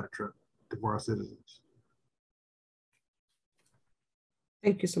this new ladder truck for our citizens.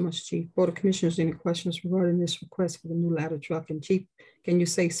 Thank you so much, Chief. Board of Commissioners, any questions regarding this request for the new ladder truck? And Chief, can you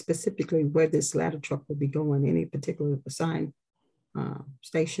say specifically where this ladder truck will be going? Any particular assigned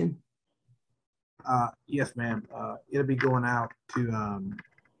station? Yes, ma'am. It'll be going out to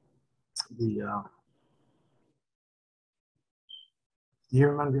you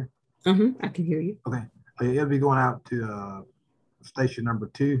hear me? I can hear you. Okay. It'll be going out to station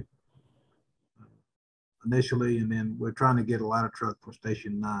number 2 initially, and then we're trying to get a ladder truck for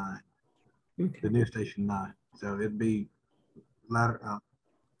station 9, the new station 9. So it'd be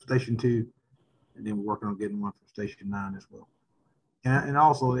station 2, and then we're working on getting one for station 9 as well. And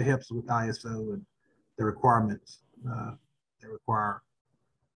also it helps with ISO and the requirements that require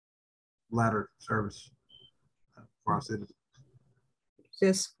ladder service for our citizens.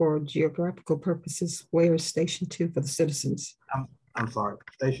 Just for geographical purposes, where is station 2 for the citizens? I'm sorry,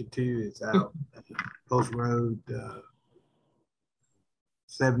 station 2 is out Post Road,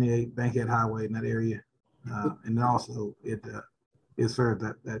 78 Bankhead Highway in that area. And then also it serves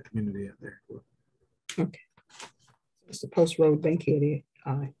that community out there. Okay. It's the Post Road Bankhead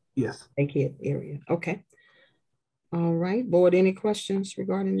yes. Bankhead area. Okay. All right, board, any questions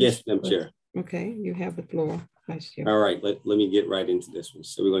regarding this? Yes, Madam Chair. Okay, you have the floor, Vice Chair. All right, let me get right into this one.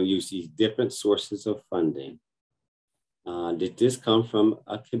 So we're going to use these different sources of funding. Did this come from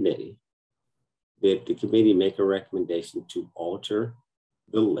a committee? Did the committee make a recommendation to alter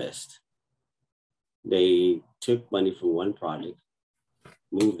the list? They took money from one project,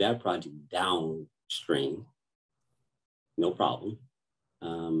 moved that project downstream, no problem.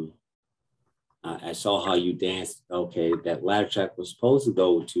 I saw how you danced. Okay, that ladder truck was supposed to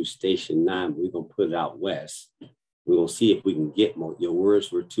go to station 9, but we're gonna put it out west. We're gonna see if we can get more. Your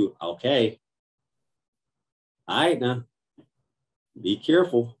words were too, okay. All right, now, be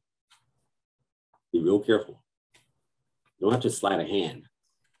careful. Be real careful. You don't have to slide a hand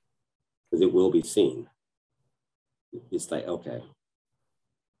because it will be seen. It's like, okay.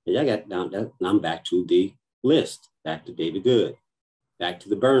 And I got down, now I'm back to the list, back to David Good, back to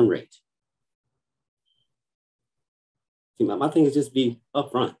the burn rate. See, my thing is just be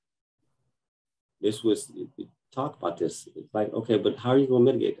upfront. This was, talk about this. It's like, okay, but how are you going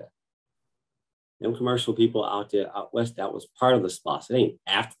to mitigate that? Them commercial people out there, out west, that was part of the SPLOST. It ain't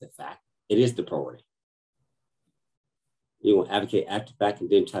after the fact. It is the priority. You want to advocate after the fact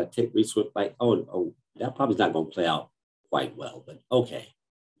and then try to take resources like, oh, that probably is not going to play out quite well, but okay.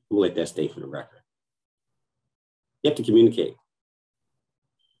 We'll let that stay for the record. You have to communicate.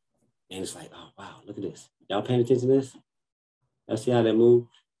 And it's like, oh, wow, look at this. Y'all paying attention to this? Y'all see how that moved?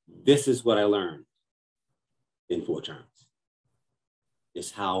 This is what I learned in 4 terms.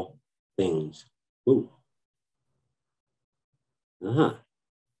 It's how things move.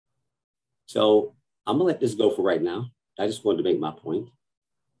 So I'm gonna let this go for right now. I just wanted to make my point.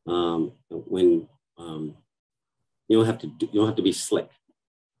 When you don't have to be slick.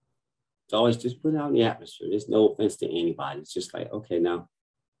 It's always just put it out in the atmosphere. There's no offense to anybody. It's just like, okay, now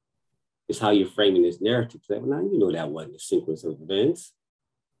it's how you're framing this narrative. Well, now you know that wasn't a sequence of events.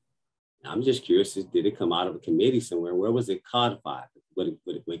 I'm just curious, did it come out of a committee somewhere? Where was it codified? What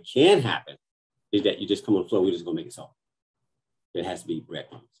can happen is that you just come on the floor, we're just gonna make it so. There has to be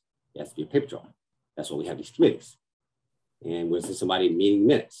breadcrumbs. There has to be a paper trail. That's why we have these committees. And was there somebody meeting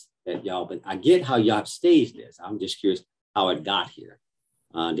minutes that y'all, but I get how y'all have staged this. I'm just curious how it got here.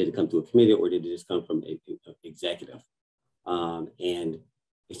 Did it come to a committee or did it just come from an executive? And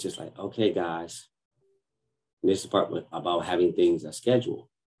it's just like, okay, guys, And this is part about having things scheduled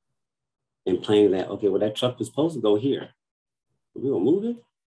and planning that, okay, well, that truck was supposed to go here. We're going to move it?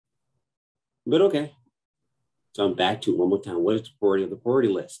 But okay. So I'm back to it one more time. What is the priority of the priority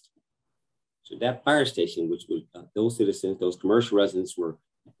list? So that fire station, which was those citizens, those commercial residents were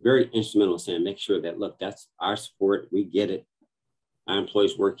very instrumental in saying, make sure that, look, that's our support. We get it. Our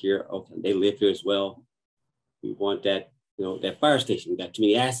employees work here. Okay, they live here as well. We want that, you know, that fire station. We got too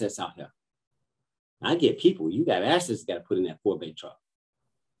many assets out here. I get people. You got assets got to put in that 4-bay truck.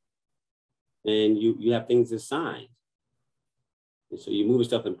 And you have things assigned. And so you're moving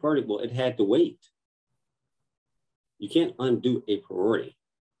stuff in priority. Well, it had to wait. You can't undo a priority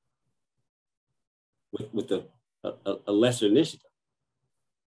with a lesser initiative.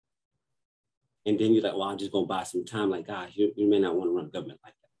 And then you're like, well, I'm just going to buy some time. Like, gosh, you may not want to run a government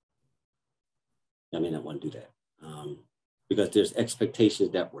like that. I may not want to do that. Because there's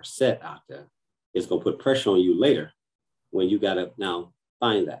expectations that were set out there. It's going to put pressure on you later when you got to now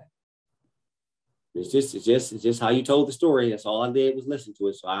find that. It's just how you told the story. That's all I did was listen to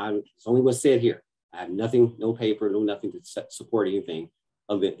it. So it's only what's said here. I have nothing, no paper, no nothing to support anything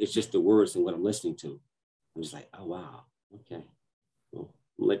of it. It's just the words and what I'm listening to. I'm just like, oh, wow. Okay. Well,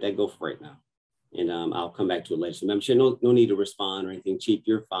 I'll let that go for right now. And I'll come back to it later. So I'm sure no need to respond or anything. Chief,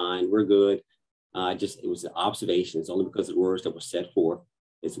 you're fine. We're good. It was an observation. It's only because of the words that were set forth.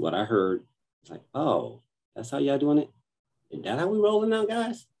 It's what I heard. It's like, oh, that's how y'all doing it? Is that how we rolling now,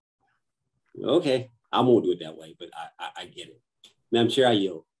 guys? Okay. I won't do it that way, but I get it. Madam Chair, I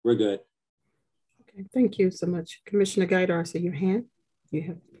yield. We're good. Okay, thank you so much. Commissioner Guidar, I see your hand. You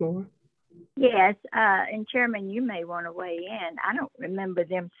have the floor. Yes, and Chairman, you may want to weigh in. I don't remember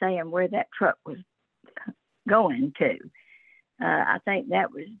them saying where that truck was going to. I think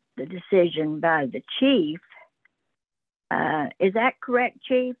that was the decision by the chief. Is that correct,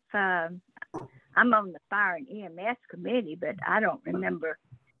 Chief? I'm on the Fire and EMS committee, but I don't remember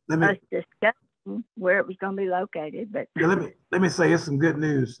us discussing where it was going to be located. But yeah, let me say it's some good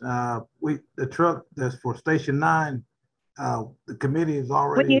news. The truck that's for Station 9, the committee is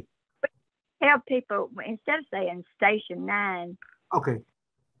already. Tell people instead of saying Station 9. Okay.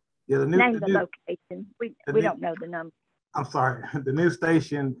 Yeah, name the location. We don't know the number. I'm sorry. The new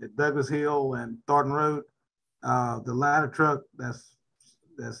station at Douglas Hill and Thornton Road. The ladder truck that's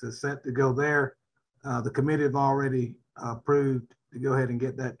set to go there. The committee have already approved to go ahead and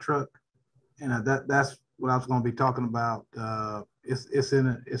get that truck, and that's what I was going to be talking about. It's in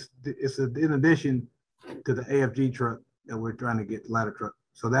addition to the AFG truck that we're trying to get, the ladder truck.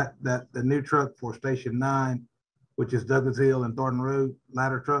 So that the new truck for Station 9, which is Douglas Hill and Thornton Road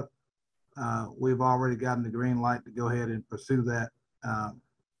ladder truck, we've already gotten the green light to go ahead and pursue that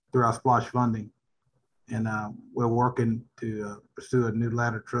through our SPLOSH funding. And we're working to pursue a new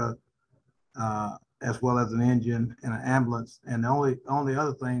ladder truck, as well as an engine and an ambulance. And the only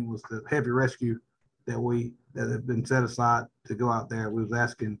other thing was the heavy rescue that had been set aside to go out there. We was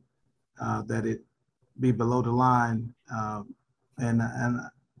asking that it be below the line. And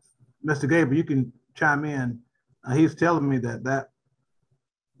Mr. Gabriel, you can chime in. He's telling me that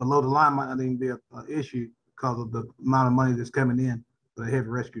below the line might not even be an issue because of the amount of money that's coming in for the heavy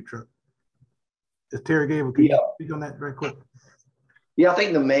rescue truck. Is Terry Gable, can you speak on that very quick? Yeah, I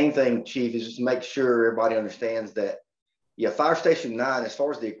think the main thing, Chief, is just to make sure everybody understands that, Fire Station 9, as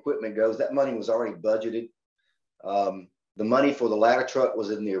far as the equipment goes, that money was already budgeted. The money for the ladder truck was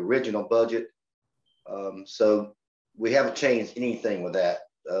in the original budget. So we haven't changed anything with that.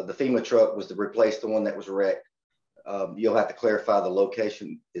 The FEMA truck was to replace the one that was wrecked. You'll have to clarify the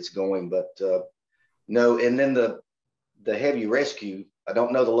location it's going, but no. And then the heavy rescue, I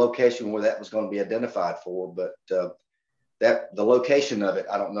don't know the location where that was going to be identified for, but the location of it,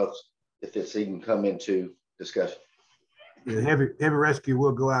 I don't know if it's even come into discussion. The heavy rescue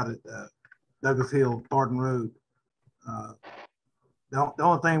will go out at Douglas Hill, Thornton Road. The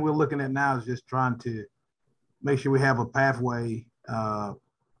only thing we're looking at now is just trying to make sure we have a pathway,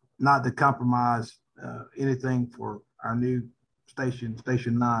 not to compromise anything for our new station,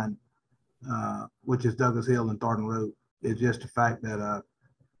 Station 9, which is Douglas Hill and Thornton Road. It's just the fact that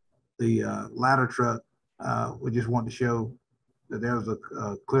the ladder truck, we just want to show that there's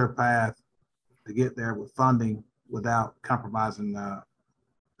a clear path to get there with funding without compromising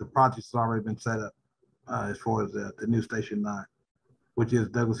the projects that's already been set up as far as the new Station 9, which is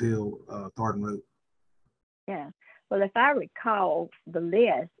Douglas Hill, Thornton Road. Yeah. Well, if I recall the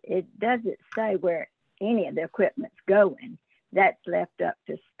list, it doesn't say where any of the equipment's going. That's left up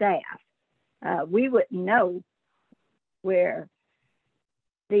to staff. We wouldn't know where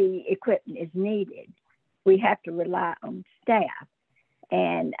the equipment is needed. We have to rely on staff.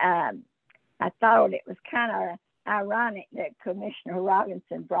 And I thought it was kind of ironic that Commissioner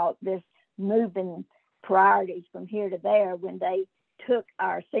Robinson brought this moving priorities from here to there when they took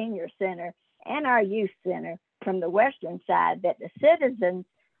our senior center and our youth center from the western side that the Citizens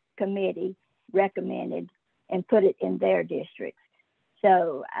Committee recommended and put it in their districts.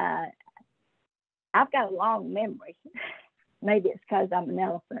 So I've got a long memory. Maybe it's because I'm an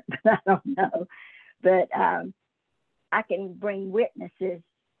elephant, but I don't know. But I can bring witnesses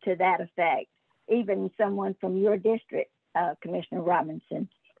to that effect, even someone from your district, Commissioner Robinson,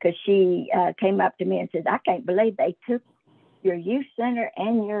 because she came up to me and said, I can't believe they took your youth center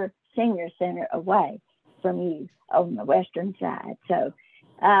and your senior center away from you on the western side. So,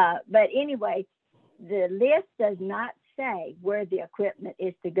 but anyway, the list does not say where the equipment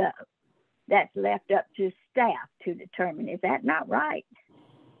is to go. That's left up to staff to determine. Is that not right?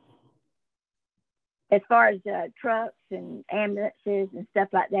 As far as trucks and ambulances and stuff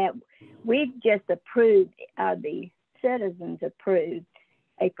like that, we've just approved, the citizens approved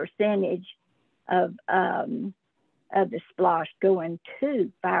a percentage of the SPLOST going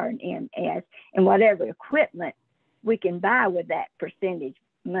to fire and EMS, and whatever equipment we can buy with that percentage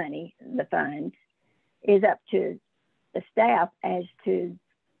money, the funds, is up to the staff as to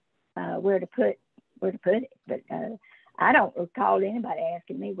where to put it. But I don't recall anybody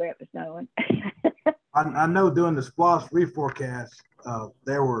asking me where it was going. I know during the SPLOST reforecast,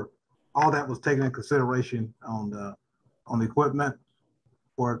 there were all that was taken into consideration on the equipment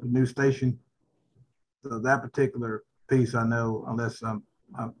for the new station. So that particular piece, I know, unless I'm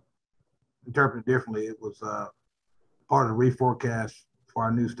interpreted differently, it was part of the reforecast for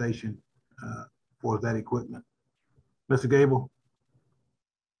our new station for that equipment. Mr. Gable?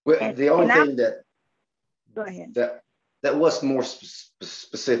 Well, the only thing that go ahead. That was more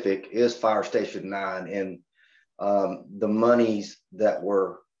specific is Fire Station 9, and the monies that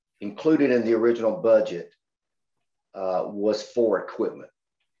were included in the original budget was for equipment.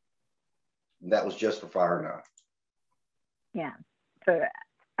 That was just for Fire 9. Yeah, for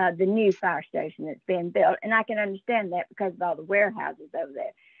the new fire station that's being built. And I can understand that because of all the warehouses over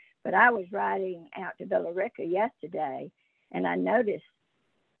there. But I was riding out to Villa Rica yesterday, and I noticed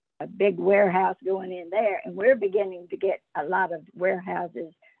a big warehouse going in there, and we're beginning to get a lot of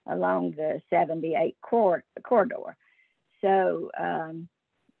warehouses along the 78 corridor. So,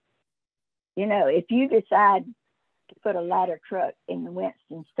 you know, if you decide to put a ladder truck in the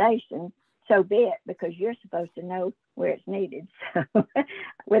Winston station, so be it, because you're supposed to know where it's needed. So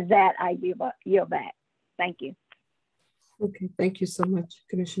with that, I yield back. Thank you. Okay, thank you so much,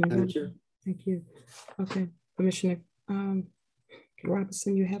 Commissioner. Sure. Thank you. Okay, Commissioner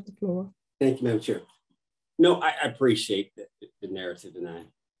Robinson, you have the floor. Thank you, Madam Chair. No, I appreciate the narrative, and I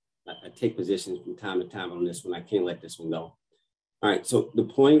take positions from time to time on this one. I can't let this one go. All right, so the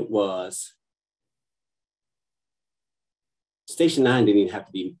point was Station 9 didn't even have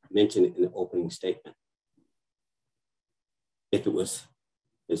to be mentioned in the opening statement if it was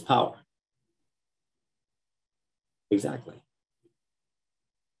his power. Exactly.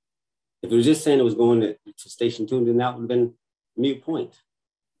 If it was just saying it was going to Station 2, then that would have been a mute point.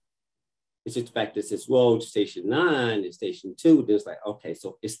 It's just the fact that it says, well, Station 9 and Station 2, then it's like, okay,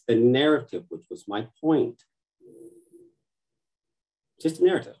 so it's the narrative, which was my point. Just the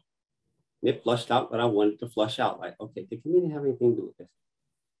narrative. And it flushed out what I wanted to flush out. Like, okay, the committee have anything to do with this?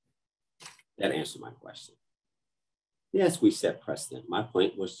 That answered my question. Yes, we set precedent. My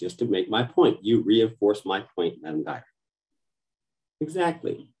point was just to make my point. You reinforced my point, Madam Dyer.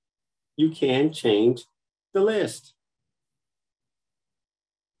 Exactly. You can change the list.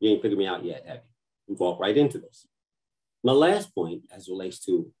 You ain't figured me out yet, have you? We walk right into this. My last point, as relates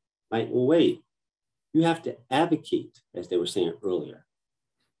to, like, well, wait, you have to advocate, as they were saying earlier,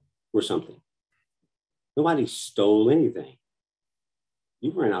 for something. Nobody stole anything.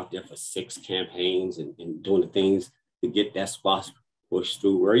 You weren't out there for 6 campaigns and doing the things to get that spot pushed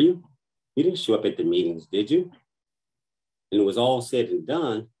through, were you? You didn't show up at the meetings, did you? And it was all said and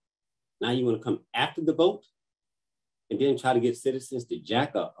done. Now you want to come after the vote and then try to get citizens to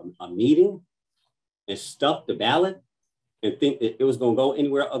jack a meeting and stuff the ballot and think that it was going to go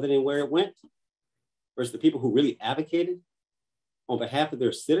anywhere other than where it went, versus the people who really advocated on behalf of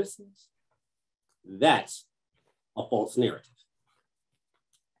their citizens. That's a false narrative.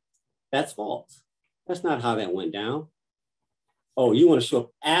 That's false. That's not how that went down. Oh, you want to show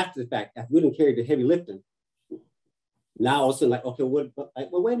up after the fact, after we didn't carry the heavy lifting. Now all of a sudden, like, okay, well,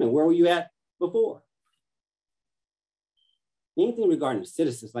 wait a minute, where were you at before? Anything regarding the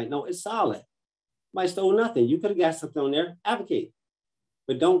citizens, like, no, it's solid. Nobody stole nothing. You could have got something on there, advocate.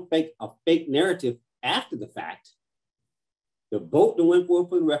 But don't fake a fake narrative after the fact The vote that went forward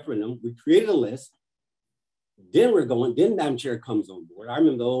for the referendum, we created a list. Then Madam Chair comes on board. I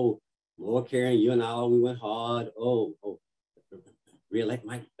remember, Laura Karen, you and I, we went hard. Re-elect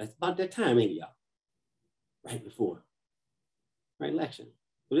Mike. That's about that time, ain't y'all? Right before, right, election.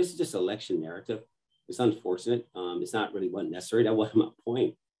 So this is just election narrative. It's unfortunate. It's not really what necessary. That wasn't my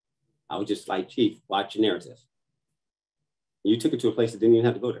point. I was just like, Chief, watch your narrative. You took it to a place that didn't even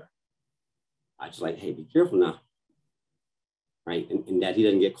have to go there. I just like, hey, be careful now. Right, and that he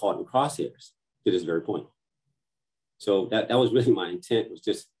doesn't get caught in crosshairs to this very point. So that was really my intent, was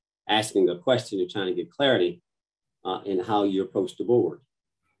just asking a question and trying to get clarity in how you approach the board.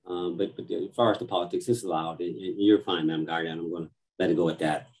 But as far as the politics is allowed, and you're fine, Madam Guardian, I'm going to let it go at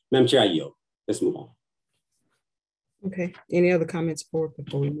that. Madam Chair, I yield. Let's move on. Okay, any other comments, board,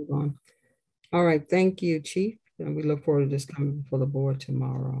 before we move on? All right, thank you, Chief. And we look forward to this coming before the board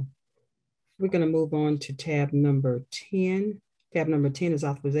tomorrow. We're going to move on to tab number 10. Tab number 10 is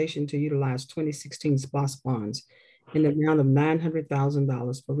authorization to utilize 2016 SPLOST funds in the amount of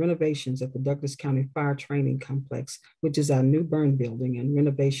 $900,000 for renovations at the Douglas County Fire Training Complex, which is our new burn building, and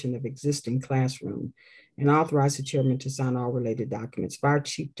renovation of existing classroom, and authorize the chairman to sign all related documents. Fire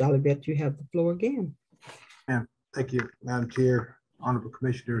Chief Jolivet, you have the floor again. Thank you, Madam Chair, honorable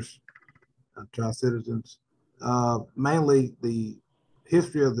commissioners, to our citizens. Mainly the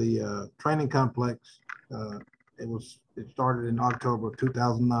history of the training complex. It started in October of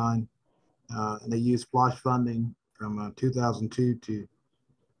 2009, and they used SPLOST funding from 2002 to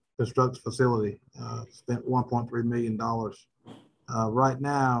construct the facility. Spent $1.3 million. Right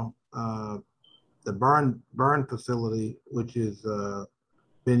now, the burn facility, which is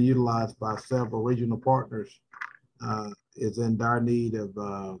been utilized by several regional partners, is in dire need of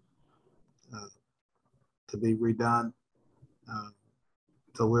to be redone.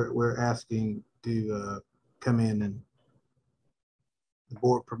 So we're asking to come in and the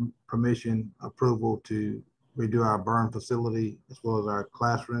board permission approval to redo our burn facility as well as our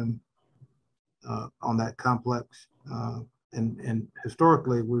classroom on that complex. And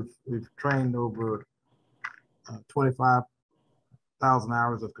historically, we've trained over 25,000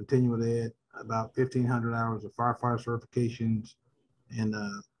 hours of continuing ed, about 1,500 hours of firefighter certifications, and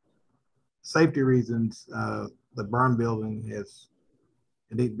safety reasons. The burn building it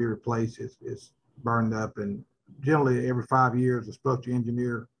needs to be replaced. It's burned up, and generally every 5 years, a structural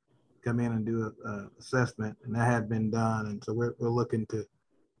engineer come in and do an assessment, and that had been done. And so we're looking to,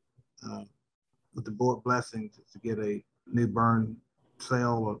 with the board blessings, to get a new burn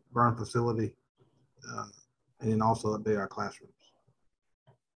cell or burn facility, and then also update our classrooms.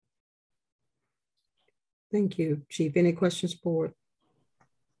 Thank you, Chief. Any questions, board?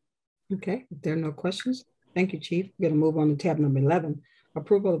 Okay, if there are no questions, thank you, Chief. We're going to move on to tab number 11,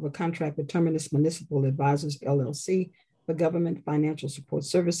 approval of a contract with Terminus Municipal Advisors, LLC, for government financial support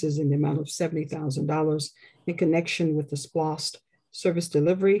services in the amount of $70,000 in connection with the SPLOST service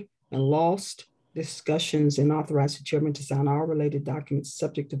delivery and lost discussions, and authorize the chairman to sign all related documents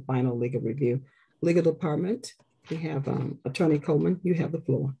subject to final legal review. Legal department, we have Attorney Coleman, you have the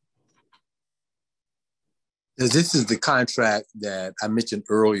floor. This is the contract that I mentioned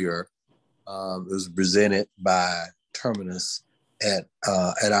earlier. It was presented by Terminus at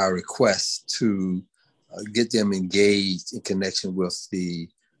our request to get them engaged in connection with the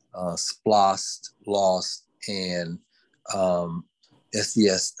SPLOST, LOST, and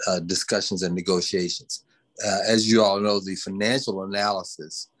SDS discussions and negotiations. As you all know, the financial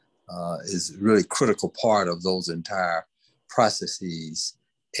analysis is really critical part of those entire processes.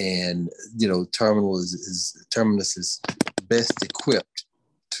 And, you know, Terminus is best equipped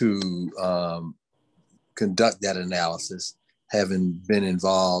to conduct that analysis, having been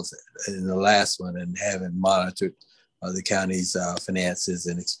involved in the last one and having monitored the county's finances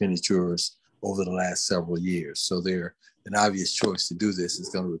and expenditures over the last several years. So they're an obvious choice to do this. Is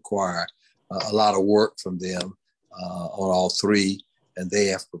going to require a lot of work from them on all three. And they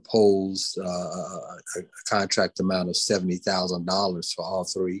have proposed a contract amount of $70,000 for all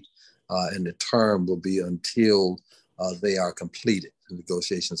three. And the term will be until they are completed, the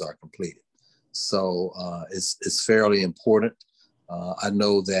negotiations are completed. So it's fairly important. I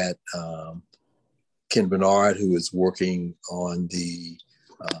know that Ken Bernard, who is working on the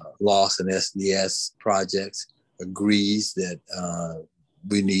LOST and SDS projects, agrees that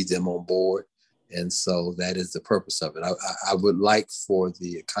we need them on board. And so that is the purpose of it. I would like for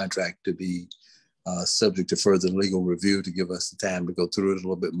the contract to be subject to further legal review to give us the time to go through it a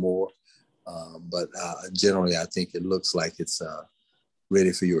little bit more. But generally, I think it looks like it's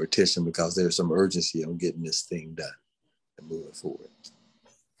ready for your attention because there's some urgency on getting this thing done and moving forward.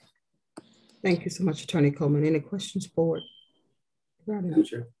 Thank you so much, Attorney Coleman. Any questions, board?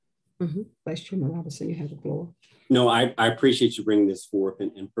 Vice Chairman Robinson, you have the floor. No, I appreciate you bringing this forth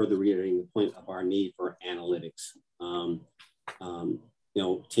and further reiterating the point of our need for analytics.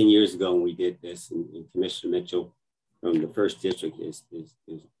 10 years ago when we did this, and Commissioner Mitchell from the first district is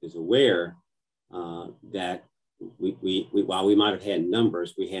aware that we while we might have had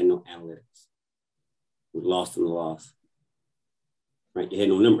numbers, we had no analytics. We lost in the loss. Right? You had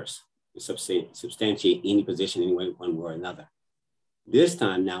no numbers to substantiate any position any way, one way or another. This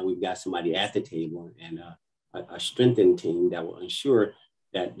time now we've got somebody at the table and a strengthened team that will ensure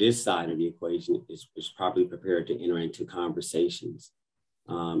that this side of the equation is properly prepared to enter into conversations.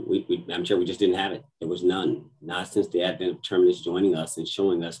 I'm sure we just didn't have it. There was none, not since the advent of Terminus joining us and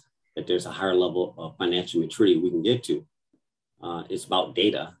showing us that there's a higher level of financial maturity we can get to. It's about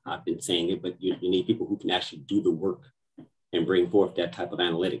data. I've been saying it, but you need people who can actually do the work and bring forth that type of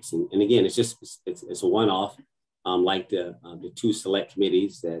analytics. And again, it's a one-off, like the two select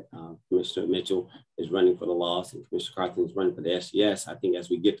committees that Commissioner Mitchell is running for the loss and Commissioner Carthen is running for the SES. I think as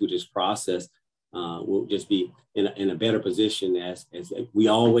we get through this process, we'll just be in a better position as we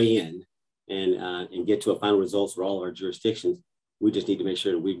all weigh in and get to a final results for all of our jurisdictions. We just need to make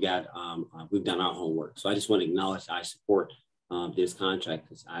sure that we've done our homework. So I just want to acknowledge I support this contract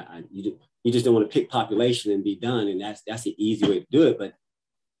because you just don't want to pick population and be done, and that's the easy way to do it. But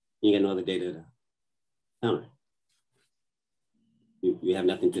you got no other data to counter. You have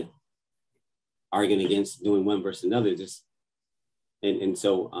nothing to argue against doing one versus another.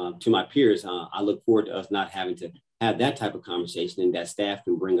 So to my peers, I look forward to us not having to have that type of conversation, and that staff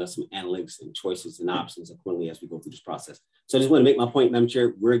can bring us some analytics and choices and options accordingly as we go through this process. So I just want to make my point, Madam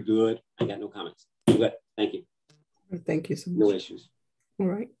Chair. We're good. I got no comments. We're good. Thank you. Thank you so much. No issues. All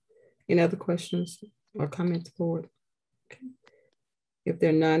right. Any other questions or comments forward? Okay. If there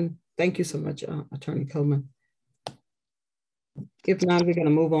are none, thank you so much, Attorney Coleman. If not, we're going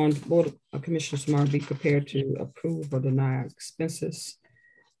to move on. Board of Commissioners tomorrow be prepared to approve or deny our expenses.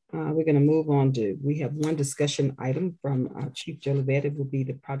 We're going to move on to, we have one discussion item from Chief Jolivet. It will be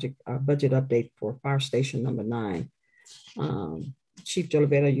the project budget update for Fire Station number 9. Chief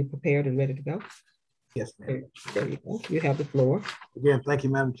Jolivet, are you prepared and ready to go? Yes, ma'am. There you go. You have the floor. Again, thank you,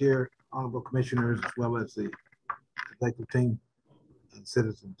 Madam Chair, honorable commissioners, as well as the executive team and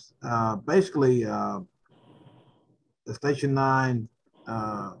citizens. Basically, the Station 9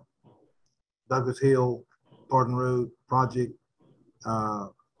 Douglas Hill Thornton Road project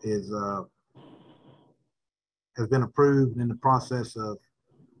has been approved in the process of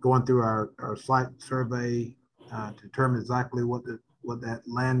going through our site survey to determine exactly what that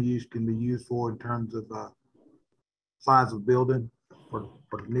land use can be used for in terms of size of building for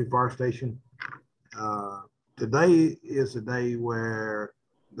the new fire station. Today is the day where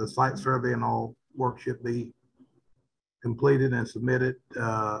the site survey and all work should be completed and submitted.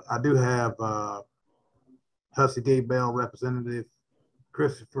 I do have Hussey Gay Bell representative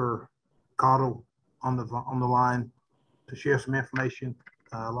Christopher Cottle on the line to share some information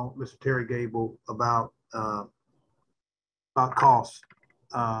along with Mr. Terry Gable about costs,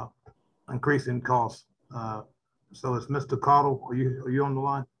 increasing costs. So it's Mr. Cottle. Are you on the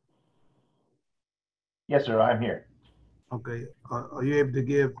line? Yes, sir. I'm here. Okay. Are you able to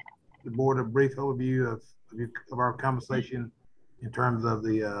give the board a brief overview of our conversation in terms of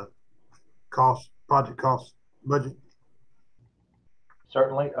the project cost budget?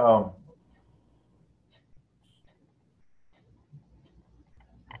 Certainly.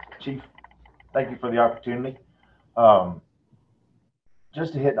 Chief, thank you for the opportunity.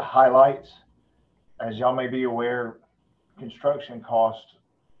 Just to hit the highlights, as y'all may be aware, construction costs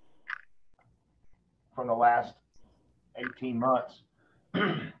from the last 18 months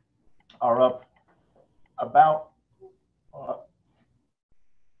are up about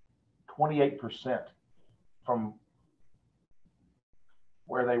 28% from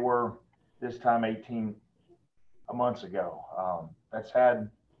where they were this time 18 months ago. That's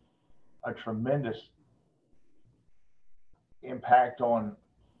had a tremendous impact on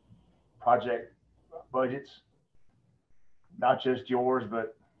project budgets, not just yours,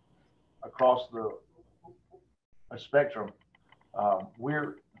 but across a spectrum.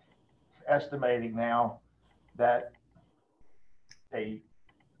 We're estimating now that a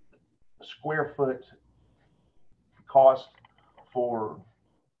square foot cost for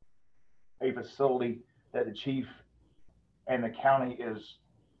a facility that the chief and the county is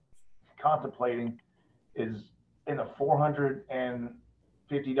contemplating is in the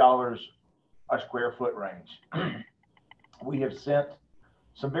 $450 a square foot range. We have sent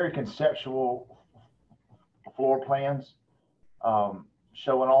some very conceptual floor plans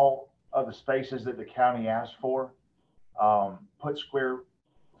showing all of the spaces that the county asked for. put square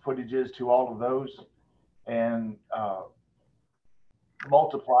footages to all of those and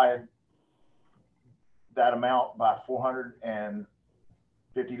multiplied that amount by $450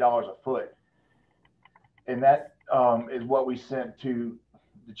 a foot. And that is what we sent to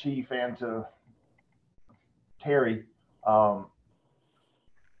the chief and to Terry, holding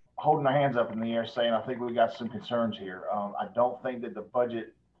our hands up in the air saying, I think we got some concerns here. I don't think that the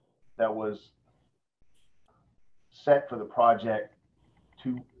budget that was set for the project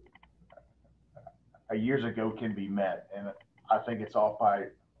years ago can be met. And I think it's off by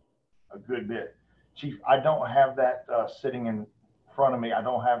a good bit. Chief, I don't have that sitting in front of me. I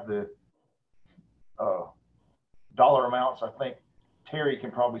don't have the dollar amounts. I think Terry can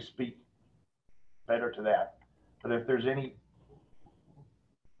probably speak better to that. But if there's any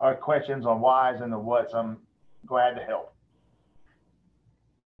questions on whys and the whats, I'm glad to help.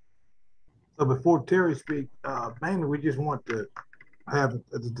 So before Terry speaks, mainly we just want to have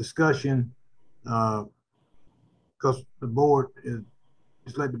a discussion because the board is,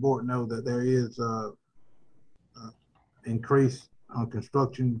 just let the board know that there is increase on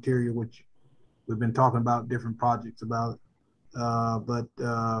construction material, which we've been talking about different projects about. But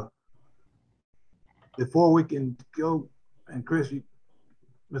before we can go, and Chris,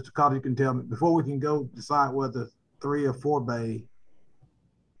 Mr. Cotter, you can tell me, before we can go decide whether 3 or 4 bay,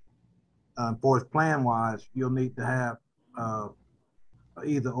 for its plan wise, you'll need to have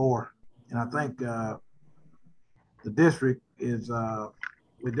either or. And I think the district is,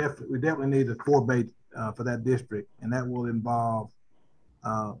 we definitely need a 4 bay for that district, and that will involve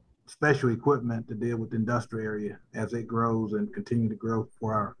special equipment to deal with the industrial area as it grows and continue to grow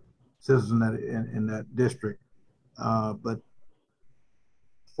for our citizens in that district. But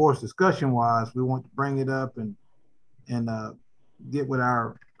for discussion wise, we want to bring it up and get with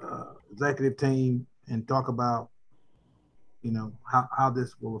our executive team and talk about, you know, how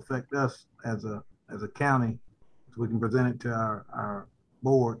this will affect us as a county, so we can present it to our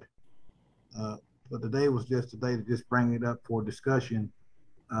board. But today was just a day to just bring it up for discussion.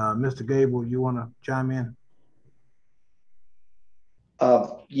 Mr. Gable, you want to chime in?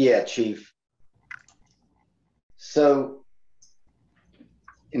 Yeah, Chief. So,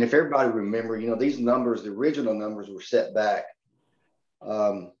 and if everybody remember, you know, these numbers, the original numbers were set back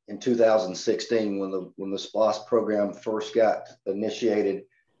in 2016 when the SPLOST program first got initiated,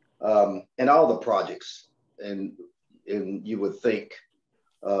 and all the projects and you would think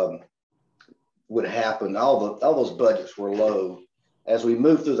would happen. All those budgets were low. As we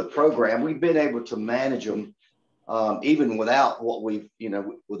move through the program, we've been able to manage them even without what we've, you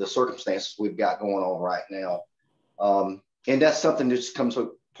know, with the circumstances we've got going on right now. And that's something that just comes with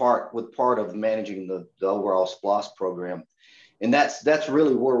part of managing the overall SPLOST program. And that's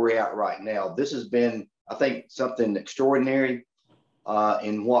really where we're at right now. This has been, I think, something extraordinary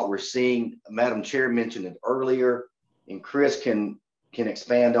in what we're seeing. Madam Chair mentioned it earlier, and Chris can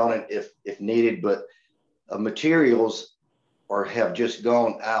expand on it if needed, but materials have just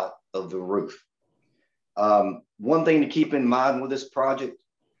gone out of the roof. One thing to keep in mind with this project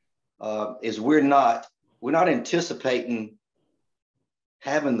is we're not anticipating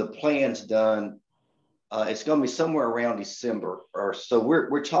having the plans done. It's going to be somewhere around December or so.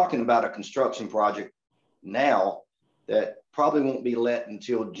 We're talking about a construction project now that probably won't be let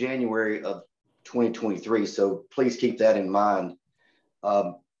until January of 2023. So please keep that in mind.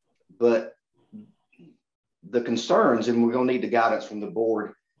 But the concerns, and we're going to need the guidance from the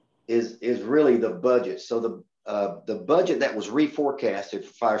board, is really the budget. So the budget that was reforecasted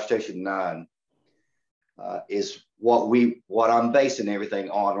for Fire Station 9 is what I'm basing everything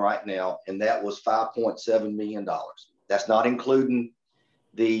on right now, and that was $5.7 million. That's not including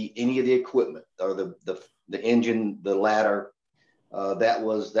any of the equipment or the engine, the ladder. That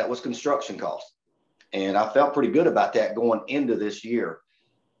was construction costs, and I felt pretty good about that going into this year.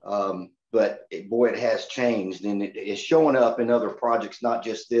 But boy, it has changed, and it's showing up in other projects, not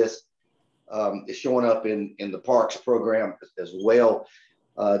just this. It's showing up in the parks program as well,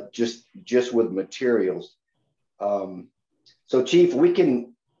 just with materials. So Chief,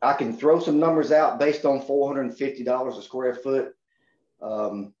 I can throw some numbers out based on $450 a square foot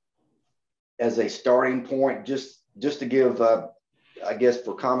as a starting point, just to give, I guess,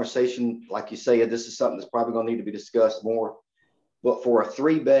 for conversation, like you say, this is something that's probably going to need to be discussed more. But for a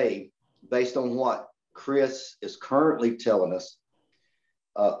 3 bay, based on what Chris is currently telling us,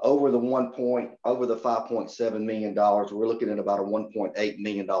 over the $5.7 million, we're looking at about a $1.8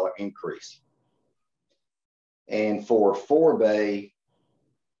 million increase. And for 4 bay,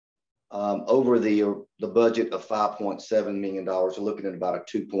 over the budget of $5.7 million, we're looking at about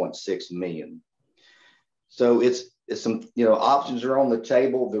a $2.6 million. So it's some, options are on the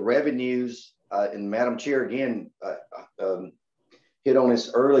table. The revenues, and Madam Chair, again, hit on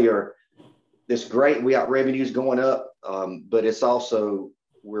this earlier. It's great. We got revenues going up, but it's also,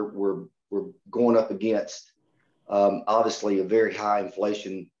 we're going up against, obviously, a very high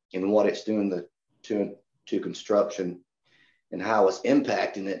inflation in what it's doing to construction and how it's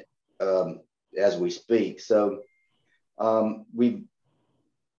impacting it as we speak. So that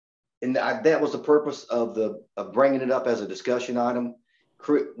was the purpose of bringing it up as a discussion item.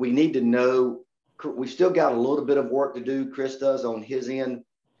 We need to know, we still got a little bit of work to do. Chris does on his end.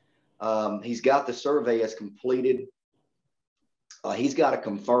 He's got the survey as completed. He's got to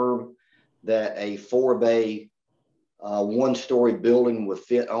confirm that a 4-bay, 1-story building would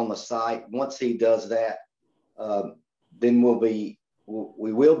fit on the site. Once he does that, then we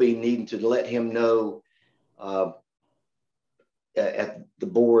will be needing to let him know at the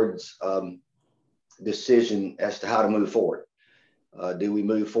board's decision as to how to move forward. Do we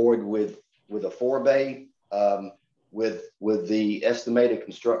move forward with a 4-bay with the estimated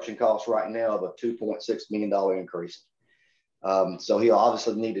construction cost right now of a $2.6 million increase? So he'll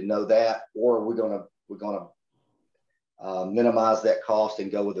obviously need to know that, or we're gonna minimize that cost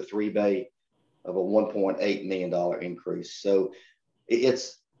and go with a 3-bay of a $1.8 million increase. So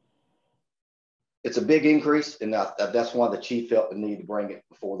it's a big increase, and that's why the chief felt the need to bring it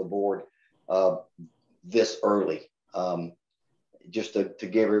before the board this early, just to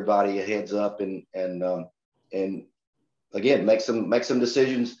give everybody a heads up and again make some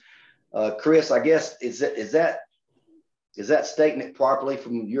decisions. Chris, I guess is that stating it properly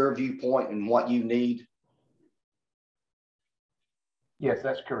from your viewpoint and what you need? Yes,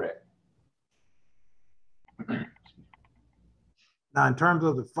 that's correct. Now, in terms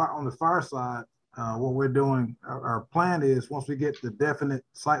of on the fire side, what we're doing, our plan is once we get the definite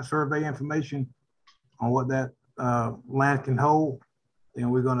site survey information on what that land can hold, then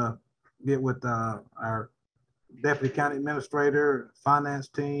we're gonna get with our deputy county administrator, finance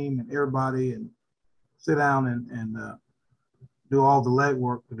team, and everybody, and sit down and do all the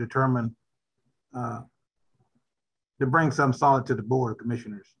legwork to determine, to bring something solid to the board of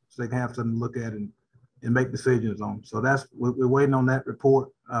commissioners so they can have something to look at and make decisions on. So we're waiting on that report.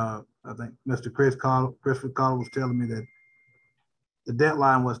 I think Mr. Chris Collar was telling me that the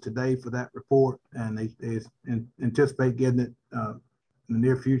deadline was today for that report, and they anticipate getting it in the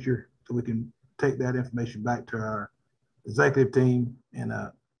near future so we can take that information back to our executive team and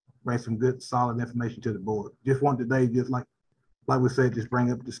bring some good, solid information to the board. Just want today, just like we said, just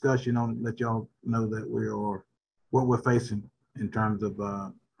bring up discussion on it, let y'all know that we are what we're facing in terms of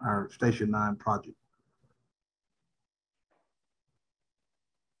our Station 9 project.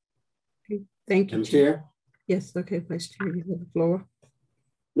 Okay, thank you, Madam Chair. Yes, okay, Vice Chair, you have the floor.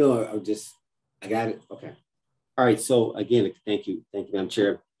 No, I got it. Okay. All right. So again, thank you, Madam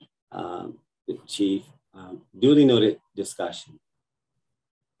Chair, Chief. Duly noted discussion.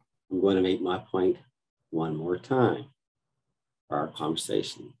 I'm going to make my point one more time for our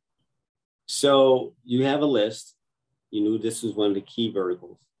conversation. So you have a list. You knew this was one of the key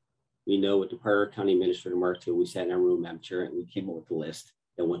verticals. We know with the prior county administrator, Mark Till, we sat in our room, Madam Chair, and we came up with the list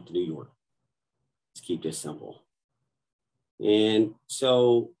that went to New York. Let's keep this simple. And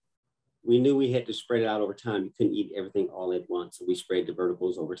so we knew we had to spread it out over time. You couldn't eat everything all at once. So we spread the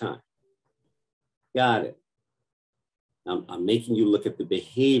verticals over time. Got it. I'm making you look at the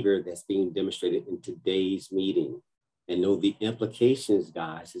behavior that's being demonstrated in today's meeting and know the implications,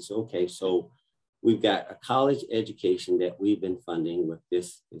 guys. It's okay. So we've got a college education that we've been funding with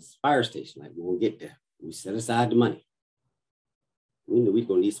this fire station. Like, we'll get there. We set aside the money. We knew we're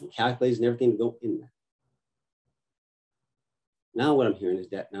going to need some calculators and everything to go in there. Now what I'm hearing is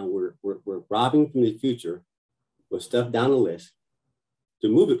that now we're robbing from the future with stuff down the list to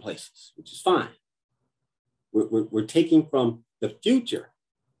move it places, which is fine. We're taking from the future,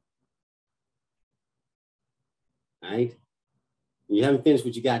 right? You haven't finished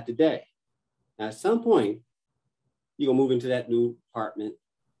what you got today. Now, at some point, you're gonna move into that new apartment,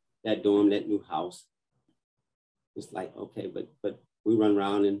 that dorm, that new house. It's like, okay, but we run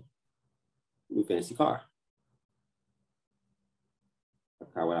around in a new fancy car. A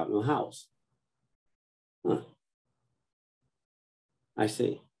car without no house. Huh. I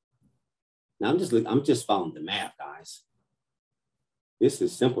see. Now I'm just following the math, guys. This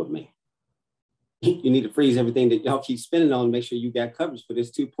is simple to me. You need to freeze everything that y'all keep spending on to make sure you got coverage for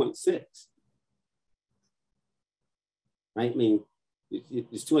this 2.6. Right? I mean,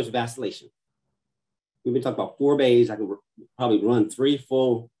 it's too much vacillation. We've been talking about 4 bays. I can probably run 3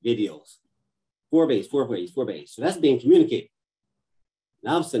 full videos. 4 bays, 4 bays, 4 bays. So that's being communicated.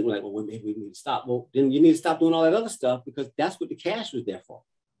 Now I'm sitting like, well, maybe we need to stop. Well, then you need to stop doing all that other stuff because that's what the cash was there for.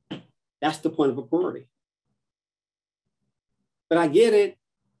 That's the point of a priority. But I get it.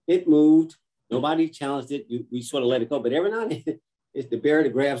 It moved. Nobody challenged it. We sort of let it go. But every now and then, it's the bear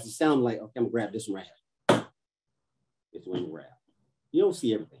that grabs the sound. I'm like, okay, I'm gonna grab this one right here. This one to grab. You don't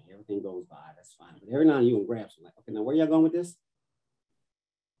see everything. Everything goes by. That's fine. But every now and then you can grab something. Like, okay, now where y'all going with this?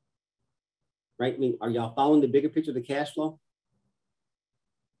 Right? I mean, are y'all following the bigger picture of the cash flow?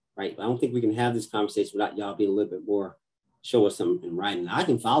 Right? I don't think we can have this conversation without y'all being a little bit more, show us something in writing. I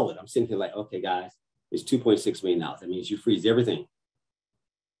can follow it. I'm sitting here like, okay, guys, it's $2.6 million. That means you freeze everything.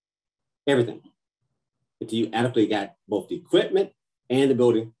 Everything. Until you adequately got both the equipment and the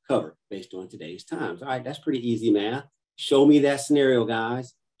building covered based on today's times. All right, that's pretty easy math. Show me that scenario,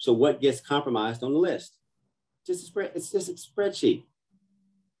 guys. So what gets compromised on the list? It's just a spreadsheet.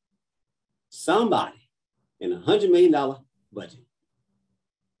 Somebody in $100 million budget,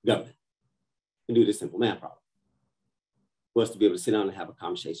 government, can do this simple math problem. For us to be able to sit down and have a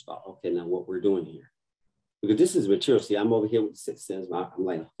conversation about, okay, now what we're doing here. Because this is material. See, I'm over here with the citizens. I'm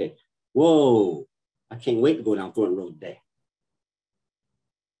like, okay, whoa, I can't wait to go down Thornton Road today.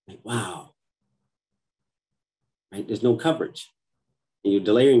 Like, wow. Right? There's no coverage. And you're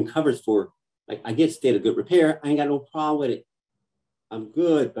delaying coverage for, like, I get state of good repair. I ain't got no problem with it. I'm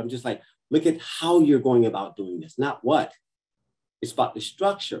good. But I'm just like, look at how you're going about doing this, not what. It's about the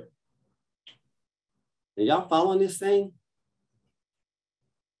structure. And y'all following this thing?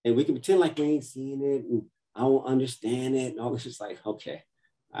 And we can pretend like we ain't seeing it and I don't understand it. And all it's just like, okay,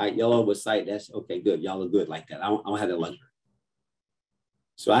 all right, y'all with sight, that's okay, good. Y'all are good like that. I don't have that luxury.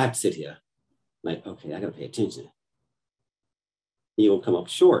 So I have to sit here like, okay, I gotta pay attention. You're gonna come up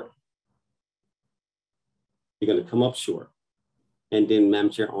short. You're gonna come up short. And then, Madam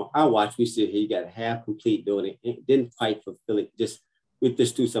Chair, on our watch, we sit here, you got a half complete building. It didn't quite fulfill it, we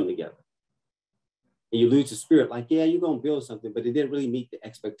just do something together. And you lose the spirit, like, yeah, you're gonna build something, but it didn't really meet the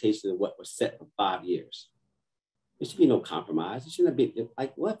expectation of what was set for 5 years. There should be no compromise. It shouldn't be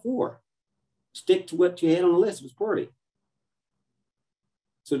like, what for? Stick to what you had on the list. It was pretty.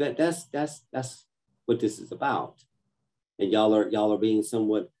 So that's what this is about. And y'all are being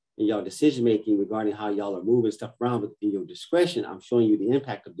somewhat in y'all decision making regarding how y'all are moving stuff around, but in your discretion, I'm showing you the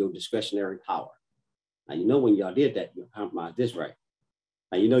impact of your discretionary power. Now you know when y'all did that, you compromised this, right?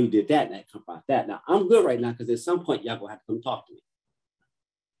 Now you know you did that, and that compromised that. Now I'm good right now because at some point y'all gonna have to come talk to me.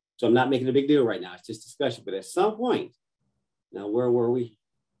 So I'm not making a big deal right now. It's just discussion. But at some point, now where were we?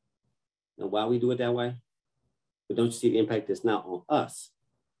 Now why we do it that way? But don't you see the impact that's now on us?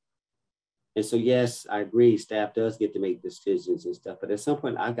 And so, yes, I agree, staff does get to make decisions and stuff, but at some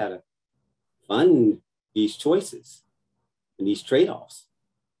point I gotta fund these choices and these trade-offs.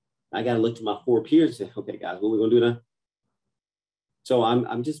 I gotta look to my 4 peers and say, okay, guys, what are we gonna do now? So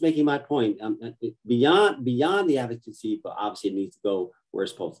I'm just making my point. Beyond the advocacy, but obviously it needs to go where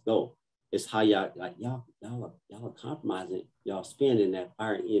it's supposed to go. It's how y'all are compromising, y'all spending that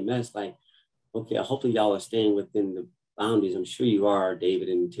fire and EMS. Like, okay, hopefully y'all are staying within the boundaries. I'm sure you are, David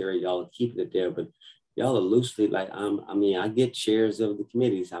and Terry, y'all are keeping it there, but y'all are loosely like, I get chairs of the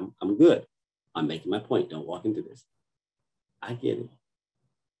committees. I'm good. I'm making my point. Don't walk into this. I get it.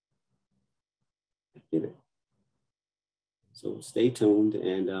 I get it. So stay tuned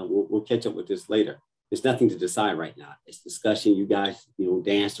and we'll catch up with this later. There's nothing to decide right now. It's discussion. You guys,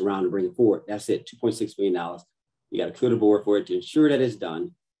 danced around and bring it forward. That's it, $2.6 million. You got to clear the board for it to ensure that it's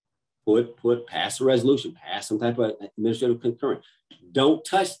done. Pass a resolution, pass some type of administrative concurrence. Don't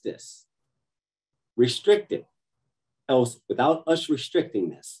touch this. Restrict it. Else, without us restricting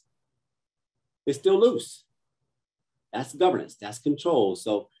this, it's still loose. That's governance, that's control.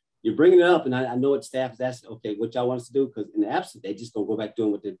 So you're bringing it up, and I know what staff is asking, okay, what y'all want us to do? Because in the absence, they just gonna go back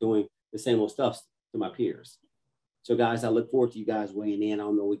doing what they're doing, the same old stuff to my peers. So guys, I look forward to you guys weighing in. I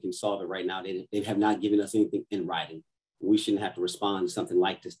don't know we can solve it right now. They have not given us anything in writing. We shouldn't have to respond to something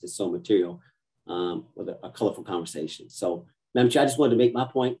like this that's so material with a colorful conversation. So, Madam Chair, I just wanted to make my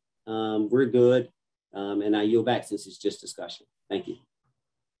point. We're good. And I yield back since it's just discussion. Thank you.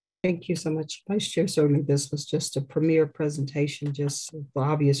 Thank you so much, Vice Chair. Certainly this was just a premier presentation, just for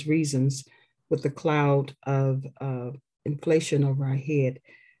obvious reasons, with the cloud of inflation over our head.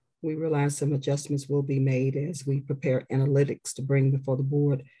 We realize some adjustments will be made as we prepare analytics to bring before the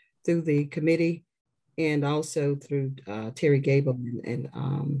board through the committee and also through Terry Gable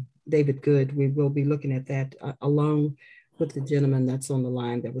and David Good. We will be looking at that along with the gentleman that's on the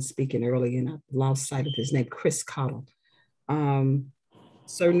line that was speaking earlier, and I lost sight of his name, Chris Cottle.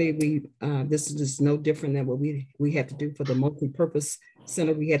 Certainly this is no different than what we had to do for the multi-purpose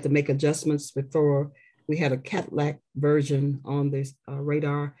center. We had to make adjustments before we had a Cadillac version on this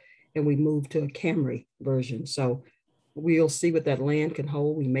radar, and we moved to a Camry version. So we'll see what that land can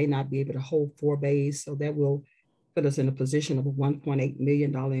hold. We may not be able to hold 4 bays, so that will put us in a position of a $1.8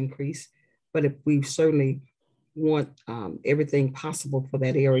 million increase. But if we certainly want everything possible for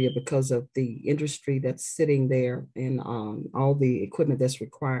that area because of the industry that's sitting there and all the equipment that's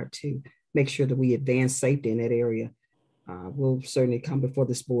required to make sure that we advance safety in that area, we'll certainly come before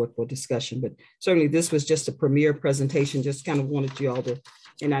this board for discussion. But certainly this was just a premier presentation, just kind of wanted you all to,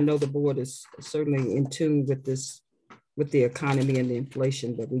 and I know the board is certainly in tune with this, with the economy and the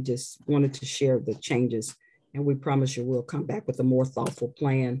inflation, but we just wanted to share the changes. And we promise you we'll come back with a more thoughtful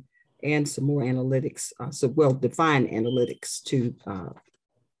plan and some more analytics, so well-defined analytics to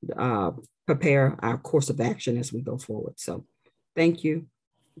prepare our course of action as we go forward. So thank you,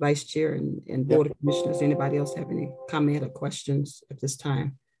 Vice Chair and Board of Commissioners. Anybody else have any comment or questions at this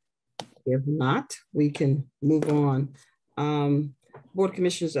time? If not, we can move on. Board of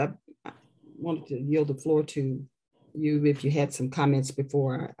Commissioners, I wanted to yield the floor to you if you had some comments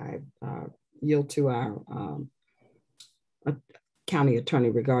before I yield to our county attorney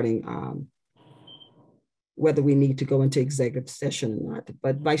regarding whether we need to go into executive session or not.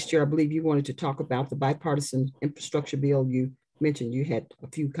 But Vice Chair, I believe you wanted to talk about the bipartisan infrastructure bill. You mentioned you had a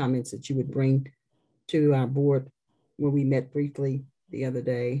few comments that you would bring to our board when we met briefly the other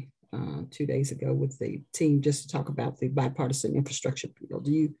day, 2 days ago with the team, just to talk about the bipartisan infrastructure bill.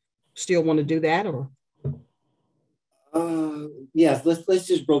 Do you still want to do that, or? Yes, let's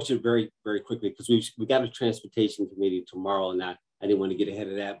just broach it very, very quickly, because we got a transportation committee tomorrow, and I didn't want to get ahead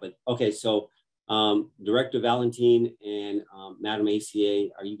of that. But okay, so Director Valentine and Madam ACA,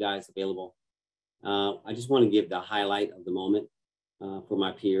 are you guys available? I just want to give the highlight of the moment for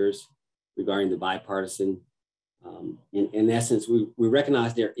my peers regarding the bipartisan. In essence, we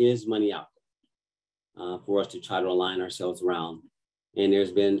recognize there is money out there for us to try to align ourselves around. And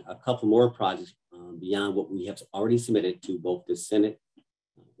there's been a couple more projects beyond what we have already submitted to both the Senate,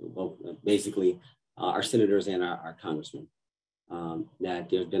 basically our senators and our congressmen. That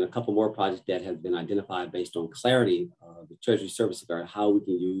there's been a couple more projects that have been identified based on clarity of the Treasury Service regarding how we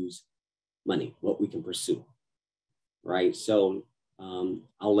can use money, what we can pursue, right? So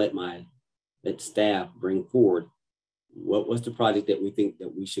I'll let staff bring forward what was the project that we think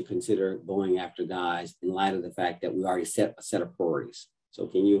that we should consider going after, guys, in light of the fact that we already set a set of priorities. So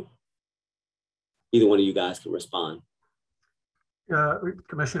can you, either one of you guys can respond.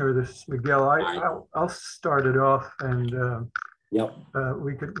 Commissioner, this is Miguel. I'll start it off, and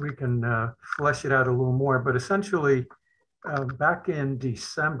we can flesh it out a little more. But essentially, back in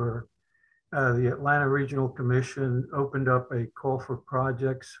December, the Atlanta Regional Commission opened up a call for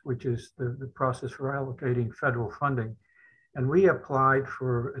projects, which is the process for allocating federal funding. And we applied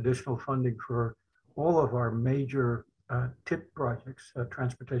for additional funding for all of our major TIP projects,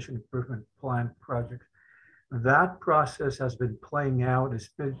 Transportation Improvement Plan projects. That process has been playing out. It's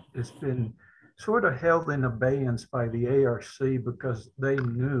been sort of held in abeyance by the ARC because they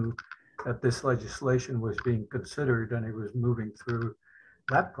knew that this legislation was being considered and it was moving through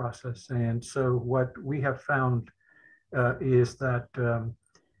that process. And so what we have found is that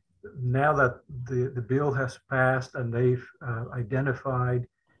now that the bill has passed and they've identified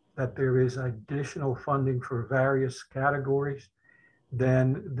that there is additional funding for various categories,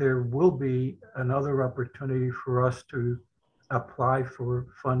 then there will be another opportunity for us to apply for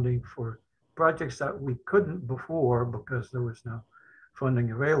funding for projects that we couldn't before because there was no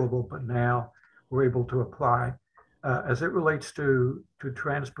funding available, but now we're able to apply. As it relates to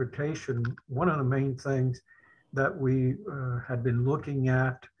transportation, one of the main things that we had been looking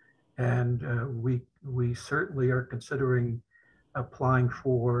at, and we certainly are considering applying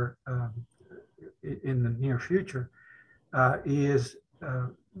for in the near future, is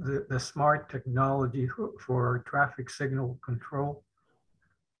the smart technology for traffic signal control.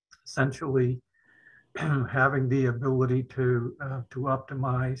 Essentially, having the ability to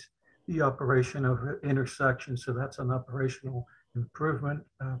optimize the operation of intersections. So that's an operational improvement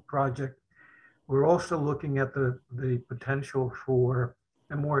project. We're also looking at the potential for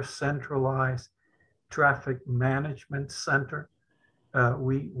a more centralized traffic management center.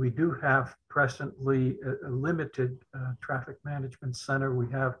 We do have presently a limited traffic management center.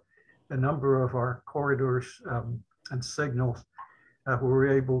 We have a number of our corridors and signals where we're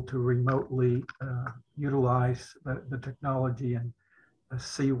able to remotely utilize the technology and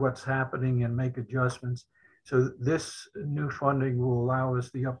see what's happening and make adjustments. So this new funding will allow us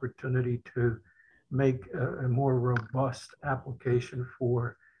the opportunity to make a more robust application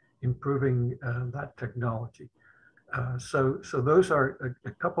for improving that technology. So those are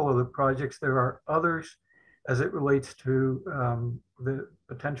a couple of the projects. There are others as it relates to the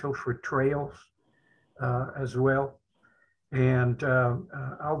potential for trails as well. And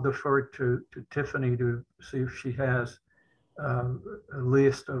I'll defer to Tiffany to see if she has a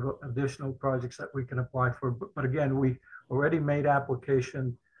list of additional projects that we can apply for. But again, we already made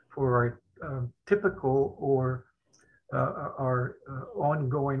application for our typical or our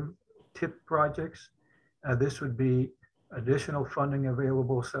ongoing TIP projects. This would be additional funding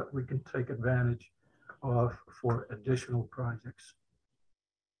available so that we can take advantage of for additional projects.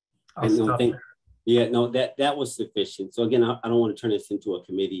 I'll stop there. Yeah, no, that was sufficient. So again, I don't want to turn this into a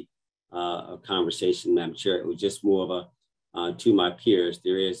committee conversation, Madam Chair. It was just more of a, to my peers,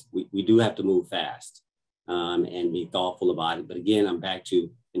 we do have to move fast and be thoughtful about it. But again, I'm back to,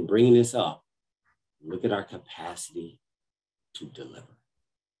 in bringing this up, look at our capacity to deliver.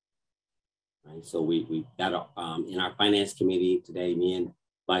 Right, so we got in our finance committee today, me and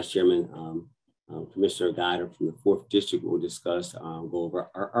Vice Chairman Commissioner Guider from the 4th District will discuss, go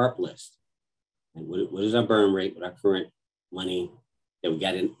over our ARP list. And what is our burn rate with our current money that we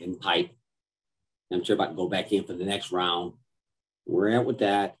got in pipe? And I'm sure about to go back in for the next round. We're at with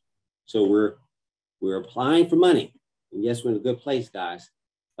that. So we're applying for money. And yes, we're in a good place, guys.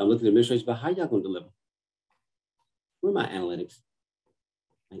 I'm looking at the administration, but how y'all gonna deliver? Where are my analytics?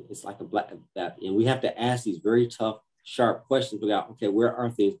 And it's like and we have to ask these very tough, sharp questions about, okay, where are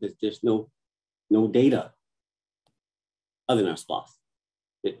things? Because there's no data other than our SPOS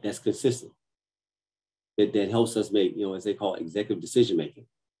that's consistent. That helps us make, as they call it, executive decision making.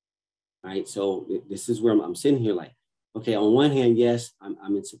 All right, so this is where I'm sitting here like, okay, on one hand, yes,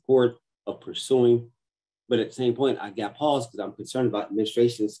 I'm in support of pursuing, but at the same point, I got pause because I'm concerned about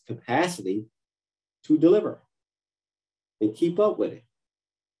administration's capacity to deliver and keep up with it.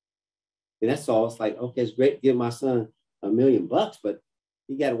 And that's all. It's like, okay, it's great to give my son $1 million, but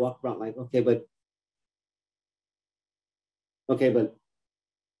he got to walk around like, okay, but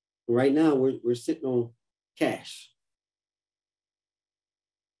right now we're sitting on cash.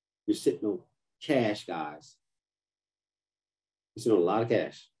 You're sitting on cash, guys. You're sitting on a lot of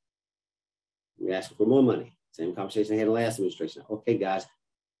cash. We're asking for more money. Same conversation I had in the last administration. Okay, guys.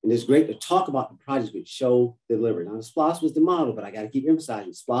 And it's great to talk about the projects which show delivery. Now, the SPLOS was the model, but I got to keep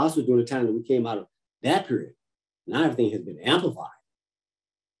emphasizing SPLOS was during the time that we came out of that period. Now everything has been amplified.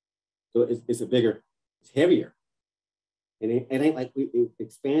 So it's a bigger, it's heavier. And it ain't like we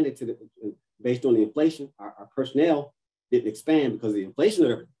expanded to based on the inflation. Our personnel didn't expand because of the inflation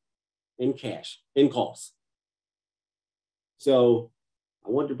of everything in cash, in costs. So I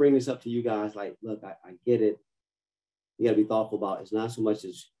wanted to bring this up to you guys. Like, look, I get it. You got to be thoughtful about it. It's not so much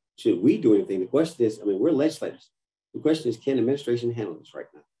as should we do anything. The question is, we're legislators. The question is, can administration handle this right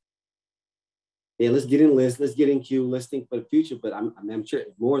now? Yeah, let's get in list, let's get in queue, let's think for the future. But I'm sure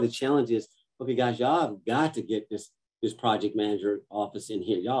more of the challenge is, okay, guys, y'all have got to get this project manager office in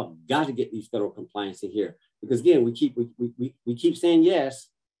here. Y'all have got to get these federal compliance in here. Because again, we keep saying yes,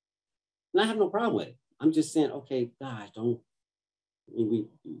 and I have no problem with it. I'm just saying, okay, guys,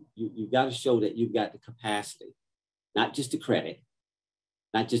 you've got to show that you've got the capacity. Not just the credit,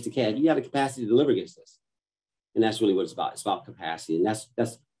 not just the cash. You have the capacity to deliver against this. And that's really what it's about. It's about capacity. And that's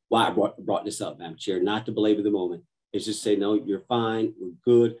why I brought this up, Madam Chair, not to belabor the moment. It's just say, no, you're fine. We're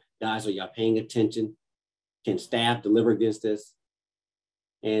good. Guys, are y'all paying attention? Can staff deliver against this?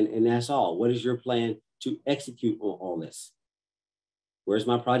 And that's all. What is your plan to execute on all this? Where's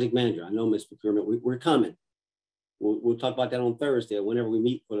my project manager? I know, Ms. Procurement, we're coming. We'll talk about that on Thursday or whenever we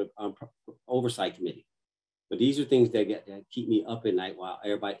meet for the oversight committee. But these are things that keep me up at night while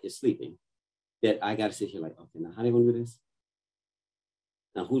everybody is sleeping, that I got to sit here like, okay, now how are they going to do this?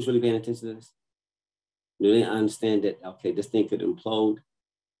 Now, who's really paying attention to this? Do they understand that, okay, this thing could implode?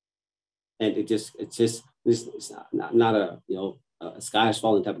 And it's not a sky is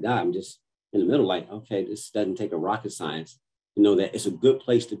falling type of guy. I'm just in the middle like, okay, this doesn't take a rocket science to know that it's a good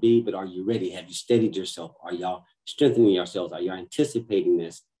place to be, but are you ready? Have you steadied yourself? Are y'all strengthening yourselves? Are you anticipating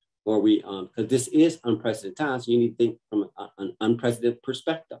this? Or because this is unprecedented times, so you need to think from an unprecedented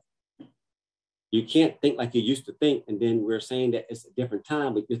perspective. You can't think like you used to think, and then we're saying that it's a different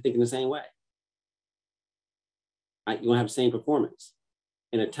time, but you're thinking the same way. Right? You don't have the same performance.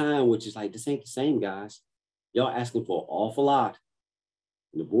 In a time which is like, this ain't the same, guys. Y'all asking for an awful lot.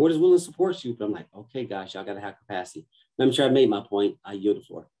 And the board is willing to support you, but I'm like, okay, guys, y'all got to have capacity. I'm sure I made my point. I yield the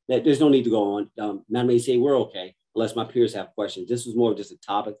floor. There's no need to go on. Madam may say we're okay, unless my peers have questions. This was more of just a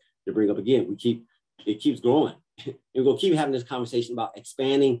topic to bring up again. It keeps growing. And we're going to keep having this conversation about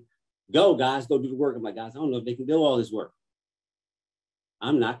expanding. Go, guys, go do the work. I'm like, guys, I don't know if they can do all this work.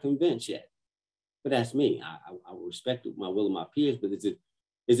 I'm not convinced yet. But that's me. I respect my will of my peers, but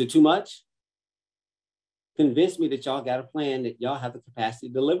is it too much? Convince me that y'all got a plan, that y'all have the capacity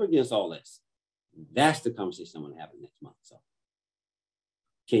to deliver against all this. That's the conversation I'm going to have next month. So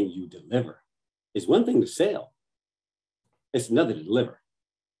can you deliver? It's one thing to sell. It's another to deliver,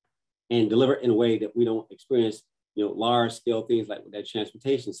 and deliver in a way that we don't experience, large scale things like with that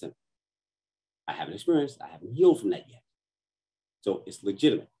transportation center. I haven't experienced, I haven't healed from that yet. So it's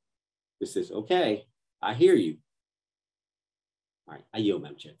legitimate. This is okay. I hear you. All right, I yield,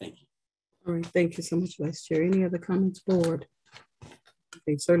 Madam Chair. Thank you. All right, thank you so much, Vice Chair. Any other comments, board?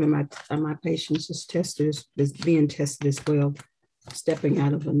 Okay, certainly my patience is being tested as well. Stepping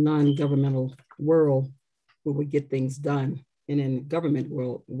out of a non-governmental world where we get things done. And in the government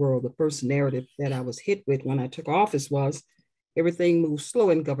world, the first narrative that I was hit with when I took office was everything moves slow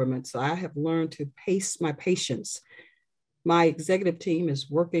in government. So I have learned to pace my patience. My executive team is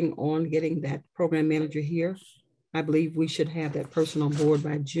working on getting that program manager here. I believe we should have that person on board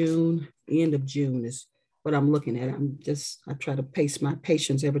by June, end of June is what I'm looking at. I try to pace my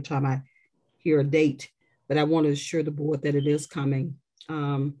patience every time I hear a date, but I want to assure the board that it is coming.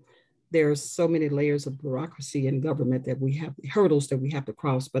 There are so many layers of bureaucracy in government that we have, hurdles that we have to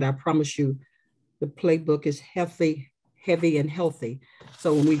cross, but I promise you the playbook is heavy and healthy.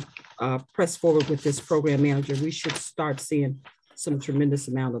 So when we press forward with this program manager, we should start seeing some tremendous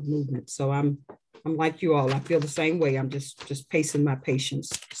amount of movement. So I'm like you all, I feel the same way. I'm just pacing my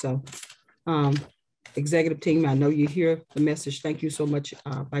patience. So executive team, I know you hear the message. Thank you so much,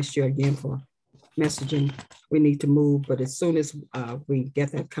 Vice Chair, again for messaging. We need to move, but as soon as we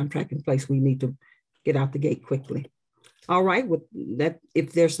get that contract in place, we need to get out the gate quickly. All right, with that,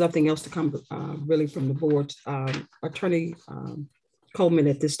 if there's nothing else to come really from the board, Attorney Coleman,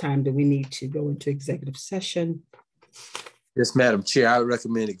 at this time, do we need to go into executive session? Yes, Madam Chair, I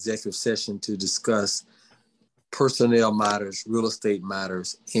recommend executive session to discuss personnel matters, real estate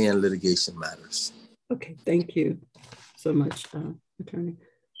matters, and litigation matters. Okay, thank you so much, Attorney.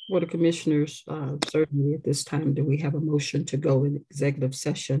 Board of Commissioners, certainly at this time, do we have a motion to go in executive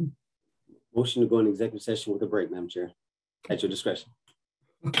session? Motion to go in executive session with a break, Madam Chair, at your discretion.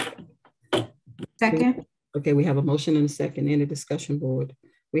 Second. Okay, we have a motion and a second. Any discussion, board?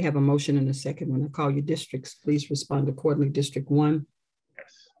 We have a motion and a second. When I call you districts, please respond accordingly. District 1?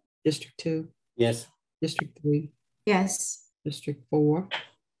 Yes. District 2? Yes. District 3? Yes. District 4?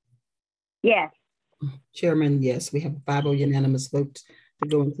 Yes. Chairman, yes. We have a 5-0 unanimous vote to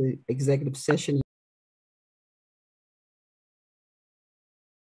go into executive session.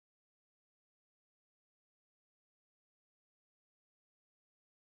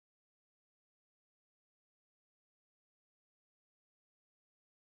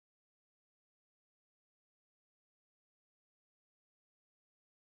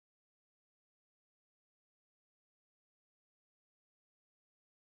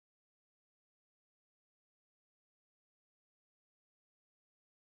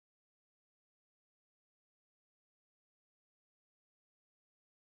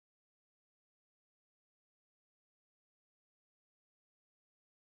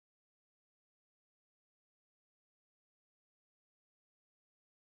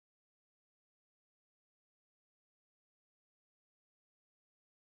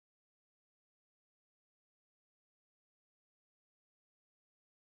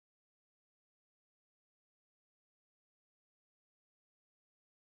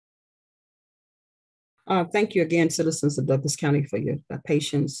 Thank you again, citizens of Douglas County, for your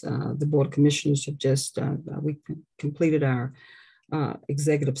patience. The Board of Commissioners have just, we completed our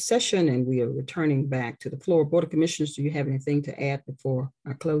executive session and we are returning back to the floor. Board of Commissioners, do you have anything to add before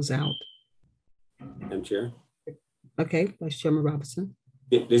I close out? Madam Chair. Okay, Vice Chairman Robinson.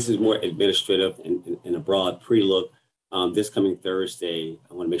 This is more administrative and a broad pre-look. This coming Thursday,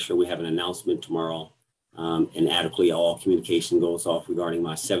 I want to make sure we have an announcement tomorrow and adequately all communication goes off regarding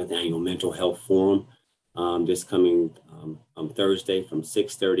my 7th annual mental health forum. This coming Thursday from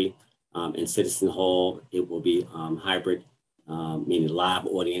 6:30 in Citizen Hall. It will be hybrid, meaning live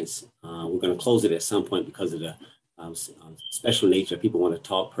audience. We're going to close it at some point because of the special nature. People want to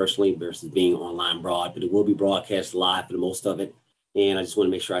talk personally versus being online broad, but it will be broadcast live for the most of it. And I just want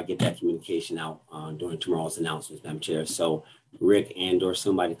to make sure I get that communication out during tomorrow's announcements, Madam Chair. So Rick and/or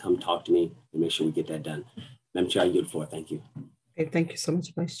somebody come talk to me and make sure we get that done. Madam Chair, I yield the floor. Thank you. Okay, thank you so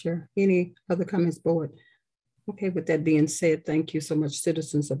much, Vice Chair. Any other comments, board? Okay, with that being said, thank you so much,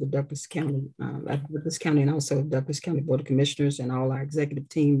 citizens of the Douglas County, and also Douglas County Board of Commissioners and all our executive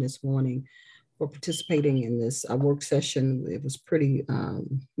team this morning for participating in this work session. It was pretty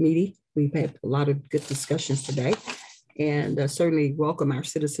meaty. We've had a lot of good discussions today. And certainly welcome our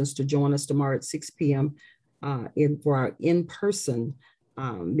citizens to join us tomorrow at 6 p.m. For our in-person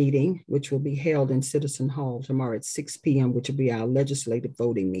meeting, which will be held in Citizen Hall tomorrow at 6 p.m., which will be our legislative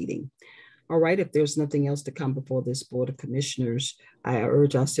voting meeting. All right, if there's nothing else to come before this Board of Commissioners, I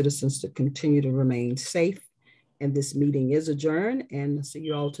urge our citizens to continue to remain safe. And this meeting is adjourned, and see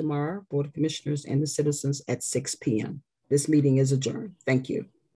you all tomorrow, Board of Commissioners and the citizens at 6 p.m. This meeting is adjourned. Thank you.